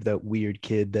reminds me of that weird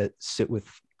kid that sat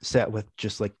with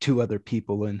just like 2 other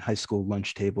people in high school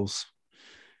lunch tables.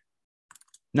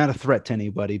 Not a threat to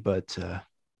anybody, but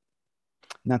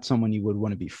not someone you would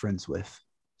want to be friends with.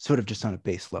 Sort of just on a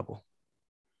base level.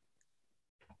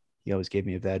 He always gave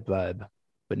me a bad vibe,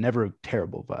 but never a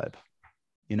terrible vibe.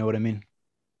 You know what I mean?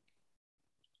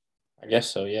 I guess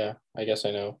so, yeah. I guess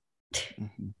I know.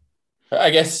 Mm-hmm. I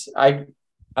guess I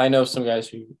know some guys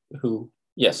who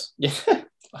yes. Yeah.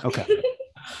 Okay.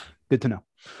 Good to know.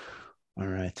 All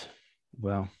right.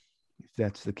 Well, if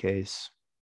that's the case,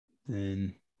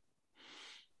 then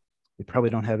We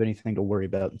probably don't have anything to worry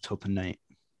about until tonight.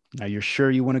 Now, you're sure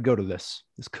you want to go to this?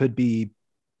 This could be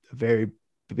a very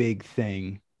big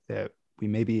thing that we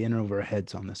may be in over our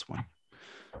heads on this one.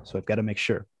 So I've got to make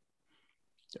sure.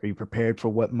 Are you prepared for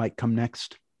what might come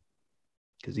next?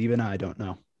 Because even I don't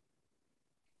know.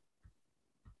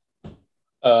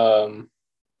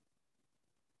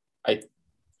 I,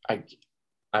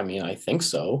 I mean, I think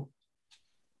so.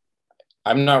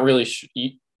 I'm not really sure.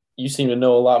 You seem to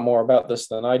know a lot more about this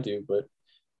than I do, but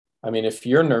I mean, if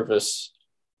you're nervous,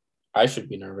 I should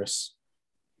be nervous.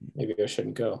 Maybe I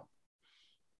shouldn't go.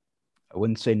 I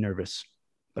wouldn't say nervous,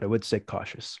 but I would say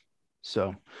cautious.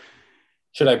 So,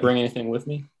 should I bring anything with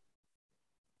me?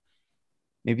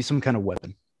 Maybe some kind of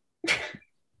weapon,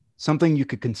 something you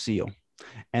could conceal.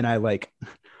 And I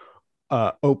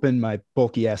open my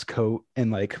bulky ass coat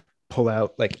and pull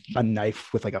out a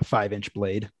knife with a 5-inch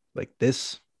blade like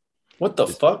this. What the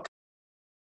fuck?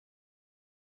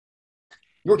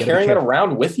 You were carrying that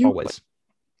around with you?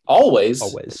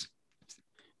 Always.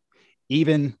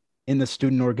 Even in the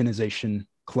student organization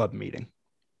club meeting,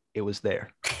 it was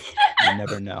there. You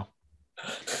never know.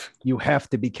 You have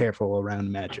to be careful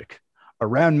around magic.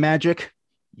 Around magic,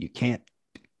 you can't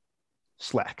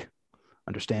slack.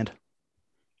 Understand?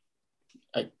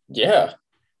 Yeah.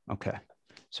 Okay.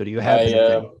 So do you have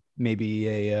anything?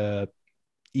 Maybe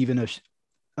even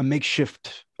a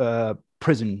makeshift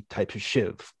prison type of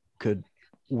shiv could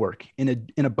work in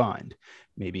a bind.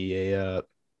 Maybe a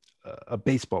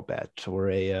baseball bat or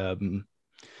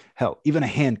hell, even a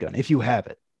handgun. If you have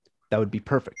it, that would be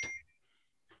perfect.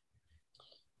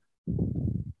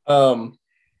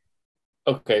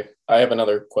 Okay, I have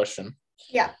another question.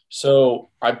 Yeah.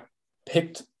 So I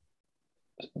picked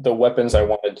the weapons I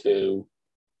wanted to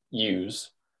use.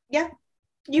 Yeah.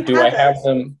 Do I have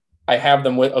them? I have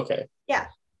them with. Okay. Yeah.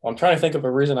 Well, I'm trying to think of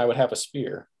a reason I would have a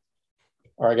spear,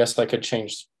 or I guess I could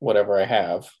change whatever I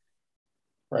have.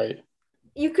 Right.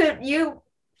 You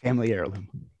family heirloom.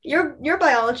 You're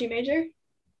biology major.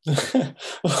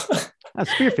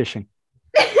 Spearfishing.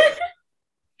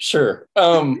 Sure.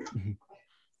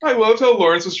 I loved how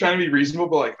Lawrence was trying to be reasonable,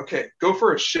 but okay, go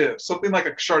for a shiv, something like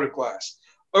a shard of glass.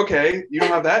 Okay, you don't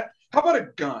have that? How about a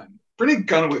gun? Bring a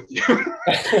gun with you. And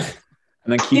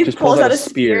then Keith just pulls out a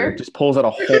spear. Just pulls out a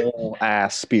whole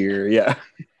ass spear. Yeah.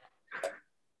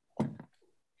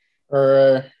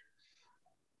 Okay.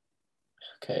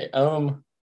 All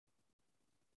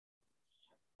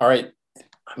right.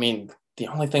 I mean, the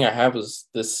only thing I have is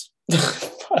this.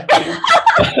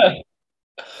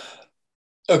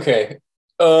 Okay.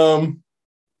 You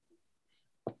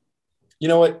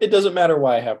know what? It doesn't matter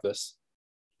why I have this.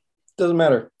 It doesn't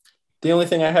matter. The only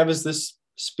thing I have is this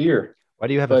spear. Why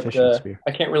do you have a fishing spear?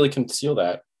 I can't really conceal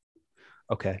that.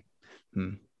 Okay.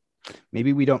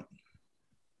 Maybe we don't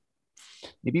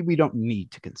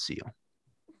need to conceal.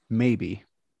 Maybe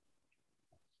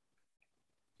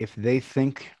if they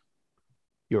think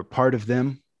you're part of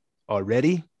them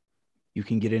already, you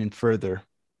can get in further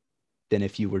than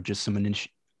if you were just some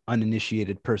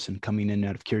uninitiated person coming in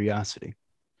out of curiosity.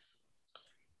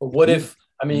 But what if,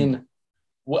 I mean,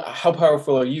 how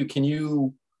powerful are you? Can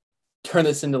you turn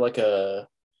this into like a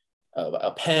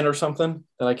pen or something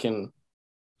that I can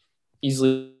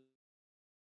easily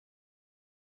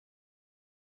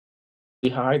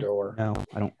hide? Or no,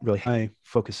 I don't really. My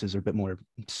focuses are a bit more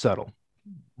subtle,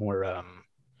 more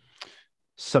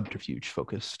subterfuge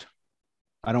focused.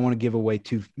 I don't want to give away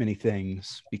too many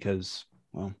things because,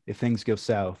 well, if things go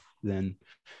south, then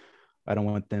I don't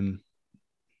want them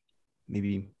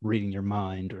maybe reading your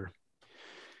mind or,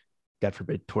 God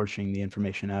forbid, torching the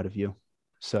information out of you.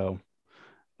 So,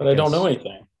 but I don't know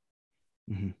anything.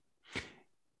 Mm-hmm.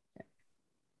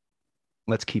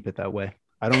 Let's keep it that way.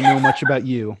 I don't know much about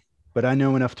you, but I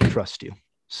know enough to trust you.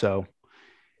 So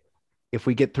if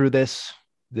we get through this,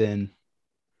 then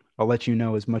I'll let you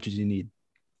know as much as you need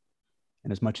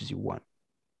and as much as you want.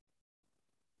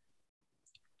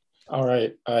 All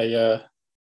right. I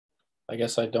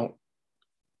guess I don't.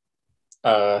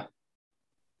 All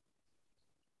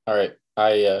right.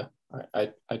 I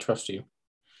trust you.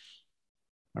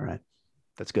 All right.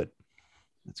 That's good.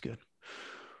 That's good.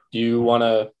 Do you want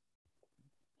to?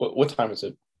 What time is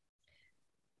it?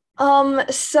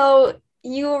 So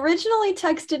you originally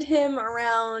texted him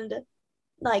around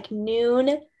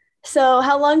noon. So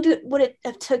how long would it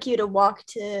have took you to walk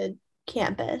to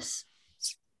campus?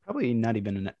 Probably not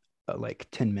even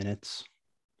 10 minutes.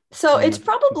 So it's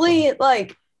probably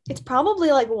like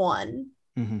 1.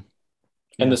 Mm-hmm.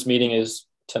 And this meeting is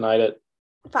tonight at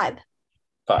 5.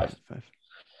 5.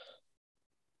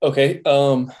 Okay.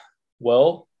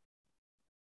 Well,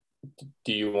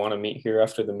 do you want to meet here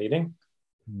after the meeting?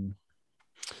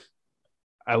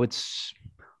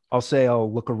 I'll say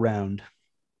I'll look around,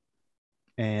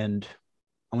 and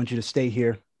I want you to stay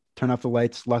here, turn off the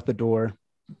lights, lock the door.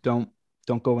 Don't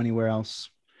go anywhere else.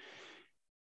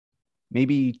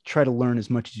 Maybe try to learn as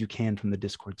much as you can from the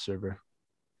Discord server.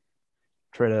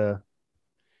 Try to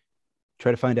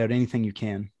find out anything you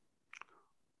can.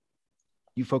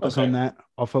 You focus on that.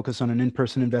 I'll focus on an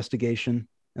in-person investigation,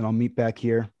 and I'll meet back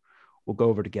here. We'll go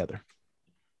over together.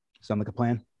 Sound like a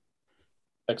plan?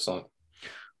 Excellent.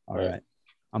 All right.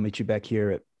 I'll meet you back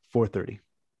here at 4:30.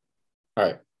 All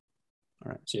right.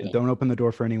 See you then. Don't open the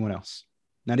door for anyone else.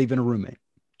 Not even a roommate.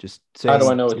 Just say. How do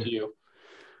I know it's you?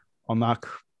 I'll knock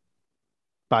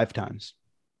 5 times.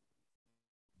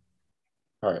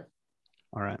 All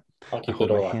right. I'll keep the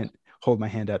door locked. Hold my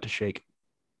hand out to shake.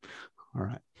 All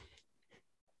right.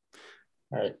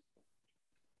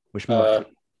 Wish me luck.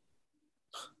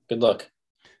 Good luck.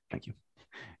 Thank you.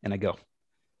 And I go.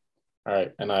 All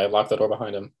right. And I lock the door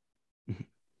behind him.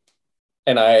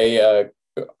 And I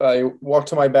walk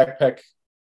to my backpack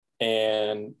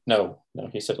and no,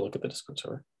 he said to look at the Discord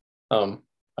server.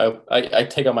 I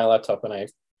take out my laptop and I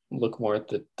look more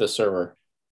at the server.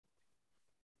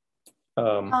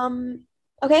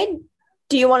 Okay.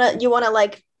 Do you wanna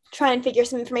like try and figure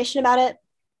some information about it?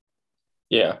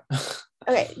 Yeah.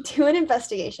 Okay, do an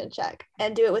investigation check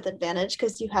and do it with advantage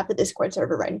because you have the Discord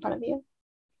server right in front of you.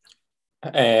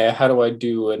 How do I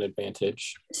do an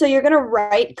advantage? So you're gonna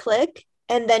right click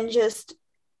and then just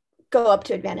go up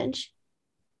to advantage.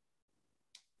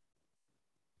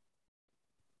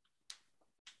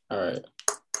 All right.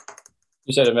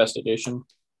 You said investigation?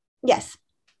 Yes.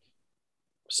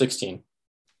 16.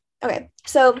 Okay,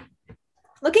 so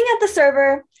looking at the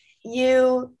server,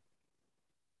 you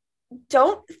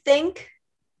don't think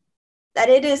that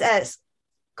it is as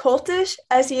cultish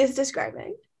as he is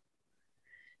describing.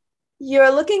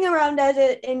 You're looking around at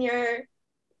it and you're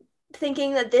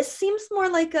thinking that this seems more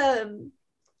like a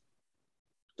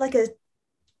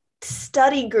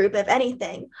study group, if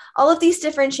anything. All of these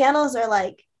different channels are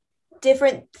like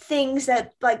different things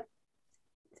that like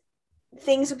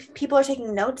things people are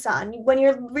taking notes on. When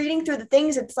you're reading through the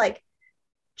things, it's like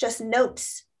just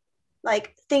notes.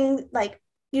 Like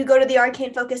you go to the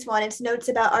Arcane Focus one, it's notes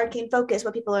about Arcane Focus,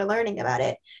 what people are learning about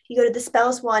it. You go to the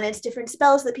spells one, it's different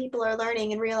spells that people are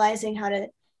learning and realizing how to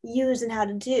use and how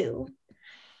to do.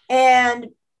 And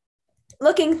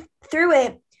looking through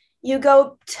it, you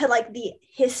go to like the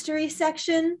history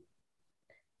section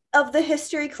of the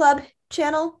History Club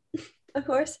channel, of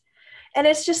course. And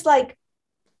it's just like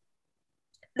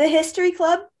the History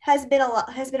Club has been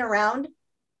around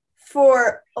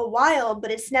for a while,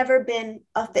 but it's never been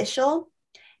official.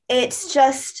 It's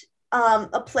just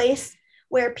a place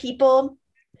where people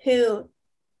who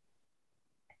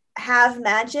have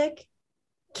magic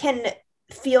can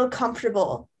feel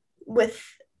comfortable with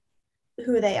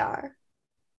who they are.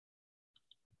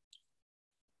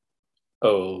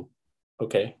 Oh,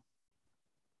 okay.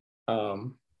 I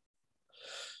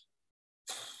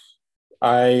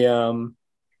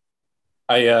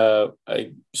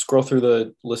scroll through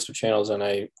the list of channels and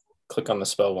I click on the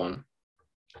spell one,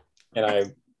 and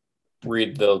I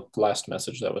read the last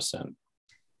message that was sent.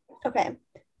 Okay,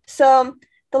 so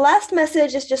the last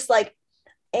message is just like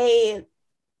a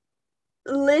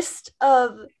list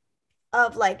of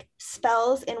like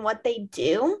spells and what they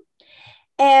do,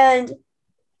 and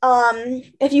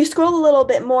if you scroll a little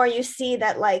bit more, you see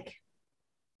that like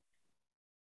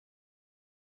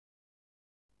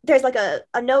there's like a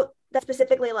note that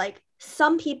specifically like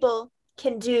some people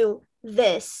can do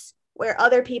this where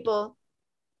other people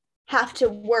have to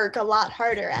work a lot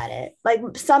harder at it. Like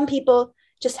some people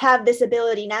just have this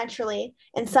ability naturally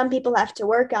and some people have to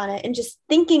work on it. And just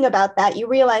thinking about that, you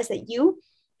realize that you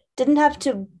didn't have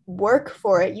to work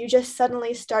for it. You just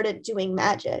suddenly started doing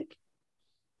magic.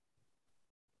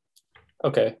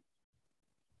 Okay.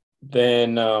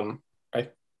 Then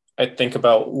I think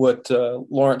about what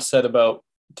Lawrence said about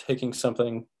taking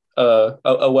something,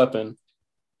 a weapon,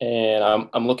 and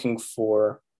I'm looking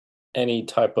for any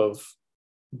type of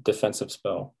defensive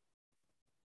spell.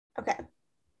 Okay.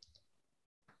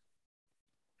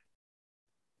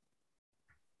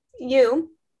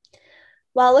 You,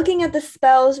 while looking at the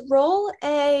spells, roll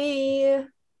a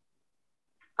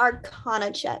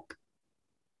Arcana check.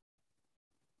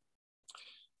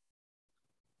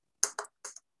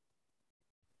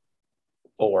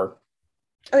 Or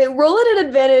Okay, roll it at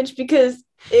advantage because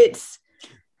it's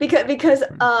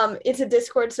a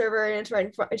Discord server and it's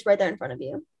right there in front of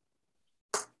you.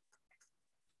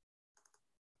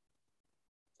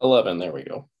 11. There we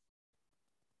go.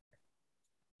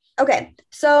 Okay,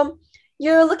 so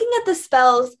you're looking at the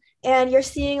spells and you're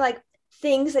seeing like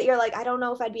things that you're like, I don't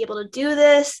know if I'd be able to do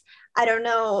this. I don't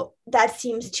know, that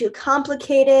seems too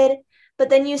complicated. But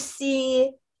then you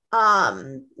see the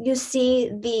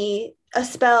a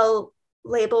spell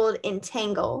labeled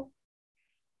entangle.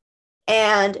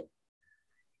 And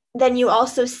then you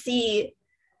also see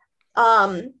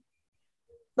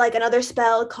like another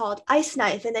spell called ice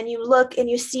knife, and then you look and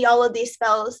you see all of these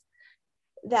spells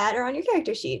that are on your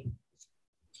character sheet.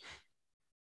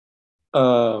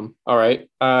 All right.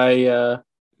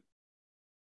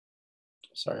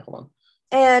 Sorry, hold on.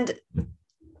 And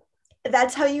that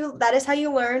is how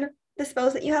you learn the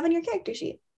spells that you have on your character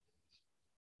sheet.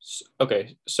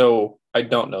 Okay, so I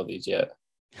don't know these yet.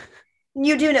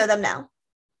 You do know them now.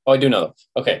 Oh, I do know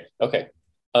them. Okay.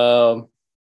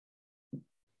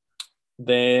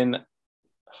 Then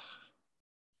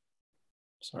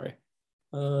sorry.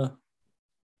 Okay.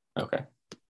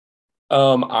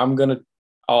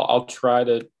 I'll try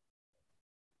to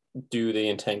do the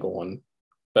entangle one,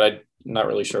 but I'm not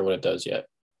really sure what it does yet.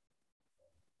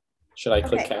 Should I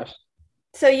click cast?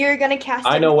 So you're gonna cast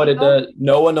I know what it does.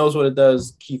 No one knows what it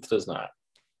does. Keith does not.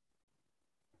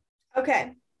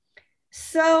 Okay.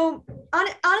 So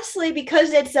honestly,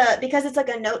 because it's like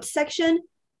a notes section,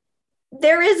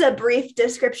 there is a brief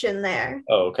description there.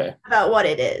 Oh, okay. About what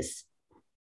it is.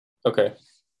 Okay.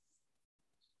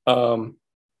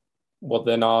 Well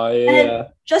then I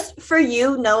just for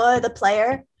you, Noah, the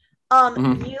player,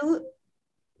 you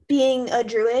being a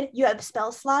druid, you have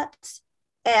spell slots,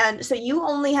 and so you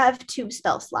only have 2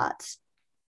 spell slots.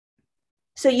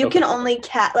 So you can only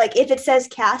cast, like if it says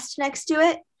cast next to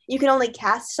it, you can only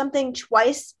cast something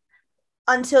twice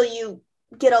until you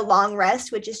get a long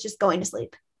rest, which is just going to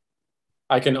sleep.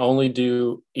 I can only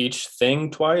do each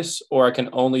thing twice, or I can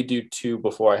only do 2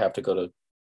 before I have to go to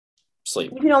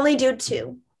sleep. You can only do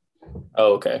 2.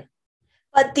 Oh, okay.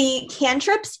 But the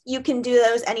cantrips, you can do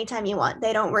those anytime you want.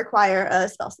 They don't require a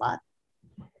spell slot.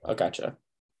 Oh, gotcha.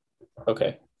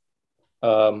 Okay.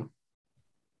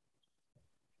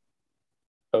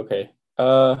 Okay.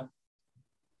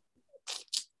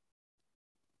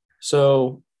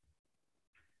 So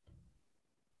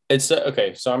it's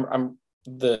okay. So I'm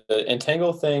the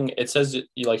entangle thing. It says it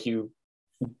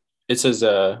says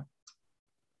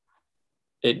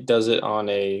it does it on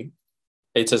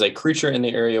it says a creature in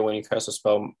the area when you cast a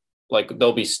spell, like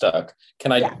they'll be stuck.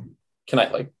 Can I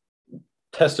like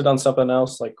test it on something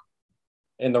else, like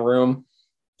in the room?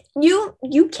 You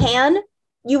can.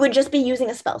 You would just be using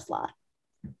a spell slot.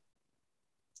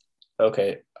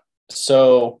 Okay.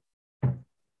 So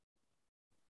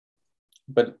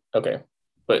but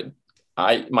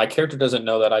my character doesn't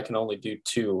know that I can only do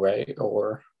 2, right?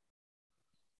 Or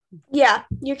yeah,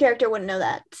 your character wouldn't know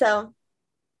that. So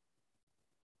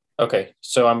okay,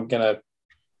 so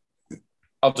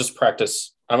I'll just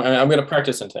practice. I'm gonna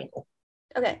practice entangle.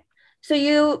 Okay, so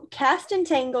you cast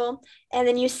entangle, and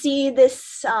then you see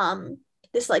this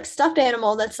this like stuffed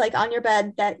animal that's like on your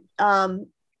bed that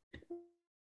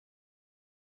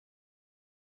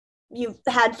you've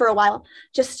had for a while,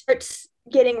 just starts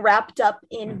getting wrapped up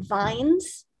in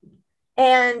vines,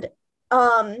 and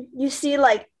you see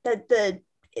like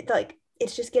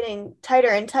it's just getting tighter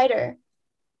and tighter,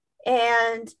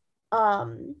 and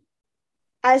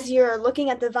as you're looking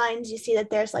at the vines, you see that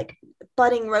there's like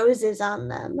budding roses on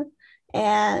them,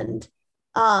 and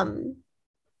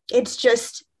it's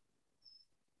just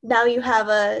now you have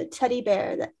a teddy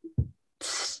bear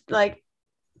that's like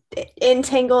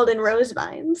entangled in rose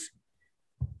vines.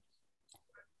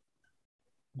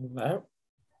 That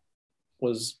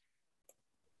was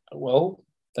well,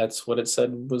 that's what it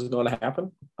said was going to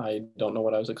happen. I don't know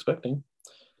what I was expecting.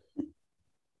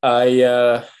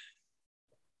 I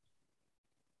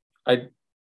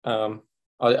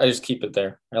just keep it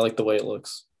there. I like the way it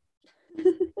looks.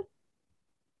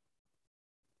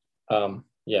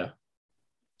 Yeah.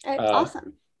 All right,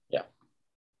 awesome. Yeah.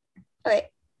 Okay.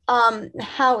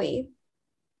 Howie.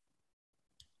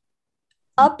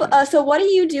 So what are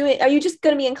you doing? Are you just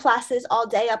going to be in classes all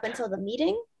day up until the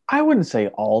meeting? I wouldn't say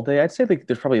all day. I'd say like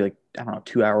there's probably like, I don't know,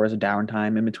 2 hours of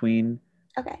downtime in between.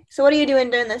 Okay. So what are you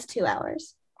doing during those 2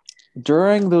 hours?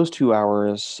 During those 2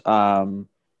 hours,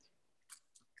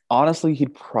 honestly,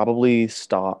 he'd probably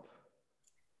stop.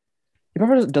 He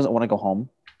probably doesn't want to go home,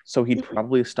 so he'd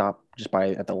probably stop just by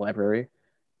at the library,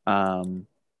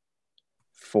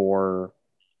 for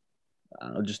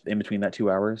just in between that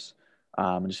 2 hours,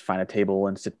 and just find a table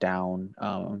and sit down.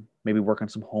 Maybe work on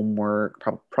some homework.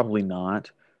 Probably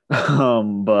not,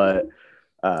 but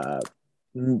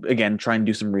again, try and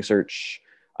do some research,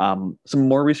 some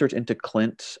more research into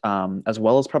Clint, as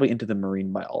well as probably into the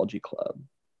marine biology club.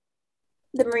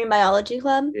 The marine biology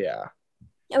club? Yeah.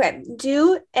 Okay,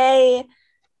 do a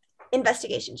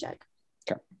investigation check.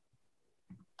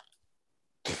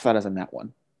 That is a nat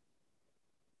one.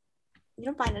 You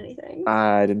don't find anything.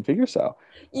 I didn't figure so.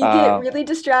 You get really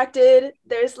distracted.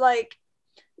 There's like,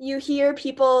 you hear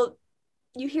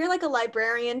like a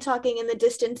librarian talking in the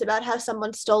distance about how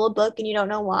someone stole a book and you don't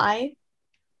know why.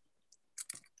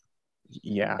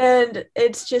 Yeah. And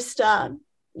it's just,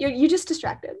 you're just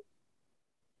distracted.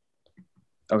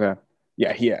 Okay.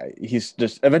 Yeah, he's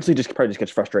just eventually just probably just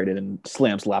gets frustrated and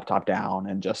slams the laptop down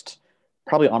and just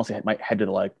probably honestly might head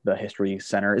to like the history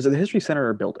center. Is it the history center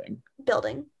or building?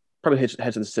 Building. Probably heads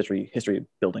to the history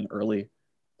building early.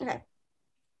 Okay.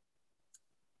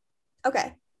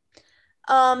 Okay.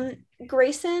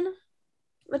 Grayson,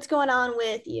 what's going on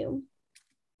with you?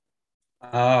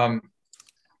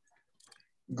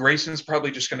 Grayson's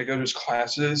probably just going to go to his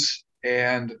classes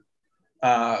and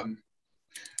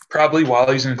probably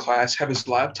while he's in class have his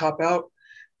laptop out,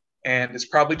 and it's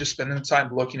probably just spending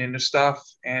time looking into stuff.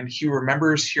 And he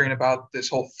remembers hearing about this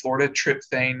whole Florida trip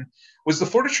thing. Was the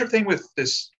Florida trip thing with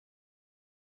this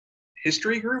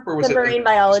history group, or was The it marine like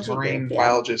biology marine group,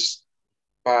 yeah.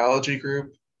 biology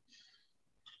group?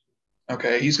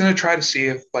 Okay, he's going to try to see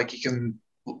if like he can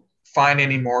find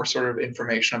any more sort of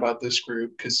information about this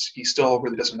group, because he still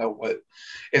really doesn't know what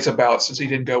it's about since he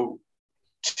didn't go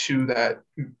to that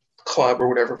club or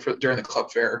whatever during the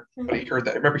club fair. Mm-hmm. But he heard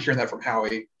that. I remember hearing that from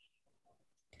Howie.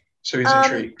 So he's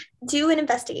intrigued. Do an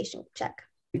investigation check.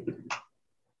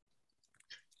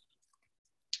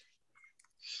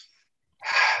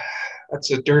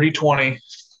 That's a dirty 20.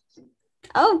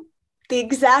 Oh, the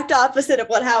exact opposite of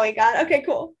what Howie got. Okay,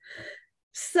 cool.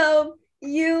 So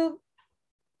you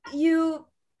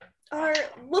are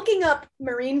looking up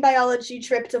marine biology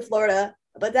trip to Florida,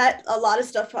 but that a lot of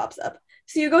stuff pops up.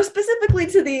 So you go specifically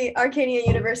to the Arcadia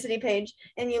University page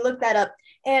and you look that up,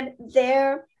 and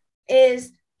there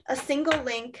is a single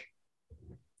link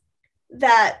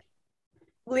that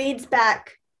leads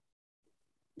back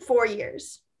 4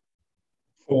 years.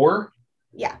 4?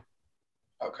 Yeah.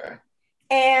 Okay.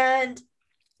 And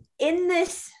in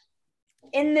this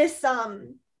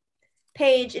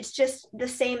page, it's just the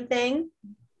same thing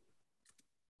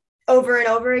over and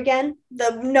over again.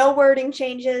 No wording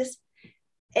changes.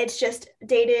 It's just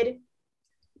dated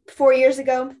 4 years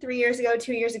ago, 3 years ago,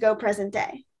 2 years ago, present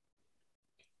day.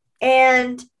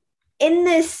 And in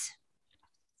this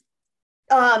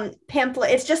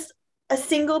pamphlet, it's just a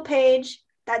single page.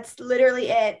 That's literally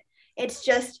it. It's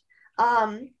just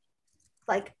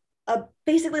like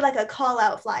basically like a call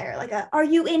out flyer, like are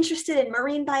you interested in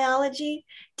marine biology?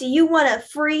 Do you want a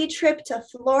free trip to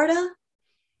Florida?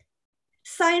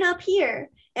 Sign up here.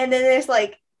 And then there's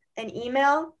like an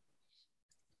email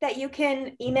that you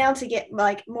can email to get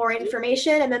like more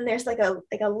information, and then there's like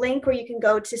a link where you can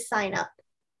go to sign up.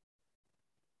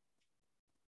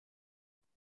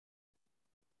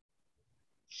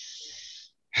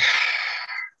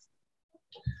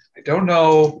 I don't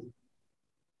know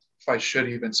if I should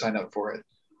even sign up for it,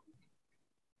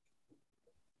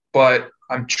 but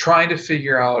I'm trying to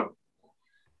figure out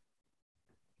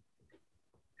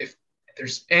if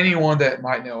there's anyone that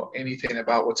might know anything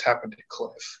about what's happened to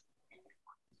Cliff.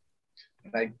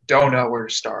 And I don't know where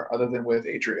to start other than with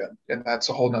Adrian, and that's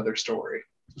a whole nother story.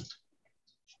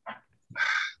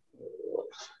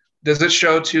 Does it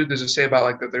show too? Does it say about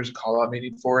like that there's a call out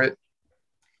meeting for it?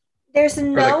 There's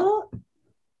no,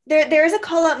 there is a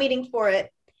call out meeting for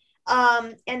it.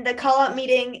 And the call out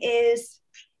meeting is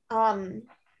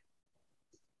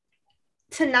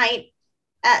tonight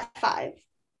at 5,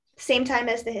 same time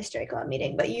as the history club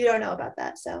meeting, but you don't know about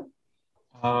that. So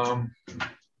I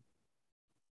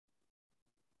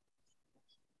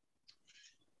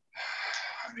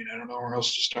mean, I don't know where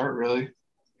else to start, really.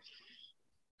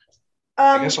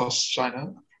 I guess I'll sign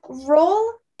up.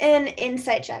 Roll an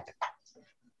insight check.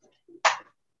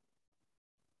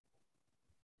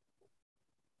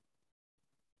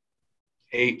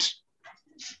 Eight.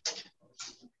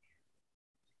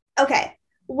 Okay.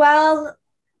 Well,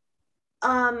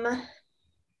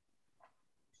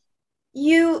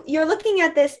 you're looking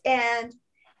at this, and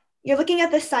you're looking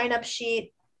at the sign up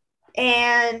sheet,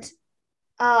 and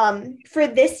for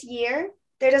this year,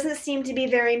 there doesn't seem to be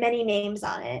very many names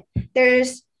on it.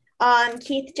 There's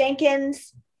Keith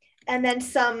Jenkins, and then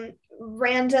some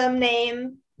random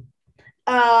name,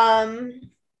 but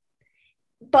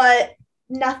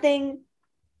nothing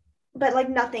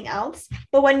else.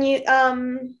 But when you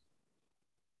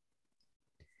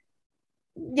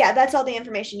yeah, that's all the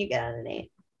information you get on an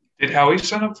 8. Did Howie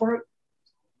sign up for it?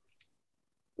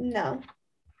 No.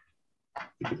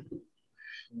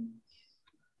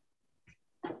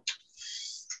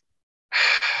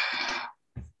 I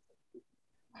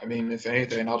mean, if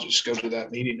anything, I'll just go to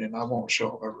that meeting and I won't show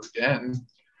up ever again.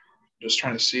 Just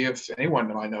trying to see if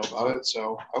anyone might know about it.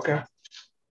 So, okay.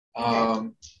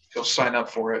 He'll sign up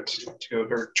for it to go,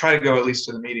 or try to go at least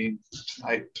to the meeting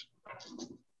tonight.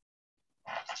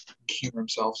 Humor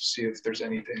himself to see if there's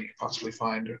anything he can possibly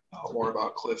find more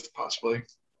about Cliff, possibly.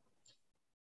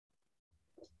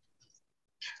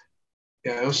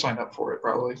 Yeah, he'll sign up for it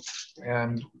probably.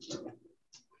 And I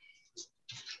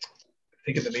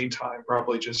think in the meantime,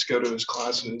 probably just go to his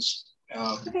classes.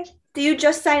 Okay. Do you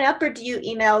just sign up, or do you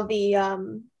email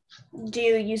the? Do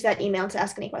you use that email to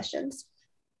ask any questions?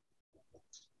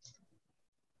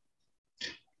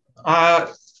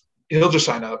 He'll just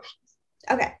sign up.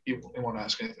 Okay. He won't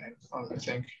ask anything, I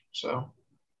think. So,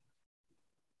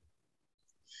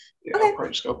 yeah, Okay. I'll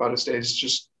probably just go about his days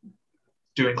just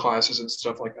doing classes and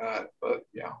stuff like that. But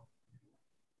yeah.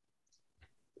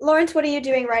 Lawrence, what are you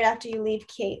doing right after you leave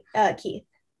Keith? Okay.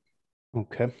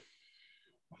 I'm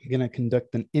going to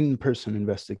conduct an in-person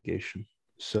investigation.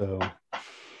 So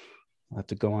I'll have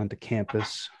to go onto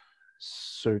campus,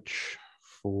 search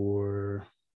for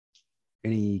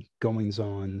any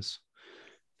goings-ons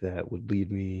that would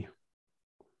lead me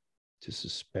to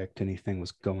suspect anything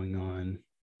was going on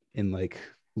in like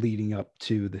leading up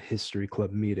to the history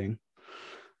club meeting.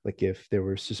 Like if there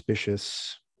were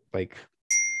suspicious, like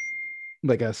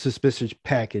a suspicious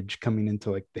package coming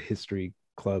into like the history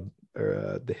club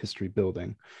or the history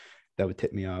building, that would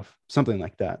tip me off. Something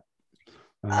like that.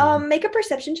 Make a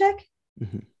perception check.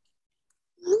 Mm-hmm.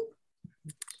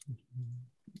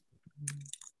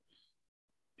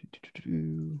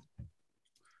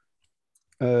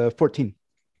 14.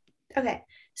 Okay.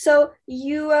 So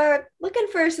you are looking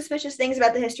for suspicious things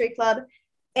about the history club,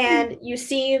 and you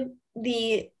see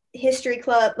the history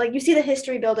club, like you see the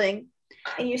history building,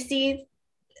 and you see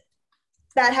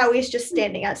that Howie's just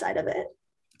standing outside of it.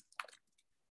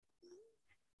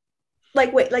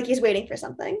 Like he's waiting for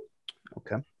something.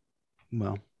 Okay.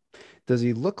 Well, does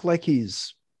he look like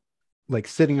he's like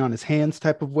sitting on his hands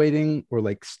type of waiting, or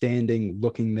like standing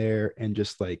looking there and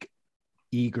just like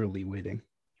eagerly waiting?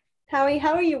 Howie,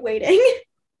 how are you waiting?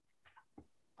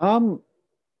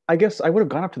 I guess I would have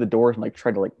gone up to the doors and like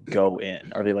tried to like go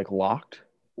in. Are they like locked?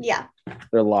 Yeah.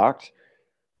 They're locked.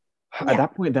 Yeah. At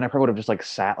that point, then I probably would have just like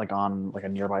sat like on like a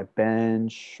nearby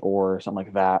bench or something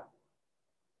like that.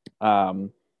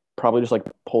 Probably just like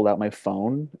pulled out my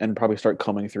phone and probably start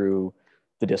combing through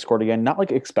the Discord again. Not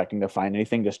like expecting to find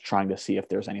anything, just trying to see if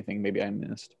there's anything maybe I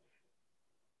missed.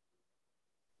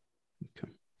 Okay.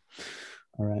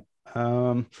 All right.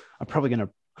 I'm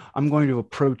going to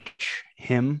approach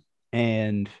him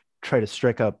and try to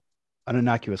strike up an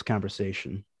innocuous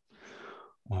conversation.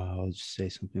 I'll just say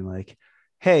something like,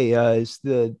 "Hey, is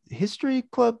the history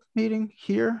club meeting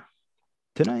here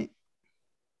tonight?"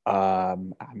 I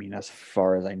mean, as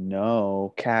far as I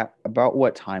know, Kat, about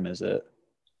what time is it?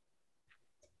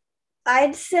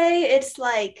 I'd say it's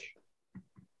like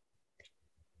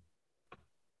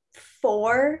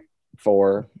 4.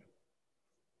 4.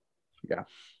 Yeah.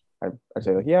 I'd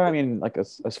say like, yeah, I mean, like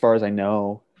as far as I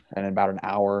know, and in about an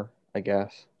hour, I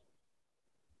guess.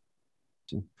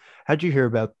 How'd you hear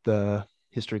about the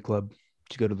history club?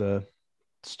 Did you go to the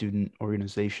student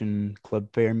organization club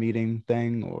fair meeting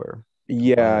thing, or?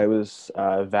 Yeah, it was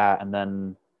that, and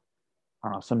then I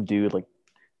don't know, some dude like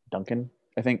Duncan,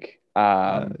 I think.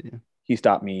 Yeah. He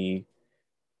stopped me,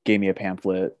 gave me a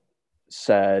pamphlet,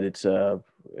 said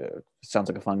sounds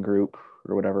like a fun group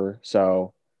or whatever.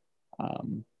 So, I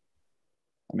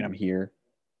mean, I'm here.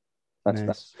 That's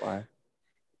Nice. why.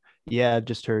 Yeah, I've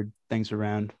just heard things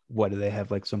around. What do they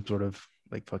have, like some sort of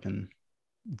like fucking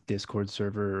Discord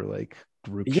server or like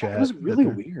group Yeah, chat? it was really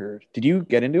weird. Did you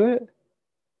get into it?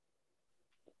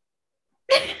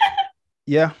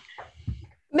 Yeah.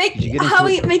 Make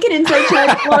an insight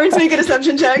check. Lawrence, make an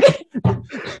assumption check.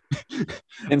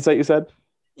 Insight, you said?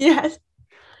 Yes.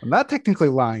 I'm not technically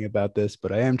lying about this,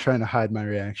 but I am trying to hide my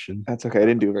reaction. That's okay. I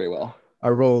didn't do very well. I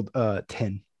rolled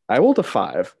 10. I rolled a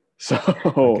 5. So,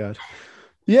 oh my God.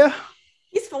 Yeah.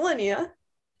 He's fooling you.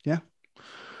 Yeah.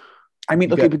 I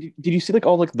mean, okay, but did you see like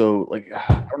all like the like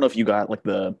I don't know if you got like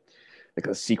the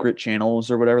secret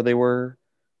channels or whatever they were.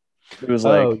 It was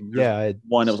like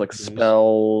one that was like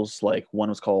spells, like one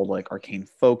was called like Arcane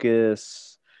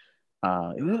Focus.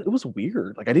 It was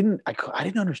weird. Like I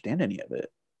didn't understand any of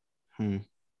it.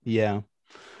 Yeah.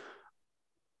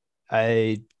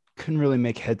 I couldn't really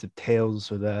make heads or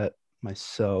tails of that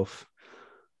myself.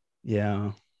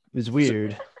 Yeah. It was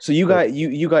weird. So you got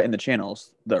you got in the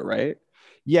channels though, right?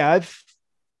 Yeah,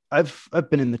 I've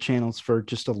been in the channels for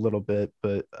just a little bit,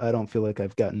 but I don't feel like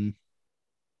I've gotten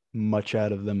much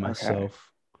out of them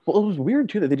myself. Well, it was weird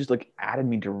too that they just like added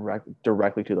me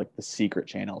directly to like the secret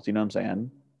channels. You know what I'm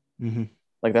saying? Mm-hmm.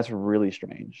 Like that's really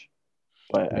strange.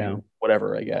 But I Yeah. mean,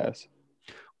 whatever, I guess.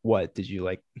 What did you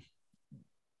like?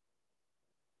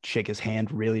 Shake his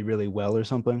hand really, really well or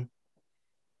something?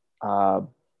 Uh,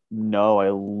 no, I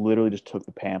literally just took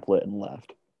the pamphlet and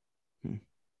left.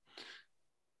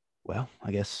 Well,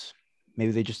 I guess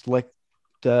maybe they just like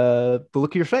the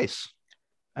look of your face.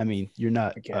 I mean, you're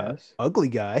not I a guess. ugly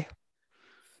guy.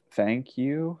 Thank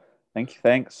you. Thank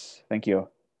you.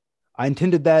 I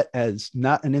intended that as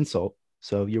not an insult,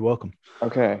 so you're welcome.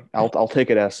 Okay, I'll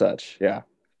take it as such. Yeah.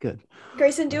 Good.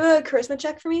 Grayson, do a charisma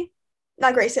check for me.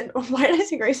 Not Grayson. Why did I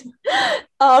say Grayson?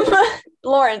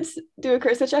 Lawrence, do a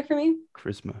charisma check for me.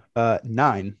 Charisma.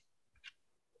 9.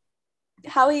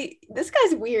 Howie, this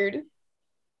guy's weird.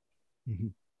 Mm-hmm.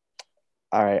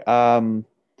 All right.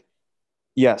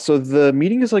 Yeah, so the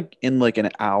meeting is like in like an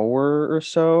hour or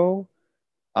so.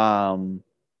 Um,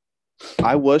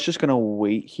 I was just gonna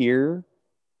wait here.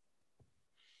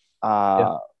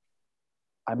 Yeah.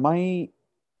 I might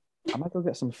go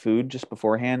get some food just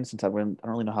beforehand since I don't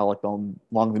really know how like long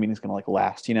the meeting's gonna like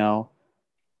last, you know.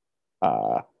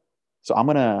 So I'm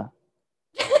gonna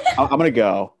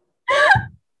go.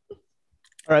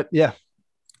 All right. Yeah.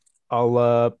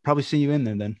 I'll probably see you in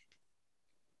there then.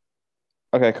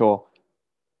 Okay, cool.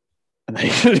 And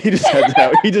then he just heads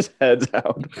out. He just heads out.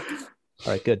 All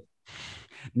right. Good.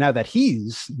 Now that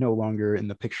he's no longer in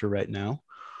the picture right now.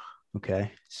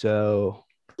 Okay. So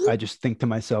I just think to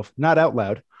myself, not out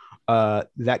loud,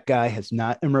 that guy has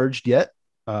not emerged yet.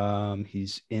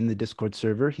 He's in the Discord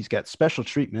server. He's got special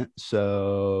treatment,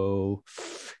 so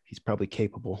he's probably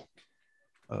capable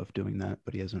of doing that,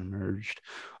 but he hasn't emerged.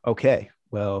 Okay,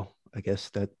 well, I guess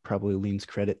that probably leans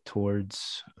credit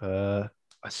towards a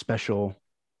special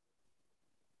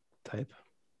type,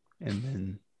 and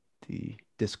then the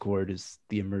Discord is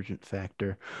the emergent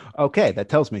factor. Okay, that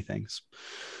tells me things.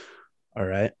 All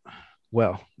right.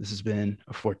 Well, this has been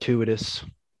a fortuitous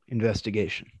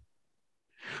investigation.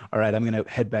 All right, I'm going to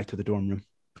head back to the dorm room.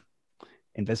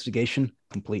 Investigation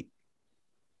complete.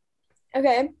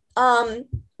 Okay.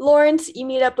 Lawrence, you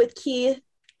meet up with Keith.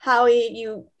 Howie,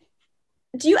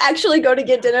 do you actually go to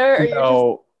get dinner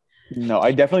or No,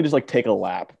 I definitely just like take a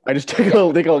lap. I just take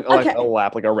Okay. a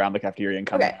lap like around the cafeteria and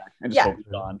come Okay. back and just Yeah. hope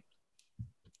he's gone.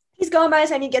 He's gone by the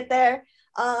time you get there.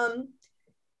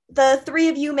 The three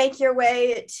of you make your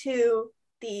way to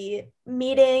the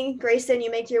meeting. Grayson, you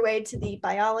make your way to the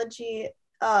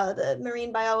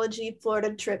marine biology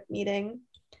Florida trip meeting.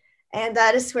 And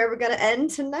that is where we're going to end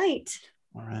tonight.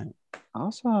 All right.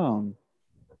 Awesome.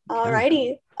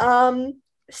 Alrighty.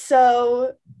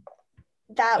 So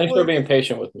that Thanks for being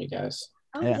patient with me, guys.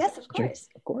 Oh, Yeah. yes, of course.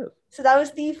 Of course. So that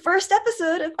was the first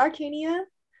episode of Arcania.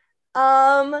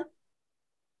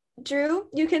 Drew,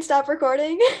 you can stop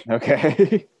recording.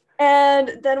 Okay.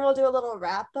 And then we'll do a little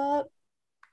wrap up.